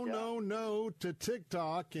 said no to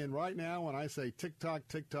TikTok. And right now, when I say TikTok,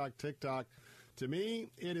 to me,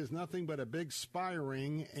 it is nothing but a big spy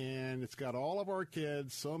ring, and it's got all of our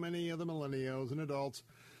kids, so many of the millennials and adults.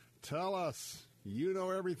 Tell us, you know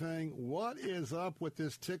everything. What is up with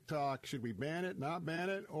this TikTok? Should we ban it, not ban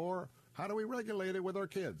it, or how do we regulate it with our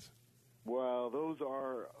kids? Well, those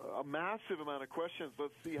are a massive amount of questions.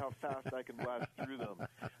 Let's see how fast I can blast through them.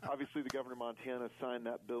 Obviously, the governor of Montana signed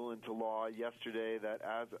that bill into law yesterday that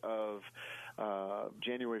as of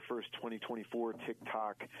January 1st, 2024,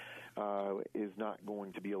 TikTok is not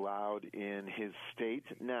going to be allowed in his state.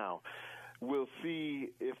 Now, we'll see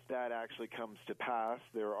if that actually comes to pass.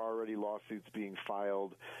 There are already lawsuits being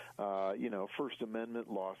filed, First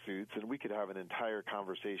Amendment lawsuits, and we could have an entire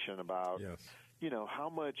conversation about how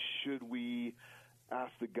much should we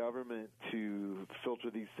ask the government to filter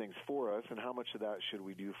these things for us, and how much of that should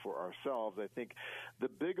we do for ourselves? I think the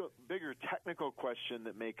bigger technical question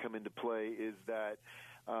that may come into play is that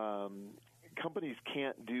companies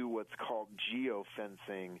can't do what's called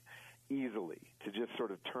geofencing easily, to just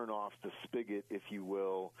sort of turn off the spigot, if you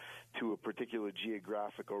will, to a particular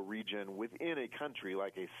geographical region within a country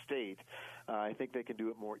like a state. I think they can do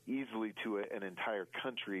it more easily to an entire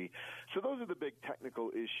country. So those are the big technical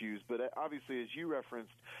issues. But obviously, as you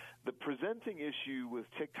referenced, the presenting issue with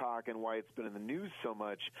TikTok and why it's been in the news so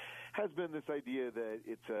much has been this idea that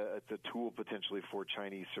it's a tool potentially for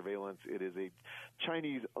Chinese surveillance. It is a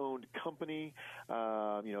Chinese-owned company.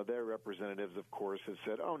 Their representatives, of course, have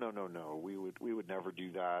said, "Oh, no, we would never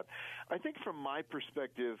do that." I think from my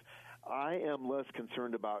perspective, I am less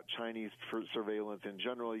concerned about Chinese surveillance in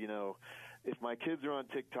general. If my kids are on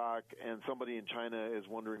TikTok and somebody in China is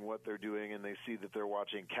wondering what they're doing and they see that they're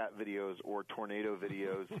watching cat videos or tornado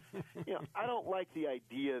videos, I don't like the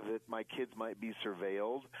idea that my kids might be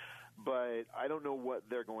surveilled, but I don't know what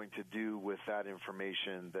they're going to do with that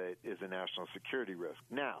information that is a national security risk.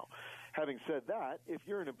 Now, having said that, if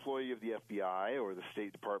you're an employee of the FBI or the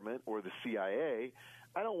State Department or the CIA,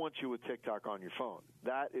 I don't want you with TikTok on your phone.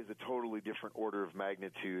 That is a totally different order of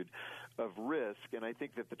magnitude of risk, and I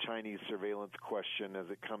think that the Chinese surveillance question as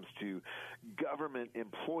it comes to government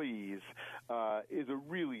employees is a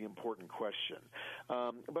really important question.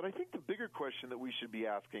 But I think the bigger question that we should be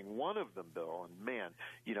asking, one of them, Bill, and man,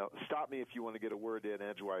 stop me if you want to get a word in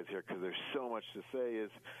edgewise here because there's so much to say,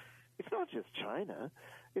 is it's not just China.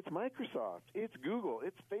 It's Microsoft. It's Google.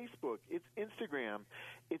 It's Facebook. It's Instagram.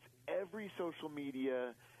 It's every social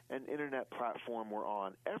media and internet platform we're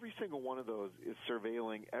on. Every single one of those is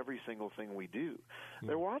surveilling every single thing we do.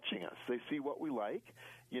 They're watching us. They see what we like.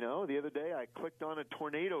 The other day I clicked on a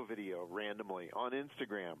tornado video randomly on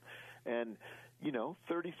Instagram, and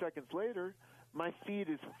 30 seconds later, my feed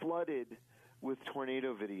is flooded with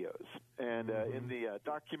tornado videos. And in the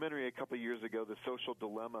documentary a couple of years ago, The Social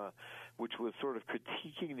Dilemma, which was sort of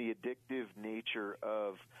critiquing the addictive nature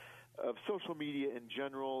of social media in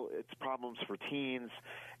general, its problems for teens,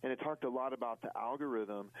 and it talked a lot about the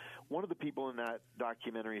algorithm. One of the people in that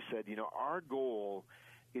documentary said, our goal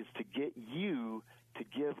is to get you to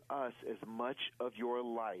give us as much of your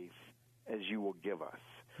life as you will give us.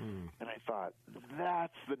 And I thought,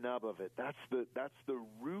 that's the nub of it. That's the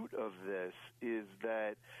root of this, is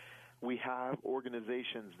that we have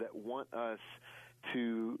organizations that want us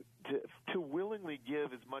to willingly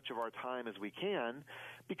give as much of our time as we can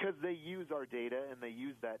because they use our data and they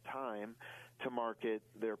use that time to market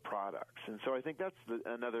their products. And so I think that's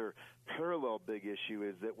another parallel big issue,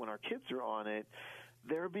 is that when our kids are on it,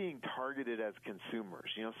 they're being targeted as consumers.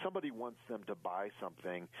 Somebody wants them to buy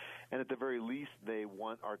something, and at the very least, they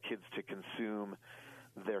want our kids to consume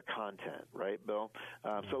their content, right, Bill?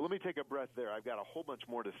 So let me take a breath there. I've got a whole bunch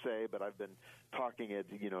more to say, but I've been talking at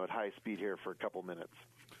high speed here for a couple minutes.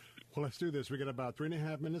 Well, let's do this. We got about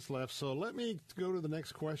 3.5 minutes left. So let me go to the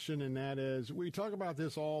next question, and that is, we talk about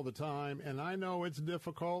this all the time, and I know it's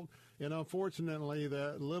difficult, and unfortunately,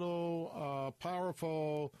 that little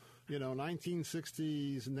powerful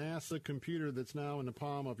 1960s NASA computer that's now in the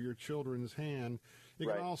palm of your children's hand. It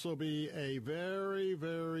can also be a very,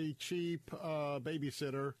 very cheap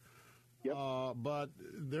babysitter, but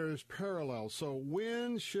there's parallels. So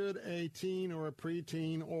when should a teen or a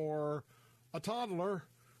preteen or a toddler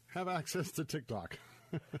have access to TikTok?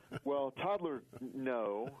 Well, toddler,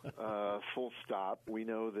 no, full stop. We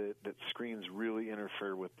know that screens really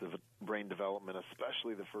interfere with the brain development,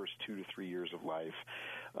 especially the first 2 to 3 years of life.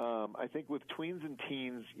 I think with tweens and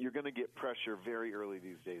teens, you're going to get pressure very early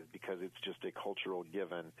these days because it's just a cultural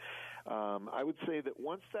given. I would say that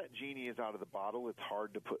once that genie is out of the bottle, it's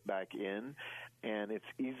hard to put back in, and it's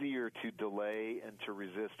easier to delay and to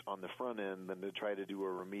resist on the front end than to try to do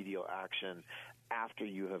a remedial action after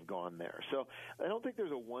you have gone there. So I don't think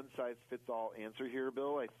there's a one-size-fits-all answer here,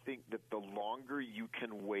 Bill. I think that the longer you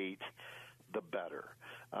can wait, the better.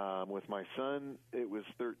 With my son, it was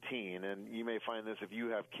 13, and you may find this if you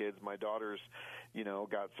have kids. My daughter's,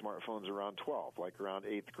 got smartphones around 12, like around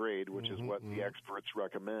 8th grade, which is what the experts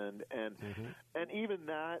recommend. And even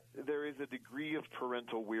that, there is a degree of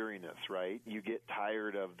parental weariness, right? You get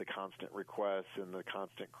tired of the constant requests and the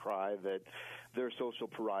constant cry that they're social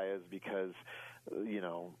pariahs because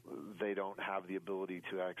they don't have the ability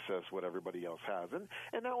to access what everybody else has.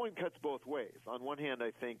 And that one cuts both ways. On one hand,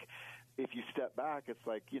 I think if you step back, it's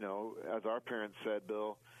like, as our parents said,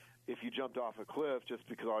 Bill, if you jumped off a cliff just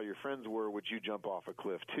because all your friends were, would you jump off a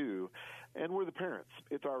cliff too? And we're the parents.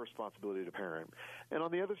 It's our responsibility to parent. And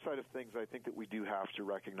on the other side of things, I think that we do have to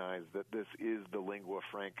recognize that this is the lingua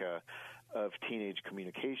franca of teenage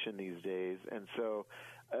communication these days. And so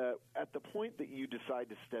at the point that you decide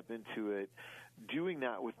to step into it, doing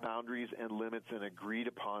that with boundaries and limits and agreed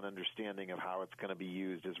upon understanding of how it's going to be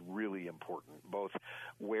used is really important. Both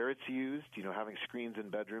where it's used, having screens in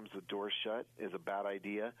bedrooms with doors shut is a bad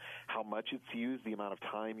idea, how much it's used, the amount of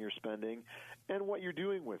time you're spending, and what you're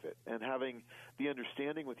doing with it. And having the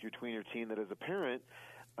understanding with your tween or teen that as a parent,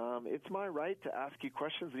 it's my right to ask you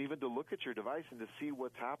questions and even to look at your device and to see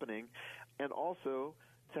what's happening, and also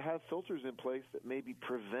to have filters in place that maybe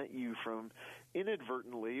prevent you from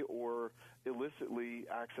inadvertently or illicitly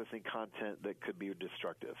accessing content that could be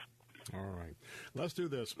destructive. All right. Let's do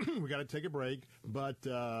this. We got to take a break, but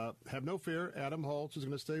have no fear. Adam Holz is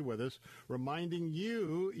going to stay with us, reminding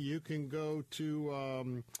you can go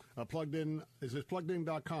to Plugged-In. Is this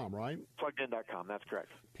pluggedin.com, right? Pluggedin.com. That's correct.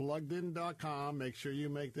 Pluggedin.com. Make sure you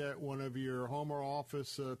make that one of your home or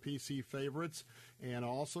office PC favorites. And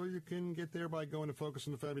also you can get there by going to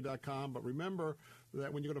FocusOnTheFamily.com. But remember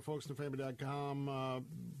that when you go to FocusOnTheFamily.com,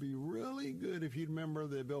 be really good if you remember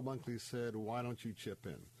that Bill Bunkley said, why don't you chip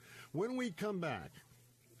in? When we come back,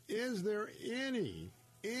 is there any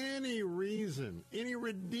any reason, any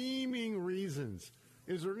redeeming reasons?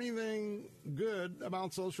 Is there anything good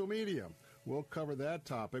about social media? We'll cover that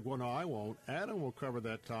topic. Well, no, I won't. Adam will cover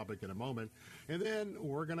that topic in a moment. And then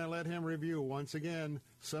we're going to let him review, once again,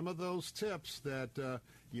 some of those tips that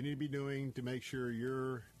you need to be doing to make sure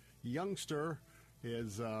your youngster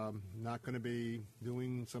is not going to be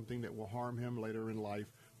doing something that will harm him later in life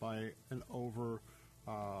by an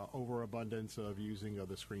overabundance of using of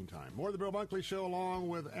the screen time. More of the Bill Bunkley Show along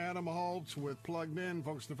with Adam Holtz with Plugged In,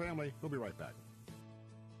 Focus on the Family. We'll be right back.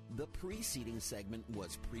 The preceding segment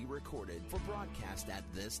was pre-recorded for broadcast at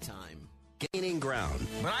this time. Gaining ground.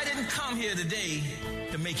 But I didn't come here today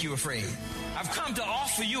to make you afraid. I've come to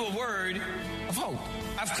offer you a word of hope.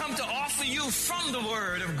 I've come to offer you from the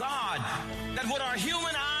Word of God that what our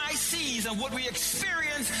human eye sees and what we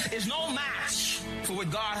experience is no match for what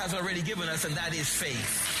God has already given us, and that is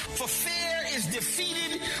faith. For fear is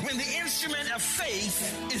defeated when the instrument of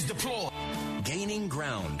faith is deployed. Gaining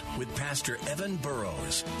Ground with Pastor Evan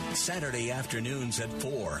Burrows. Saturday afternoons at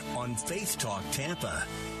 4 on Faith Talk Tampa.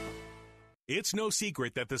 It's no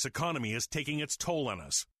secret that this economy is taking its toll on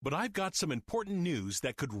us, but I've got some important news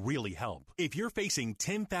that could really help. If you're facing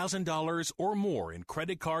 $10,000 or more in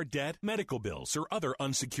credit card debt, medical bills, or other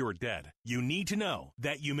unsecured debt, you need to know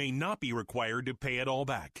that you may not be required to pay it all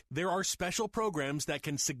back. There are special programs that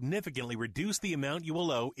can significantly reduce the amount you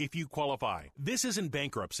will owe if you qualify. This isn't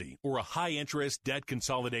bankruptcy or a high-interest debt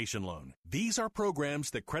consolidation loan. These are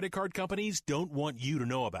programs that credit card companies don't want you to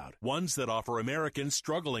know about. Ones that offer Americans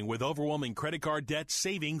struggling with overwhelming credit card debt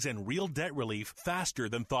savings and real debt relief faster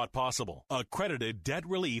than thought possible. Accredited Debt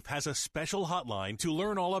Relief has a special hotline to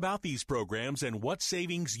learn all about these programs and what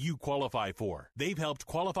savings you qualify for. They've helped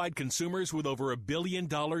qualified consumers with over $1 billion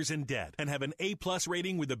in debt and have an A+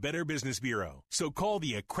 rating with the Better Business Bureau. So call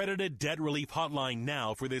the Accredited Debt Relief hotline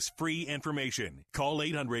now for this free information. Call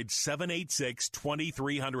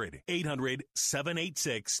 800-786-2300.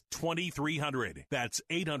 800-786-2300. That's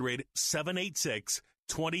 800-786-2300.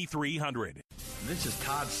 This is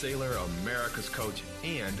Todd Saylor, America's coach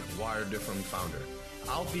and Wired Differently founder.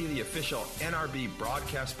 I'll be the official NRB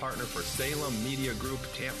broadcast partner for Salem Media Group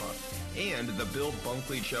Tampa and the Bill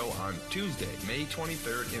Bunkley Show on Tuesday, May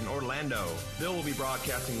 23rd in Orlando. Bill will be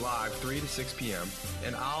broadcasting live 3 to 6 p.m.,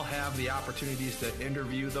 and I'll have the opportunities to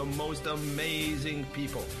interview the most amazing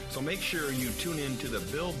people. So make sure you tune in to the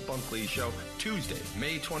Bill Bunkley Show Tuesday,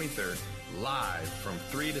 May 23rd, live from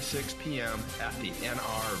 3 to 6 p.m. at the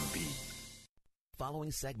NRB.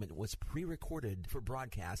 Following segment was pre-recorded for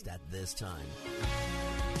broadcast at this time.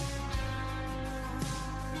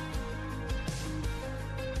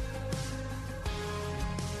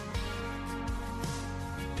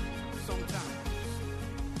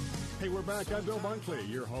 Hey, we're back. I'm Bill Bunkley,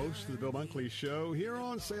 your host of the Bill Bunkley Show here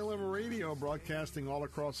on Salem Radio, broadcasting all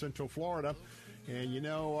across Central Florida. And, you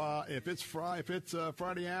know, if it's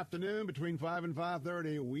Friday afternoon between 5 and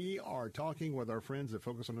 5:30, we are talking with our friends at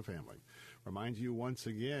Focus on the Family. Remind you once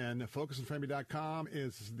again, FocusOnTheFamily.com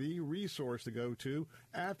is the resource to go to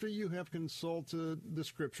after you have consulted the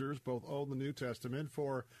Scriptures, both Old and New Testament,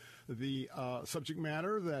 for the subject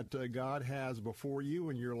matter that God has before you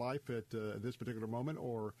in your life at this particular moment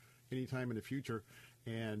or any time in the future.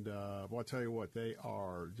 And well, I'll tell you what, they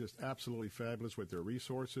are just absolutely fabulous with their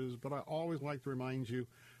resources. But I always like to remind you,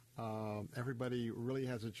 everybody really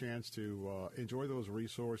has a chance to enjoy those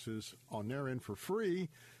resources on their end for free.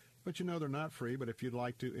 But, you know, they're not free. But if you'd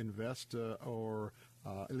like to invest or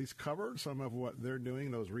at least cover some of what they're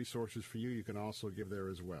doing, those resources for you, you can also give there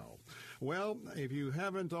as well. Well, if you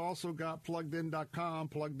haven't also got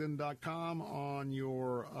pluggedin.com on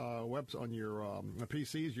your on your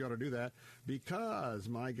PCs, you ought to do that, because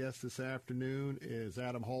my guest this afternoon is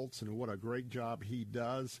Adam Holtz, and what a great job he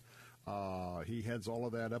does. He heads all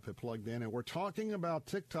of that up at Plugged In, and we're talking about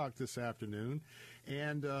TikTok this afternoon.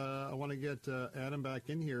 And I want to get Adam back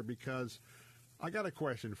in here because I got a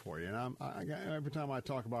question for you. And every time I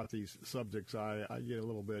talk about these subjects, I get a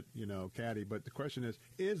little bit, catty. But the question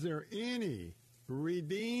is there any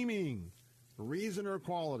redeeming reason or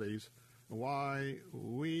qualities why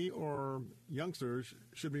we or youngsters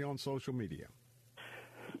should be on social media?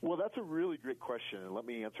 Well, that's a really great question, and let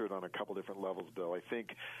me answer it on a couple different levels, Bill. I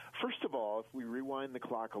think, first of all, if we rewind the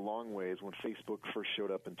clock a long ways, when Facebook first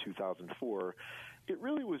showed up in 2004, it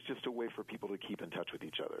really was just a way for people to keep in touch with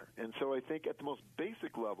each other. And so I think at the most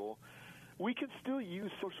basic level, we can still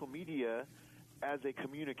use social media as a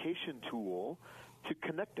communication tool to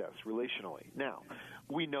connect us relationally. Now,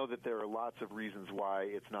 we know that there are lots of reasons why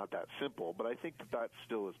it's not that simple, but I think that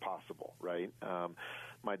still is possible, right?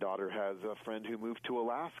 My daughter has a friend who moved to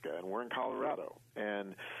Alaska, and we're in Colorado,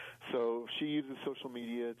 and so she uses social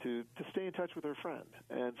media to stay in touch with her friend.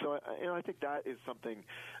 And so I think that is something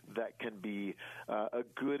that can be a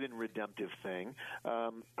good and redemptive thing.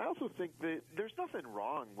 I also think that there's nothing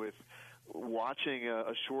wrong with watching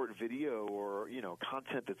a short video or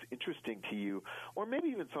content that's interesting to you, or maybe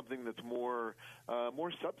even something that's more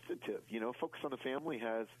substantive. Focus on the Family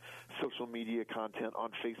has social media content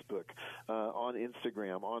on Facebook, on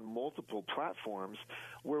Instagram, on multiple platforms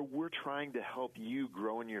where we're trying to help you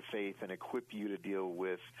grow in your faith and equip you to deal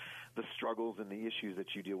with the struggles and the issues that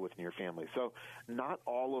you deal with in your family. So not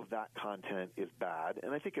all of that content is bad.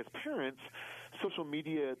 And I think as parents, social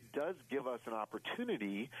media does give us an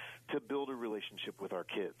opportunity to build a relationship with our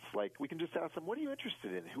kids. Like, we can just ask them, what are you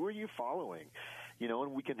interested in? Who are you following?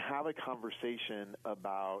 And we can have a conversation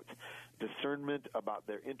about discernment, about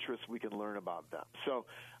their interests. We can learn about them. So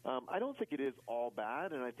I don't think it is all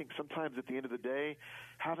bad. And I think sometimes at the end of the day,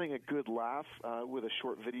 having a good laugh with a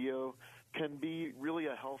short video can be really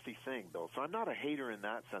a healthy thing, Bill. So I'm not a hater in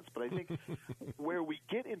that sense, but I think where we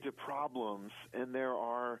get into problems, and there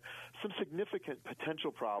are some significant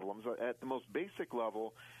potential problems at the most basic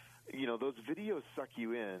level, those videos suck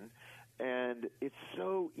you in, and it's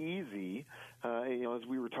so easy, as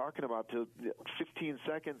we were talking about, to 15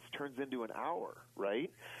 seconds turns into an hour, right?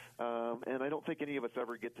 And I don't think any of us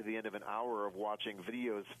ever get to the end of an hour of watching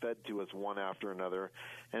videos fed to us one after another,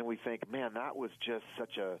 and we think, man, that was just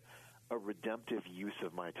such a redemptive use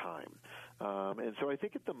of my time. And so I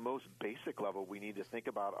think at the most basic level, we need to think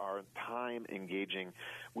about our time engaging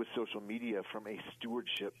with social media from a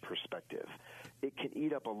stewardship perspective. It can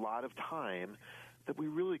eat up a lot of time that we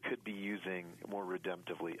really could be using more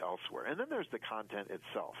redemptively elsewhere. And then there's the content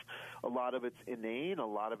itself. A lot of it's inane. A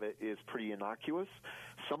lot of it is pretty innocuous.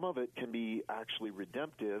 Some of it can be actually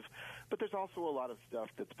redemptive, but there's also a lot of stuff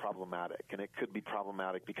that's problematic, and it could be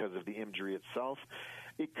problematic because of the imagery itself.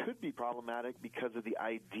 It could be problematic because of the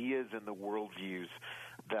ideas and the worldviews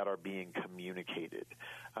that are being communicated.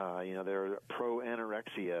 There are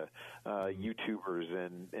pro-anorexia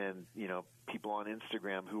YouTubers and people on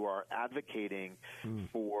Instagram who are advocating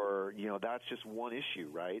for, that's just one issue,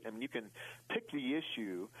 right? I mean, you can pick the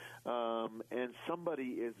issue, and somebody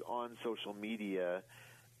is on social media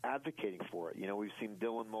advocating for it. We've seen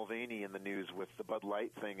Dylan Mulvaney in the news with the Bud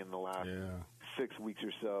Light thing in the last 6 weeks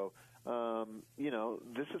or so.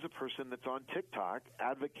 This is a person that's on TikTok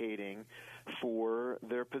advocating for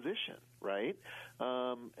their position, right?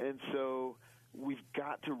 And so we've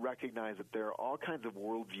got to recognize that there are all kinds of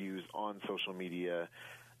worldviews on social media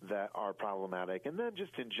that are problematic. And then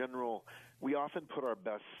just in general, we often put our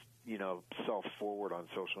best, self forward on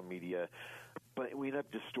social media, but we end up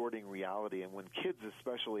distorting reality. And when kids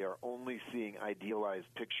especially are only seeing idealized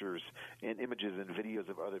pictures and images and videos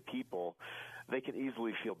of other people, they can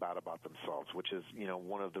easily feel bad about themselves, which is,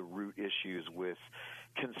 one of the root issues with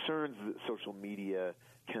concerns that social media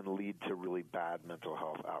can lead to really bad mental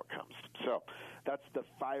health outcomes. So that's the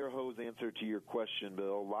fire hose answer to your question,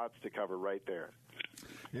 Bill. Lots to cover right there.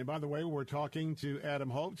 And by the way, we're talking to Adam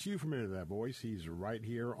Holtz. You familiar with that voice? He's right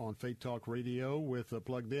here on Faith Talk Radio with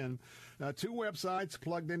Plugged In. Two websites,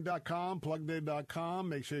 pluggedin.com, pluggedin.com.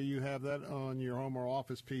 Make sure you have that on your home or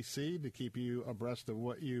office PC to keep you abreast of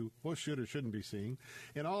what you should or shouldn't be seeing.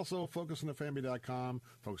 And also focusonthefamily.com,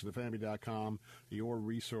 focusonthefamily.com, your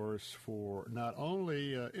resource for not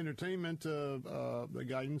only entertainment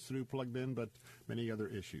guidance through Plugged In, but many other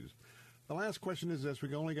issues. The last question is this.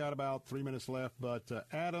 We've only got about 3 minutes left, but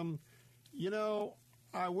Adam,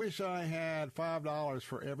 I wish I had $5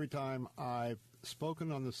 for every time I've spoken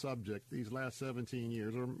on the subject these last 17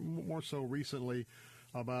 years, or more so recently,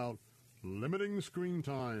 about limiting screen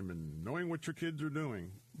time and knowing what your kids are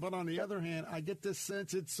doing. But on the other hand, I get this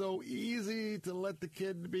sense it's so easy to let the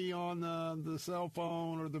kid be on the cell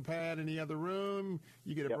phone or the pad in the other room.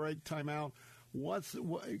 You get a break, time out.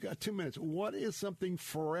 You got 2 minutes. What is something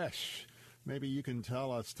fresh maybe you can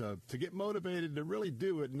tell us to get motivated to really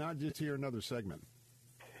do it, not just hear another segment?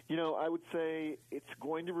 I would say it's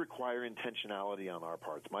going to require intentionality on our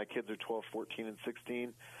parts. My kids are 12, 14, and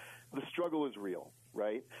 16. The struggle is real,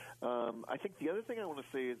 right? I think the other thing I want to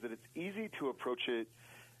say is that it's easy to approach it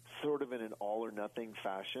sort of in an all-or-nothing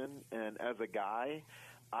fashion. And as a guy,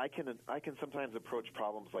 I can sometimes approach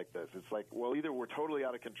problems like this. It's like, well, either we're totally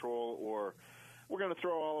out of control or we're going to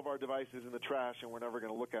throw all of our devices in the trash and we're never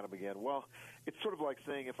going to look at them again. Well, it's sort of like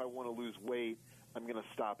saying if I want to lose weight, I'm going to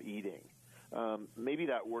stop eating. maybe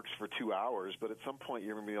that works for 2 hours, but at some point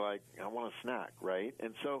you're going to be like, I want a snack, right?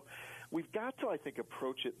 And so we've got to, I think,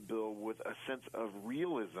 approach it, Bill, with a sense of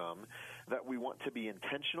realism that we want to be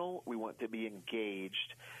intentional, we want to be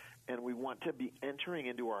engaged, and we want to be entering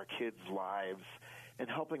into our kids' lives and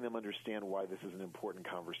helping them understand why this is an important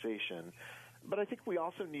conversation. But I think we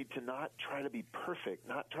also need to not try to be perfect,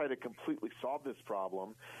 not try to completely solve this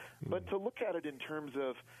problem, but to look at it in terms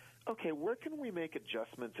of, okay, where can we make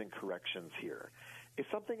adjustments and corrections here? If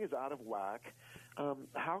something is out of whack,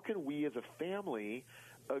 how can we as a family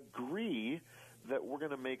agree that we're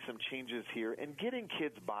going to make some changes here and getting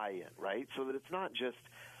kids buy-in, right? So that it's not just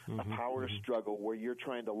a power struggle where you're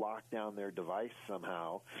trying to lock down their device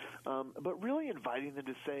somehow, but really inviting them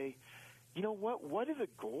to say, you know what is a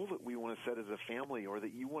goal that we want to set as a family or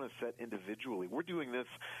that you want to set individually? We're doing this.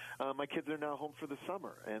 My kids are now home for the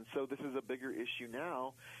summer, and so this is a bigger issue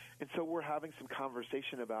now. And so we're having some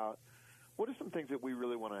conversation about what are some things that we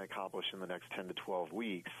really want to accomplish in the next 10 to 12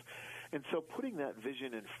 weeks. And so putting that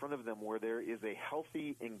vision in front of them where there is a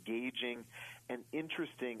healthy, engaging, and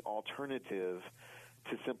interesting alternative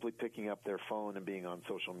to simply picking up their phone and being on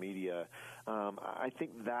social media, I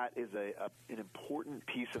think that is an important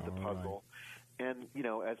piece of the puzzle. Right. And, you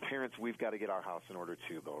know, as parents, we've got to get our house in order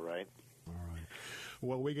too, Bill, right? All right.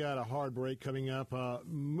 Well, we got a hard break coming up.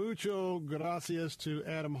 Mucho gracias to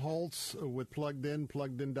Adam Holtz with Plugged In.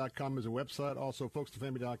 PluggedIn.com is a website. Also,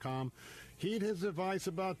 folkstofamily.com. Heed his advice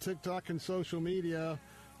about TikTok and social media.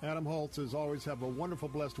 Adam Holtz, as always, have a wonderful,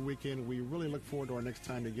 blessed weekend. We really look forward to our next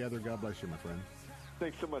time together. God bless you, my friend.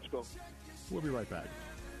 Thanks so much, Bill. We'll be right back.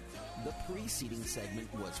 The preceding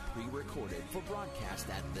segment was pre-recorded for broadcast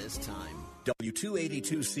at this time.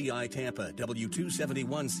 W282CI Tampa,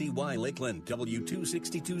 W271CY Lakeland,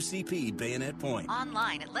 W262CP Bayonet Point.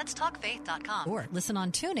 Online at letstalkfaith.com or listen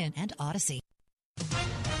on TuneIn and Odyssey.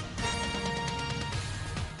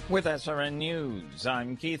 With SRN News,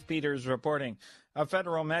 I'm Keith Peters reporting. A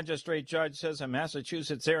federal magistrate judge says a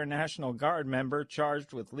Massachusetts Air National Guard member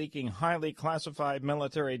charged with leaking highly classified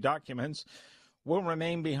military documents will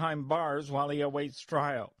remain behind bars while he awaits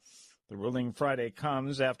trial. The ruling Friday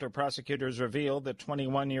comes after prosecutors revealed that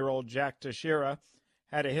 21-year-old Jack Teixeira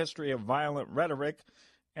had a history of violent rhetoric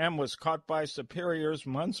and was caught by superiors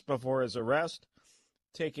months before his arrest,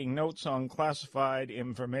 taking notes on classified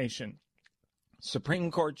information.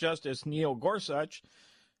 Supreme Court Justice Neil Gorsuch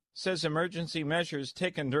says emergency measures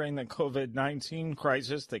taken during the COVID-19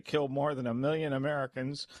 crisis that killed more than 1 million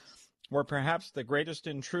Americans were perhaps the greatest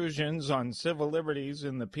intrusions on civil liberties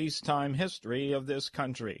in the peacetime history of this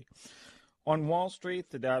country. On Wall Street,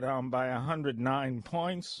 the Dow down by 109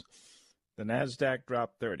 points. The Nasdaq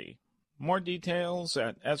dropped 30. More details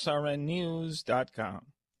at srnnews.com.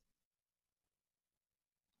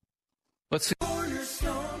 Let's see.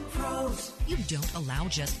 Cornerstone Pros. You don't allow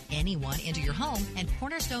just anyone into your home, and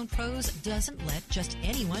Cornerstone Pros doesn't let just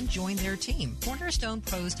anyone join their team. Cornerstone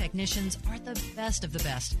Pros technicians are the best of the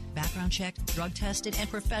best. Background checked, drug tested, and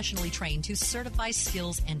professionally trained to certify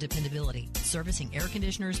skills and dependability. Servicing air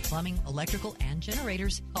conditioners, plumbing, electrical, and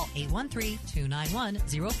generators. Call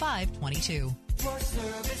 813-291-0522. For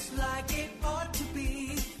service like it ought to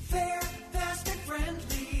be, fair, fast, and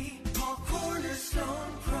friendly. Call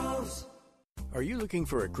Cornerstone Pros. Are you looking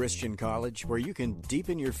for a Christian college where you can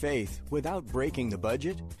deepen your faith without breaking the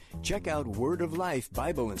budget? Check out Word of Life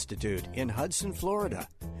Bible Institute in Hudson, Florida.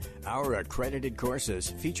 Our accredited courses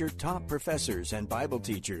feature top professors and Bible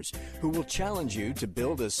teachers who will challenge you to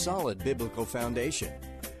build a solid biblical foundation.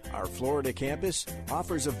 Our Florida campus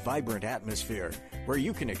offers a vibrant atmosphere where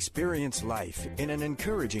you can experience life in an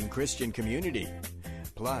encouraging Christian community.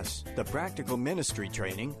 Plus, the practical ministry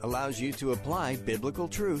training allows you to apply biblical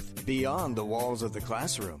truth beyond the walls of the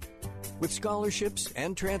classroom. With scholarships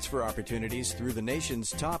and transfer opportunities through the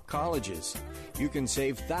nation's top colleges, you can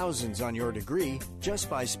save thousands on your degree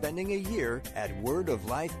just by spending a year at Word of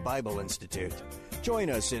Life Bible Institute.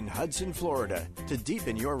 Join us in Hudson, Florida to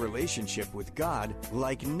deepen your relationship with God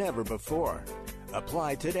like never before.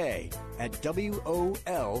 Apply today at wol.to/apply.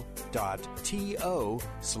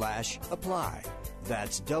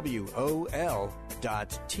 That's wol.to/apply.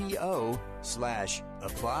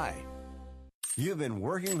 You've been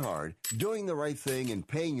working hard, doing the right thing and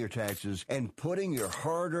paying your taxes and putting your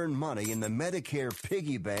hard-earned money in the Medicare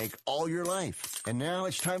piggy bank all your life. And now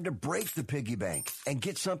it's time to break the piggy bank and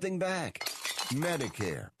get something back.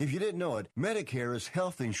 Medicare. If you didn't know it, Medicare is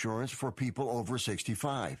health insurance for people over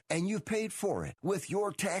 65, and you've paid for it with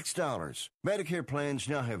your tax dollars. Medicare plans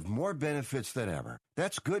now have more benefits than ever.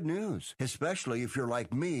 That's good news, especially if you're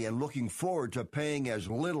like me and looking forward to paying as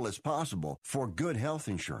little as possible for good health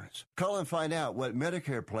insurance. Call and find out what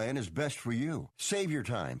Medicare plan is best for you. Save your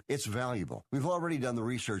time. It's valuable. We've already done the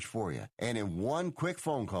research for you. And in one quick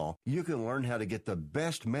phone call, you can learn how to get the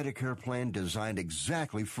best Medicare plan designed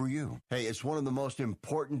exactly for you. Hey, it's one of the most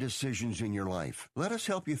important decisions in your life. Let us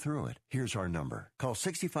help you through it. Here's our number. Call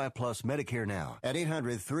 65 Plus Medicare now at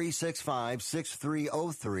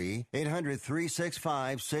 800-365-6303, 800-365-6303,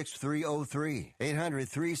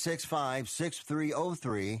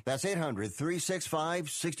 800-365-6303. That's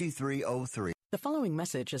 800-365-6303. The following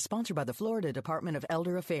message is sponsored by the Florida Department of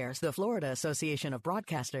Elder Affairs, the Florida Association of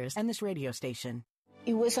Broadcasters, and this radio station.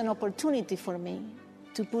 It was an opportunity for me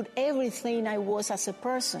to put everything I was as a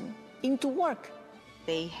person into work.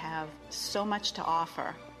 They have so much to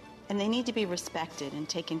offer, and they need to be respected and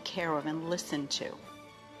taken care of and listened to.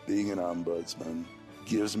 Being an ombudsman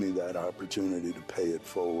gives me that opportunity to pay it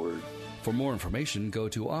forward. For more information, go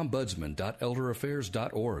to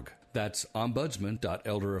ombudsman.elderaffairs.org. That's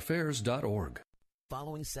ombudsman.elderaffairs.org.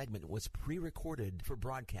 Following segment was pre-recorded for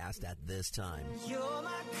broadcast at this time. You're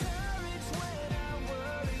my courage when I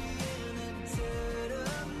worry in the dead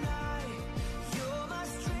of night. You're my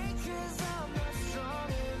strength 'cause I'm not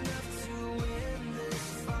strong enough to win this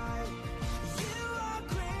fight. You are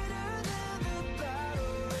greater than the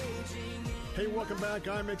battle raging. Hey, welcome back.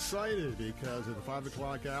 I'm excited because at the 5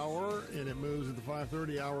 o'clock hour, and it moves at the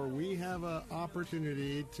 5:30 hour, we have an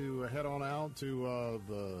opportunity to head on out to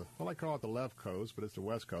I call it the left coast, but it's the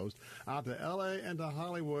west coast, out to L.A. and to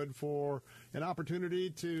Hollywood for an opportunity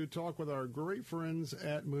to talk with our great friends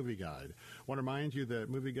at Movie Guide. I want to remind you that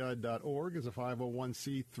MovieGuide.org is a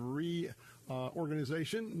 501c3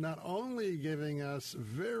 organization, not only giving us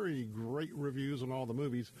very great reviews on all the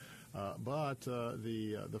movies, but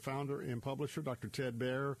the founder and publisher, Dr. Ted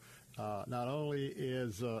Baehr, not only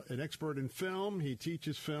is an expert in film, he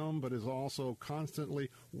teaches film, but is also constantly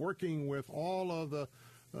working with all of the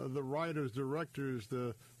writers, directors,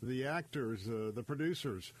 the actors, the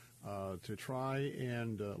producers, to try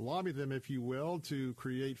and lobby them, if you will, to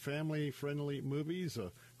create family-friendly movies,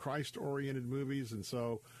 Christ-oriented movies, and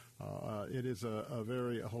so it is a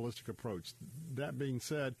very holistic approach. That being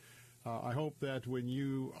said, I hope that when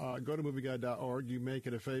you go to MovieGuide.org, you make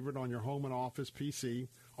it a favorite on your home and office PC.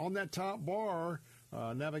 On that top bar,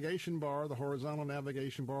 navigation bar, the horizontal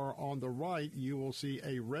navigation bar on the right, you will see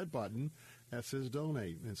a red button that says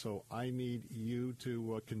donate. And so I need you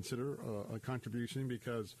to consider a contribution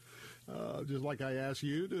because just like I ask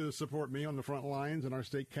you to support me on the front lines in our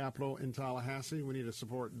state capitol in Tallahassee, we need to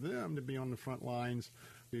support them to be on the front lines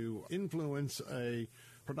to influence a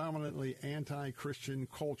predominantly anti-Christian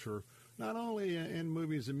culture, not only in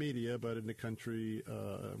movies and media, but in the country,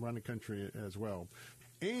 around the country as well.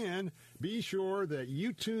 And be sure that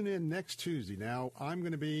you tune in next Tuesday. Now, I'm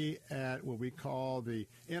going to be at what we call the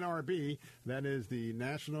NRB, that is the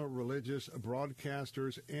National Religious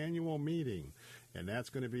Broadcasters Annual Meeting. And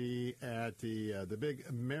that's going to be at the big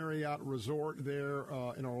Marriott Resort there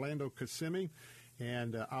in Orlando, Kissimmee.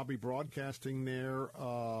 And I'll be broadcasting there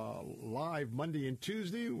live Monday and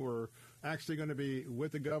Tuesday. We're actually going to be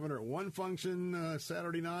with the governor at one function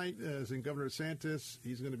Saturday night, as in Governor DeSantis.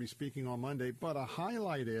 He's going to be speaking on Monday. But a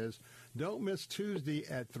highlight is don't miss Tuesday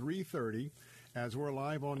at 3:30 as we're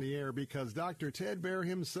live on the air because Dr. Ted Baehr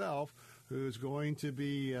himself, who's going to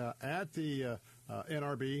be at the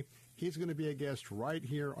NRB, he's going to be a guest right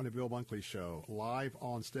here on the Bill Bunkley Show, live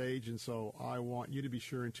on stage. And so I want you to be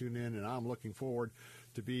sure and tune in, and I'm looking forward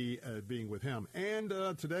to being with him. And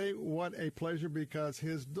today, what a pleasure, because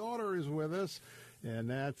his daughter is with us, and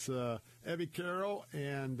that's Evie Carroll,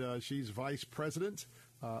 and she's vice president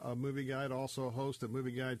of Movie Guide, also host of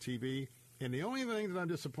Movie Guide TV. And the only thing that I'm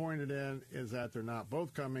disappointed in is that they're not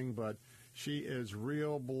both coming, but she is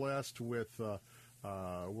real blessed with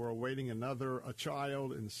we're awaiting a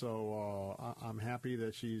child, and so I'm happy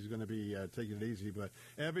that she's going to be taking it easy. But,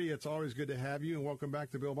 Evie, it's always good to have you, and welcome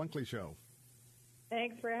back to Bill Bunkley Show.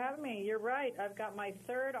 Thanks for having me. You're right. I've got my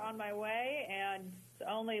third on my way, and it's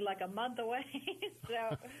only like a month away,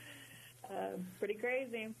 so pretty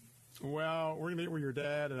crazy. Well, we're going to meet with your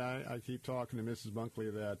dad, and I keep talking to Mrs. Bunkley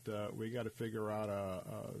that we got to figure out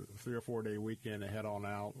a 3 or 4 day weekend to head on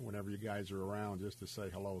out whenever you guys are around just to say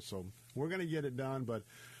hello. So we're going to get it done, but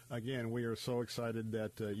again, we are so excited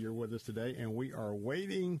that you're with us today, and we are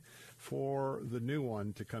waiting for the new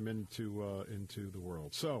one to come into the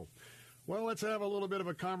world. So, well, let's have a little bit of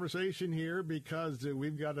a conversation here because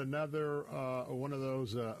we've got another one of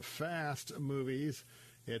those Fast movies.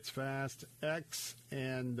 It's Fast X,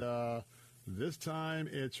 and This time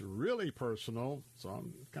it's really personal, so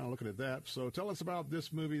I'm kind of looking at that. So tell us about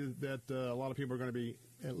this movie that a lot of people are going to be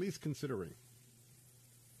at least considering.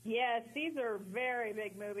 Yes, these are very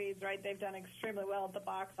big movies, right? They've done extremely well at the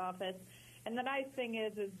box office. And the nice thing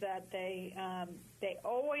is that they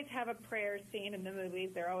always have a prayer scene in the movies.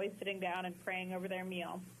 They're always sitting down and praying over their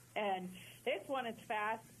meal. And this one is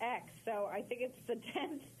Fast X, so I think it's the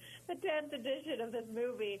 10th edition of this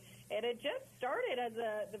movie. And it just started as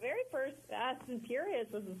the very first Fast and Furious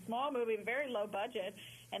was a small movie, very low budget,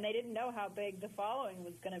 and they didn't know how big the following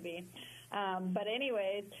was going to be. But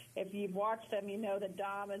anyways, if you've watched them, you know that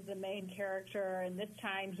Dom is the main character, and this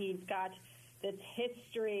time he's got this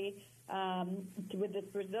history with this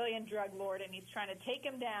Brazilian drug lord, and he's trying to take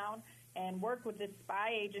him down and work with this spy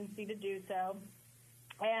agency to do so.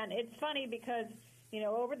 And it's funny because, you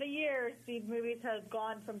know, over the years, these movies have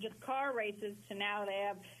gone from just car races to now they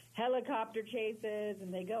have helicopter chases,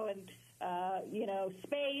 and they go in,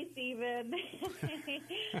 space even.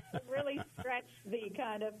 Really stretch the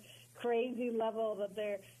kind of crazy level that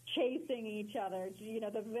they're chasing each other. You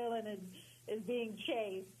know, the villain is being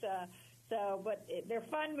chased. But they're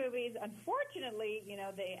fun movies. Unfortunately, you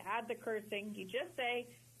know, they add the cursing. You just say,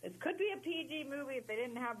 this could be a PG movie if they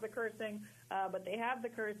didn't have the cursing, but they have the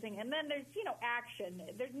cursing. And then there's, you know, action.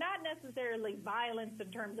 There's not necessarily violence in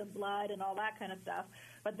terms of blood and all that kind of stuff,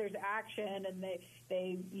 but there's action, and they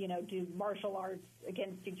you know, do martial arts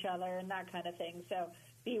against each other and that kind of thing. So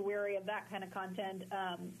be wary of that kind of content.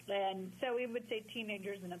 And so we would say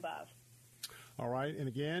teenagers and above. All right, and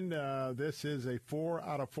again, this is a 4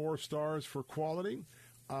 out of 4 stars for quality.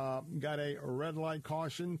 Got a red light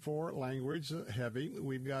caution for language, heavy.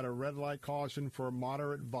 We've got a red light caution for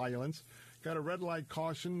moderate violence. Got a red light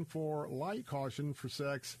caution for light caution for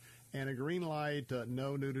sex, and a green light,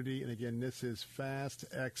 no nudity. And again, this is Fast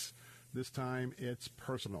X. This time it's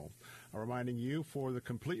personal. Reminding you, for the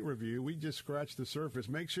complete review, we just scratched the surface.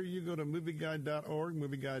 Make sure you go to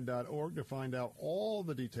movieguide.org to find out all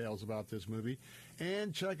the details about this movie,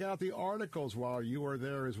 and check out the articles while you are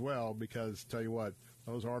there as well, because tell you what,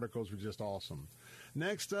 those articles were just awesome.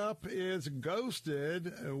 Next up is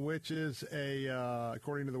Ghosted, which is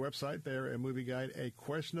according to the website there, a Movie Guide, a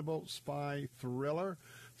questionable spy thriller.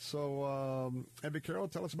 So, Abby Carroll,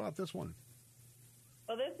 tell us about this one.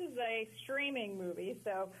 Well, this is a streaming movie,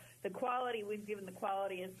 so the quality we've given the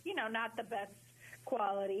quality is, you know, not the best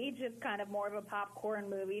quality, just kind of more of a popcorn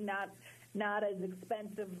movie, not as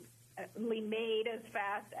expensively made as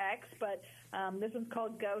Fast X, but this one's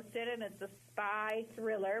called Ghosted, and it's a spy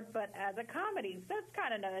thriller, but as a comedy. So it's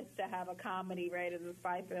kind of nice to have a comedy, right, as a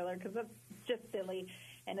spy thriller, because it's just silly,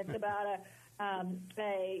 and it's about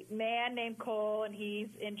a man named Cole, and he's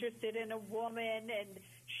interested in a woman, and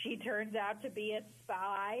she turns out to be a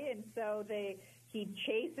spy, and so he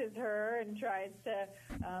chases her and tries to,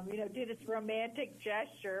 do this romantic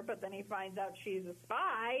gesture, but then he finds out she's a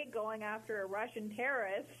spy going after a Russian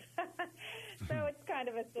terrorist. So it's kind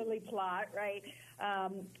of a silly plot, right?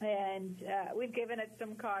 And we've given it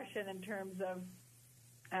some caution in terms of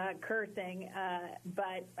cursing,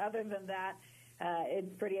 but other than that,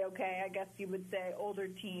 it's pretty okay. I guess you would say older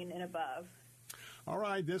teen and above. All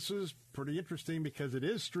right, this is pretty interesting because it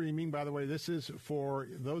is streaming. By the way, this is for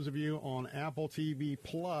those of you on Apple TV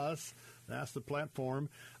Plus. That's the platform.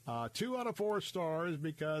 2 out of 4 stars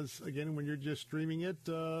because, again, when you're just streaming it,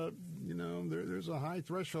 there's a high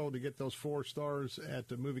threshold to get those 4 stars at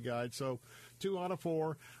the Movie Guide. So 2 out of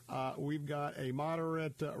 4. We've got a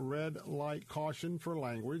moderate red light caution for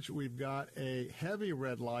language. We've got a heavy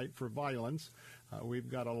red light for violence. We've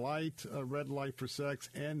got a light red light for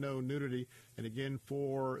sex and no nudity. And again,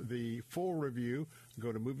 for the full review,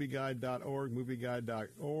 go to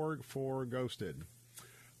movieguide.org for Ghosted.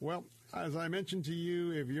 Well, as I mentioned to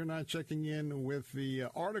you, if you're not checking in with the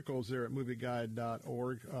articles there at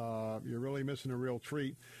movieguide.org, you're really missing a real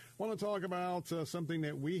treat. I want to talk about something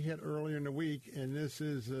that we hit earlier in the week, and this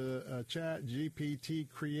is ChatGPT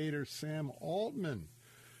creator Sam Altman.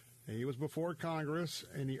 He was before Congress,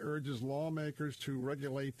 and he urges lawmakers to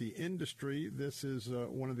regulate the industry. This is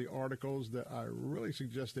one of the articles that I really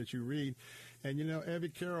suggest that you read. And, Abby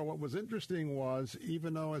Carroll, what was interesting was,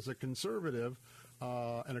 even though as a conservative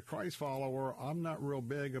and a Christ follower, I'm not real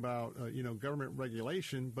big about, government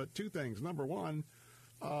regulation, but 2 things. Number one,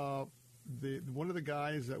 one of the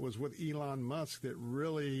guys that was with Elon Musk that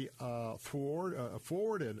really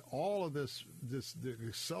forwarded all of this the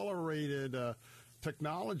accelerated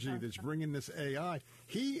technology that's bringing this AI.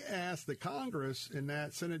 He asked the Congress in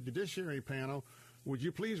that Senate Judiciary panel, would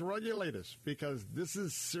you please regulate us? Because this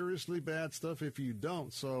is seriously bad stuff if you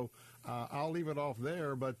don't. So I'll leave it off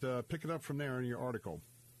there, but pick it up from there in your article.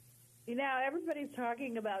 You know, everybody's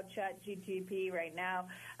talking about ChatGPT right now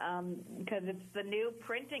because it's the new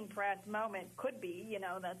printing press moment. Could be, you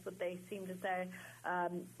know, that's what they seem to say,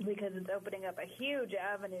 because it's opening up a huge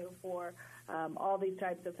avenue for all these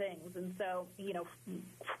types of things. And so, you know,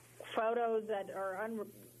 photos that are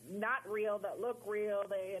not real that look real.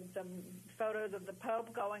 They had some photos of the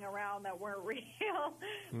Pope going around that weren't real,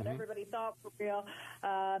 but everybody thought were real.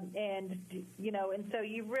 And, you know, and so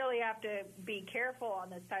you really have to be careful on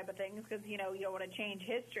this type of things because, you know, you don't want to change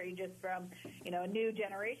history just from, you know, a new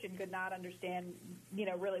generation could not understand, you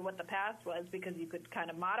know, really what the past was because you could kind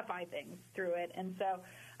of modify things through it. And so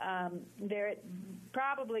there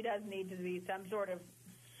probably does need to be some sort of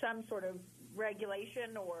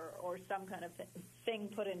regulation or some kind of thing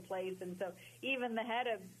put in place. And so even the head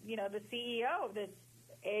of, you know, the CEO of this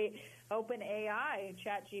OpenAI,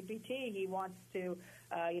 ChatGPT, he wants to,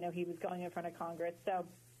 you know, he was going in front of Congress. So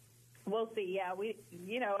we'll see. Yeah, we,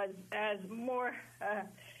 you know, as more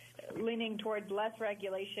leaning towards less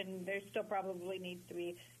regulation, there still probably needs to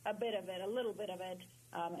be a little bit of it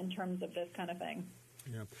in terms of this kind of thing.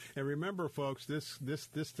 Yeah, and remember, folks, this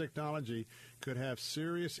technology could have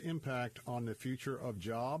serious impact on the future of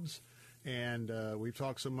jobs. And we've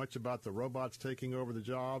talked so much about the robots taking over the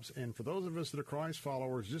jobs. And for those of us that are Christ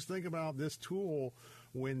followers, just think about this tool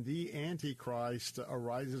when the Antichrist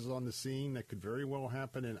arises on the scene. That could very well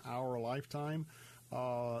happen in our lifetime.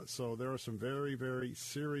 So there are some very, very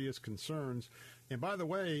serious concerns. And by the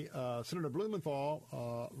way, Senator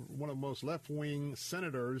Blumenthal, one of the most left-wing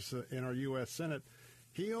senators in our U.S. Senate,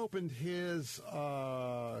 he opened his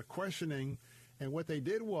questioning, and what they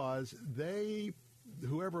did was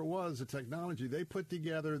whoever it was, the technology, they put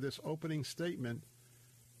together this opening statement.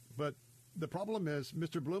 But the problem is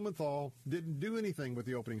Mr. Blumenthal didn't do anything with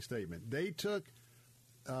the opening statement. They took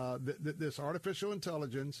this artificial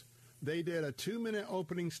intelligence. They did a 2-minute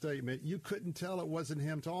opening statement. You couldn't tell it wasn't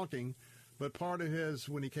him talking, but part of his,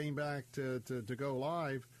 when he came back to go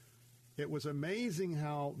live, it was amazing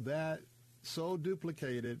how that so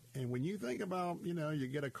duplicated. And when you think about, you know, you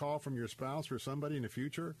get a call from your spouse or somebody in the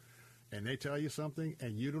future and they tell you something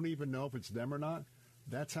and you don't even know if it's them or not,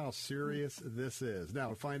 that's how serious this is. Now,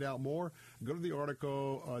 to find out more, go to the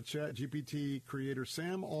article, ChatGPT creator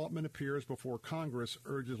Sam Altman appears before Congress,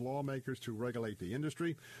 urges lawmakers to regulate the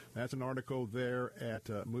industry. That's an article there at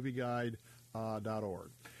movieguide.org.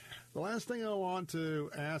 The last thing I want to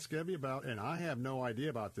ask Evie about, and I have no idea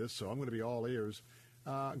about this, so I'm going to be all ears,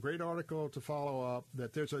 great article to follow up,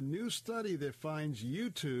 that there's a new study that finds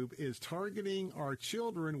YouTube is targeting our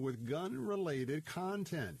children with gun-related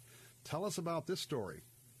content. Tell us about this story.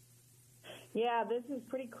 Yeah, this is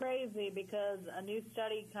pretty crazy because a new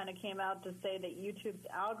study kind of came out to say that YouTube's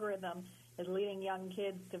algorithm is leading young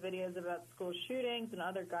kids to videos about school shootings and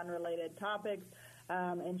other gun-related topics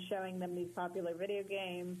and showing them these popular video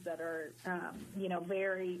games that are, you know,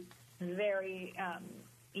 very, very,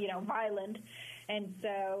 you know, violent. And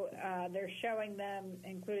so they're showing them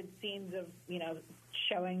included scenes of, you know,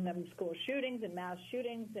 showing them school shootings and mass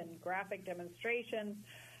shootings and graphic demonstrations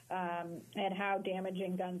and how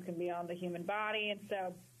damaging guns can be on the human body. And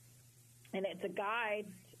so, and it's a guide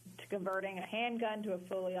to converting a handgun to a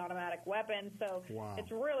fully automatic weapon. So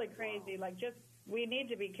It's really crazy. Like, just, we need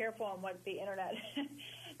to be careful on what the internet and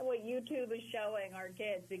what YouTube is showing our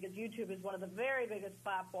kids, because YouTube is one of the very biggest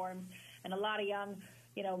platforms, and a lot of young,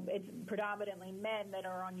 you know, it's predominantly men that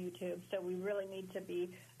are on YouTube. So we really need to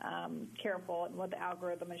be careful in what the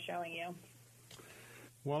algorithm is showing you.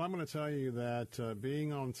 Well, I'm going to tell you that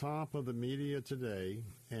being on top of the media today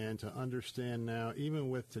and to understand now, even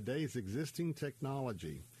with today's existing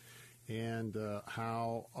technology, and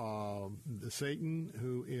how Satan,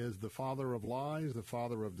 who is the father of lies, the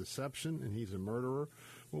father of deception, and he's a murderer,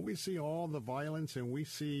 when we see all the violence and we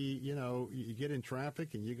see, you know, you get in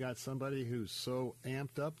traffic and you got somebody who's so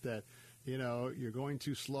amped up that, you know, you're going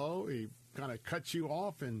too slow, he kind of cuts you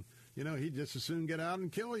off, and you know, he'd just as soon get out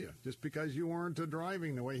and kill you just because you weren't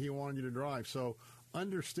driving the way he wanted you to drive. So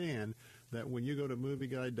understand that when you go to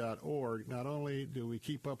movieguide.org, not only do we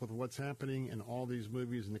keep up with what's happening in all these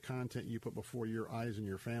movies and the content you put before your eyes and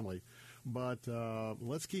your family, but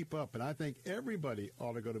let's keep up. And I think everybody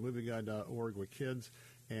ought to go to movieguide.org with kids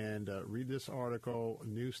and read this article. A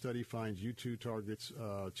new study finds YouTube targets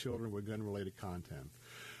children with gun-related content.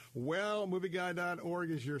 Well,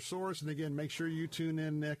 movieguide.org is your source. And again, make sure you tune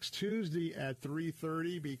in next Tuesday at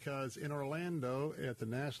 3:30, because in Orlando at the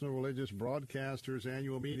National Religious Broadcasters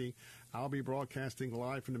annual meeting, I'll be broadcasting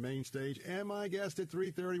live from the main stage. And my guest at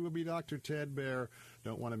 3:30 will be Dr. Ted Baehr.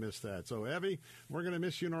 Don't want to miss that. So, Evie, we're going to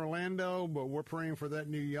miss you in Orlando, but we're praying for that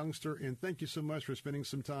new youngster. And thank you so much for spending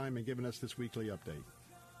some time and giving us this weekly update.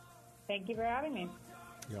 Thank you for having me.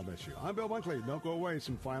 God bless you. I'm Bill Bunkley. Don't go away.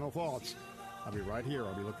 Some final thoughts. I'll be right here.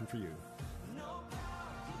 I'll be looking for you.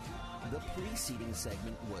 The preceding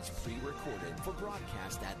segment was pre-recorded for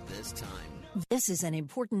broadcast at this time. This is an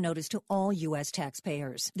important notice to all U.S.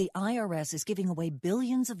 taxpayers. The IRS is giving away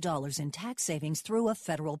billions of dollars in tax savings through a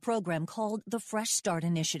federal program called the Fresh Start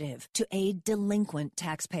Initiative to aid delinquent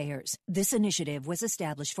taxpayers. This initiative was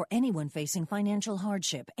established for anyone facing financial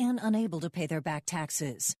hardship and unable to pay their back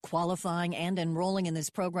taxes. Qualifying and enrolling in this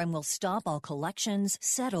program will stop all collections,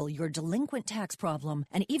 settle your delinquent tax problem,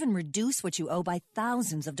 and even reduce what you owe by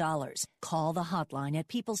thousands of dollars. Call the hotline at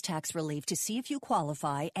People's Tax Relief to see if you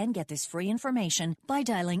qualify and get this free information by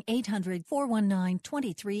dialing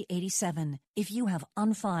 800-419-2387. If you have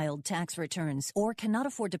unfiled tax returns or cannot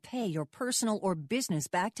afford to pay your personal or business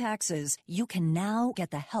back taxes, you can now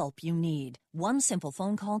get the help you need. One simple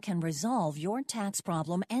phone call can resolve your tax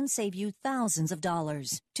problem and save you thousands of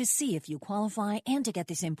dollars. To see if you qualify and to get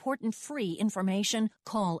this important free information,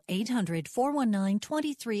 call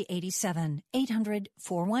 800-419-2387.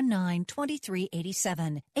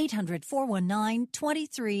 800-419-2387.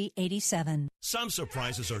 800-419-2387. Some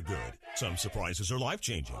surprises are good. Some surprises are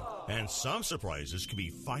life-changing. And some surprises can be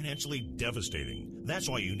financially devastating. That's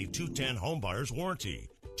why you need 210 Home Buyer's Warranty.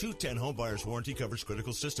 210 Home Buyer's Warranty covers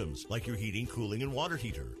critical systems like your heating, cooling, and water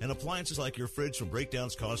heater, and appliances like your fridge from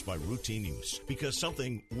breakdowns caused by routine use. Because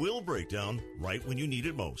something will break down right when you need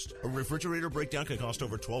it most. A refrigerator breakdown can cost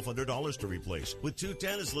over $1,200 to replace, with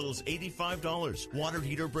 210 as little as $85. Water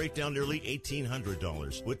heater breakdown nearly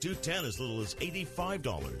 $1,800, with 210 as little as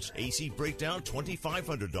 $85. AC breakdown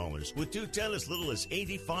 $2,500, with 210 as little as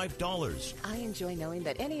 $85. I enjoy knowing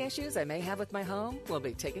that any issues I may have with my home will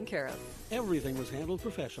be taken care of. Everything was handled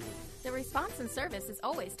professionally. The response and service is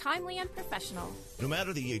always timely and professional. No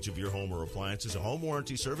matter the age of your home or appliances, a home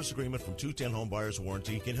warranty service agreement from 210 Home Buyer's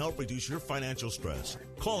Warranty can help reduce your financial stress.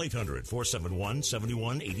 Call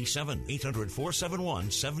 800-471-7187.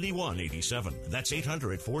 800-471-7187. That's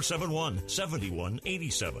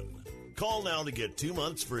 800-471-7187. Call now to get 2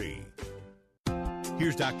 months free.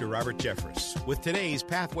 Here's Dr. Robert Jeffress with today's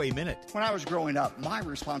Pathway Minute. When I was growing up, my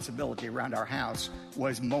responsibility around our house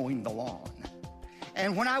was mowing the lawn.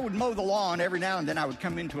 And when I would mow the lawn, every now and then I would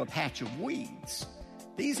come into a patch of weeds.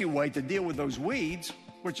 The easy way to deal with those weeds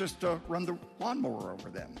was just to run the lawnmower over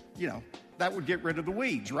them. You know, that would get rid of the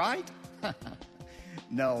weeds, right?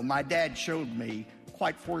 No, my dad showed me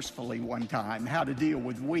quite forcefully one time how to deal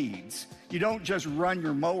with weeds. You don't just run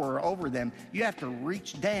your mower over them. You have to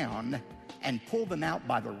reach down and pull them out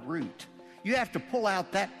by the root. You have to pull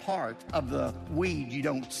out that part of the weed you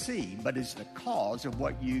don't see, but is the cause of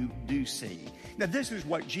what you do see. Now, this is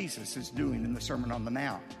what Jesus is doing in the Sermon on the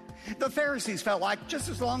Mount. The Pharisees felt like just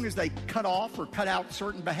as long as they cut off or cut out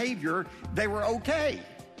certain behavior, they were okay.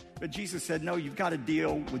 But Jesus said, no, you've got to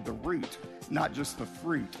deal with the root, not just the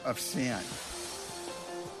fruit of sin.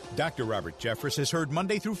 Dr. Robert Jeffress is heard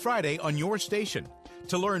Monday through Friday on your station.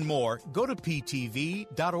 To learn more, go to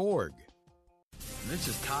ptv.org. This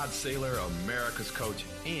is Todd Saylor, America's coach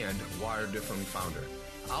and Wired Differently founder.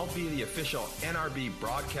 I'll be the official NRB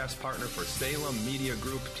broadcast partner for Salem Media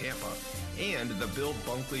Group Tampa and the Bill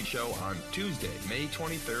Bunkley Show on Tuesday, May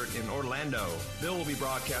 23rd in Orlando. Bill will be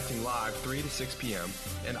broadcasting live 3 to 6 p.m.,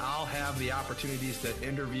 and I'll have the opportunities to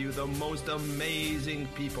interview the most amazing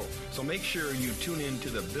people. So make sure you tune in to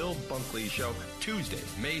the Bill Bunkley Show Tuesday,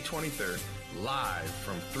 May 23rd, live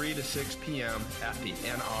from 3 to 6 p.m. at the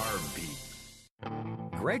NRB.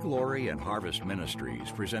 Greg Laurie and Harvest Ministries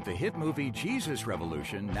present the hit movie Jesus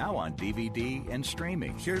Revolution, now on DVD and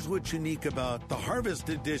streaming. Here's what's unique about the Harvest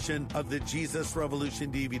edition of the Jesus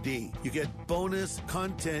Revolution DVD. You get bonus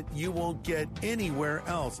content you won't get anywhere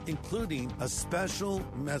else, including a special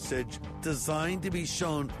message designed to be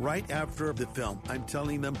shown right after the film. I'm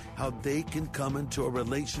telling them how they can come into a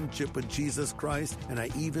relationship with Jesus Christ, and I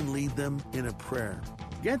even lead them in a prayer.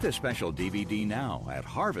 Get the special DVD now at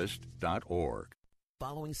harvest.org.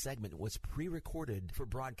 Following segment was pre-recorded for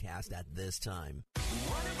broadcast at this time.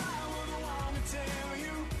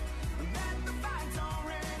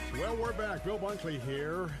 Well, we're back. Bill Bunkley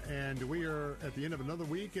here, and we are at the end of another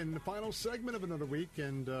week and the final segment of another week.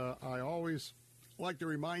 And I always like to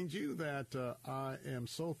remind you that I am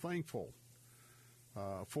so thankful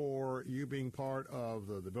for you being part of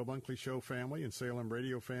the Bill Bunkley Show family and Salem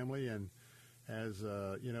Radio family. And as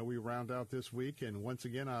we round out this week, and once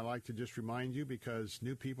again, I like to just remind you, because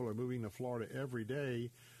new people are moving to Florida every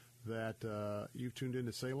day, that you've tuned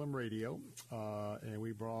into Salem Radio, and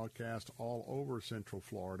we broadcast all over Central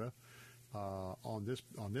Florida on this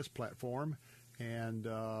platform. And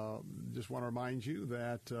just want to remind you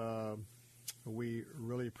that we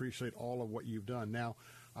really appreciate all of what you've done. Now,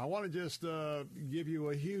 I want to just give you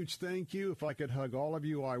a huge thank you. If I could hug all of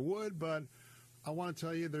you, I would, but I want to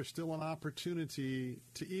tell you there's still an opportunity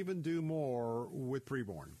to even do more with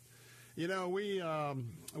preborn. You know, we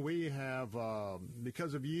have,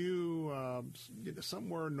 because of you,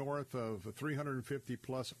 somewhere north of 350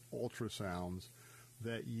 plus ultrasounds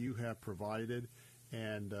that you have provided,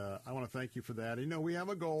 and I want to thank you for that. You know, we have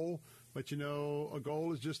a goal. But, you know, a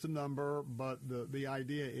goal is just a number. But the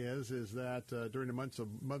idea is that during the month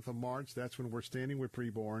of March, that's when we're standing with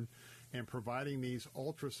preborn and providing these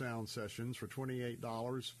ultrasound sessions for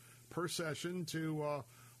 $28 per session to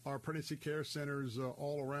our pregnancy care centers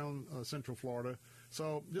all around Central Florida.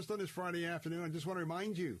 So just on this Friday afternoon, I just want to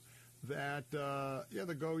remind you that,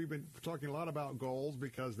 the goal, we've been talking a lot about goals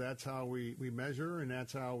because that's how we measure and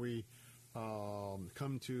that's how we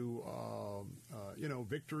come to,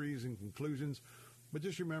 victories and conclusions. But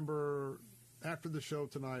just remember, after the show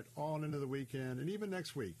tonight, on into the weekend, and even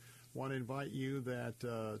next week, want to invite you that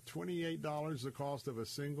 $28 is the cost of a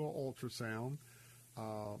single ultrasound.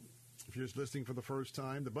 If you're just listening for the first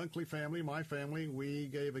time, the Bunkley family, my family, we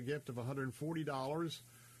gave a gift of $140.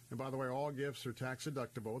 And by the way, all gifts are tax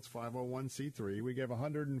deductible. It's 501c3. We gave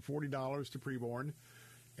 $140 to preborn.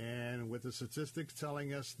 And with the statistics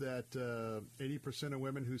telling us that 80% of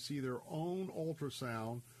women who see their own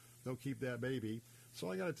ultrasound, they'll keep that baby.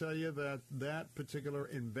 So I got to tell you that that particular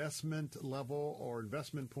investment level or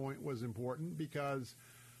investment point was important because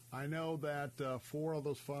I know that 4 of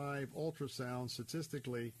those 5 ultrasounds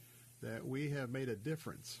statistically that we have made a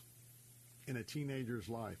difference in a teenager's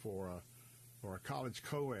life or a college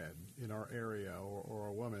co-ed in our area or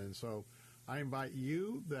a woman. And so I invite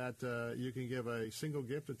you that you can give a single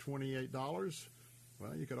gift of $28.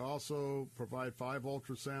 Well, you could also provide 5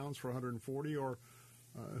 ultrasounds for $140 or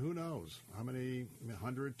who knows how many,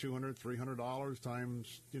 $100, $200, $300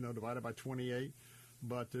 times, divided by 28.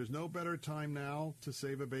 But there's no better time now to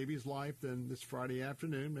save a baby's life than this Friday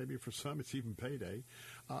afternoon. Maybe for some it's even payday.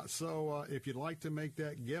 So if you'd like to make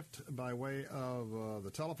that gift by way of the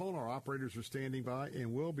telephone, our operators are standing by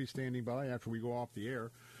and will be standing by after we go off the air.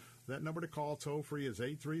 That number to call toll-free is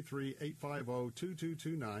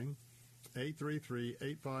 833-850-2229,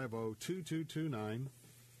 833-850-2229.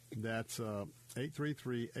 That's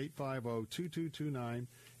 833-850-2229.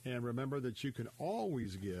 And remember that you can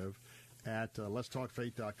always give at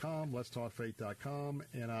letstalkfaith.com, letstalkfaith.com,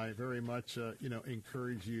 and I very much,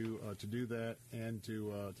 encourage you to do that and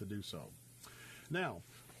to do so. Now,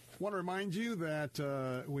 I want to remind you that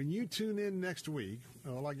when you tune in next week,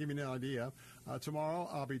 I'll give you an idea. Tomorrow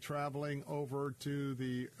I'll be traveling over to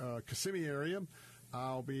the Kissimmee area.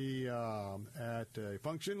 I'll be at a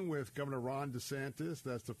function with Governor Ron DeSantis.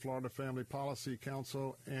 That's the Florida Family Policy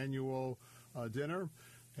Council annual dinner.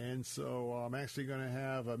 And so I'm actually going to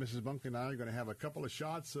have, Mrs. Bunkley and I are going to have a couple of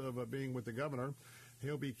shots of being with the governor.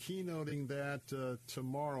 He'll be keynoting that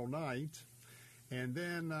tomorrow night. And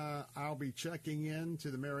then I'll be checking in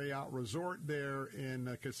to the Marriott Resort there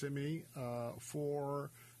in Kissimmee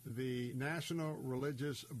for the National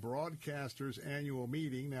Religious Broadcasters annual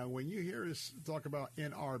meeting. Now, when you hear us talk about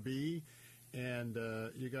NRB, and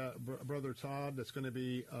you got Brother Todd that's going to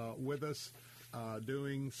be with us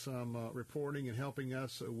doing some reporting and helping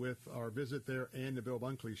us with our visit there and the Bill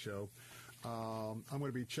Bunkley Show. I'm going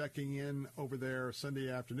to be checking in over there Sunday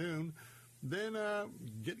afternoon. Then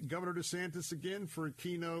get Governor DeSantis again for a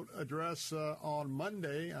keynote address on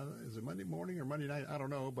Monday. Is it Monday morning or Monday night? I don't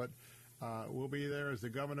know, but we'll be there as the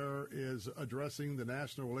governor is addressing the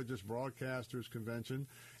National Religious Broadcasters Convention.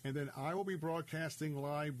 And then I will be broadcasting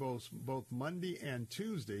live both Monday and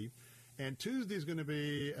Tuesday. And Tuesday is going to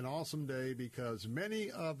be an awesome day because many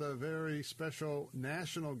of the very special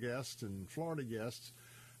national guests and Florida guests,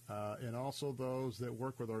 and also those that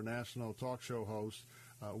work with our national talk show hosts,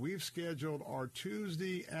 we've scheduled our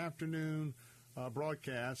Tuesday afternoon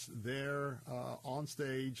broadcast there on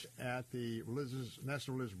stage at the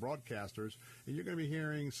National Religious Broadcasters. And you're going to be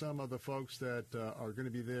hearing some of the folks that are going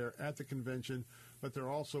to be there at the convention, but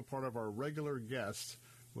they're also part of our regular guests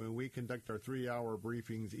when we conduct our 3-hour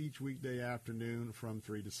briefings each weekday afternoon from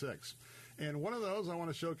 3 to 6. And one of those I want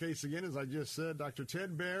to showcase again, as I just said, Dr.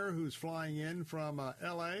 Ted Baer, who's flying in from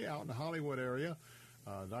L.A. out in the Hollywood area.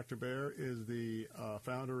 Dr. Baer is the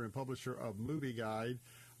founder and publisher of Movie Guide.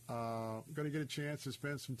 Going to get a chance to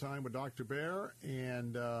spend some time with Dr. Baer,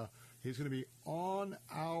 and he's going to be on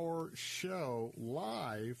our show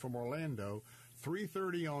live from Orlando,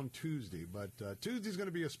 3:30 on Tuesday. But Tuesday's going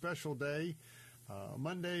to be a special day.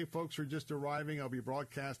 Monday, folks are just arriving. I'll be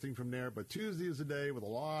broadcasting from there. But Tuesday is a day with a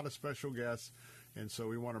lot of special guests. And so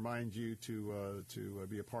we want to remind you to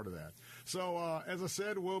be a part of that. So as I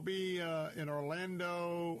said, we'll be in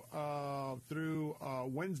Orlando through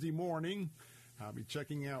Wednesday morning. I'll be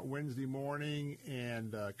checking out Wednesday morning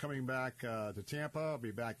and coming back to Tampa. I'll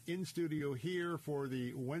be back in studio here for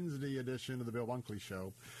the Wednesday edition of the Bill Bunkley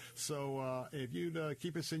Show. So if you'd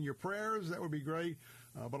keep us in your prayers, that would be great.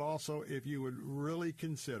 But also if you would really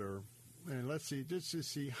consider, and let's see, just to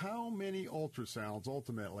see how many ultrasounds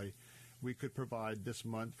ultimately we could provide this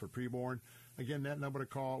month for preborn. Again, that number to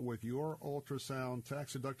call with your ultrasound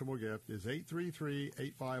tax-deductible gift is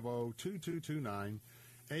 833-850-2229.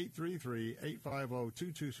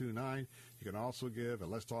 833-850-2229. You can also give at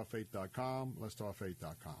letstalkfaith.com,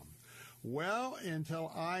 letstalkfaith.com. Well,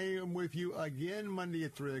 until I am with you again Monday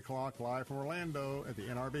at 3 o'clock live from Orlando at the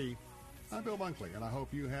NRB, I'm Bill Bunkley, and I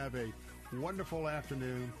hope you have a wonderful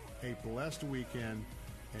afternoon, a blessed weekend,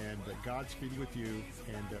 and Godspeed with you,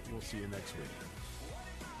 and we'll see you next week.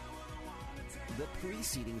 The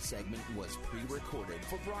preceding segment was pre-recorded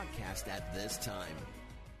for broadcast at this time.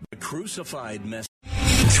 The crucified message.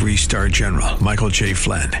 3-star General Michael J.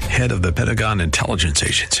 Flynn, head of the Pentagon Intelligence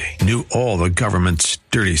Agency, knew all the government's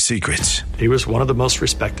dirty secrets. He was one of the most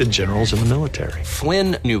respected generals in the military.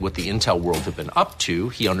 Flynn knew what the intel world had been up to.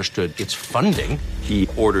 He understood its funding. He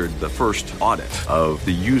ordered the first audit of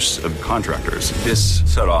the use of contractors. This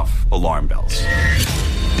set off alarm bells.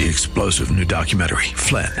 The explosive new documentary,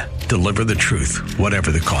 Flynn, Deliver the Truth,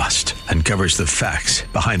 Whatever the Cost, uncovers the facts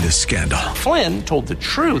behind this scandal. Flynn told the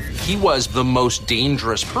truth. He was the most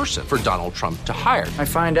dangerous person for Donald Trump to hire. I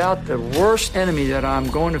find out the worst enemy that I'm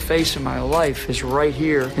going to face in my life is right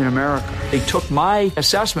here in America. They took my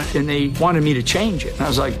assessment and they wanted me to change it. And I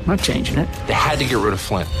was like, I'm not changing it. They had to get rid of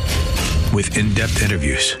Flynn. With in-depth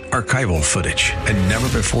interviews, archival footage, and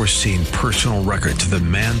never-before-seen personal records of the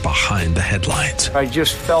man behind the headlines. I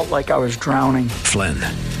just felt like I was drowning. Flynn,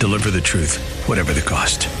 Deliver the Truth, Whatever the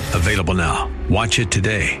Cost. Available now. Watch it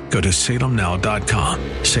today. Go to salemnow.com.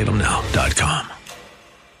 salemnow.com.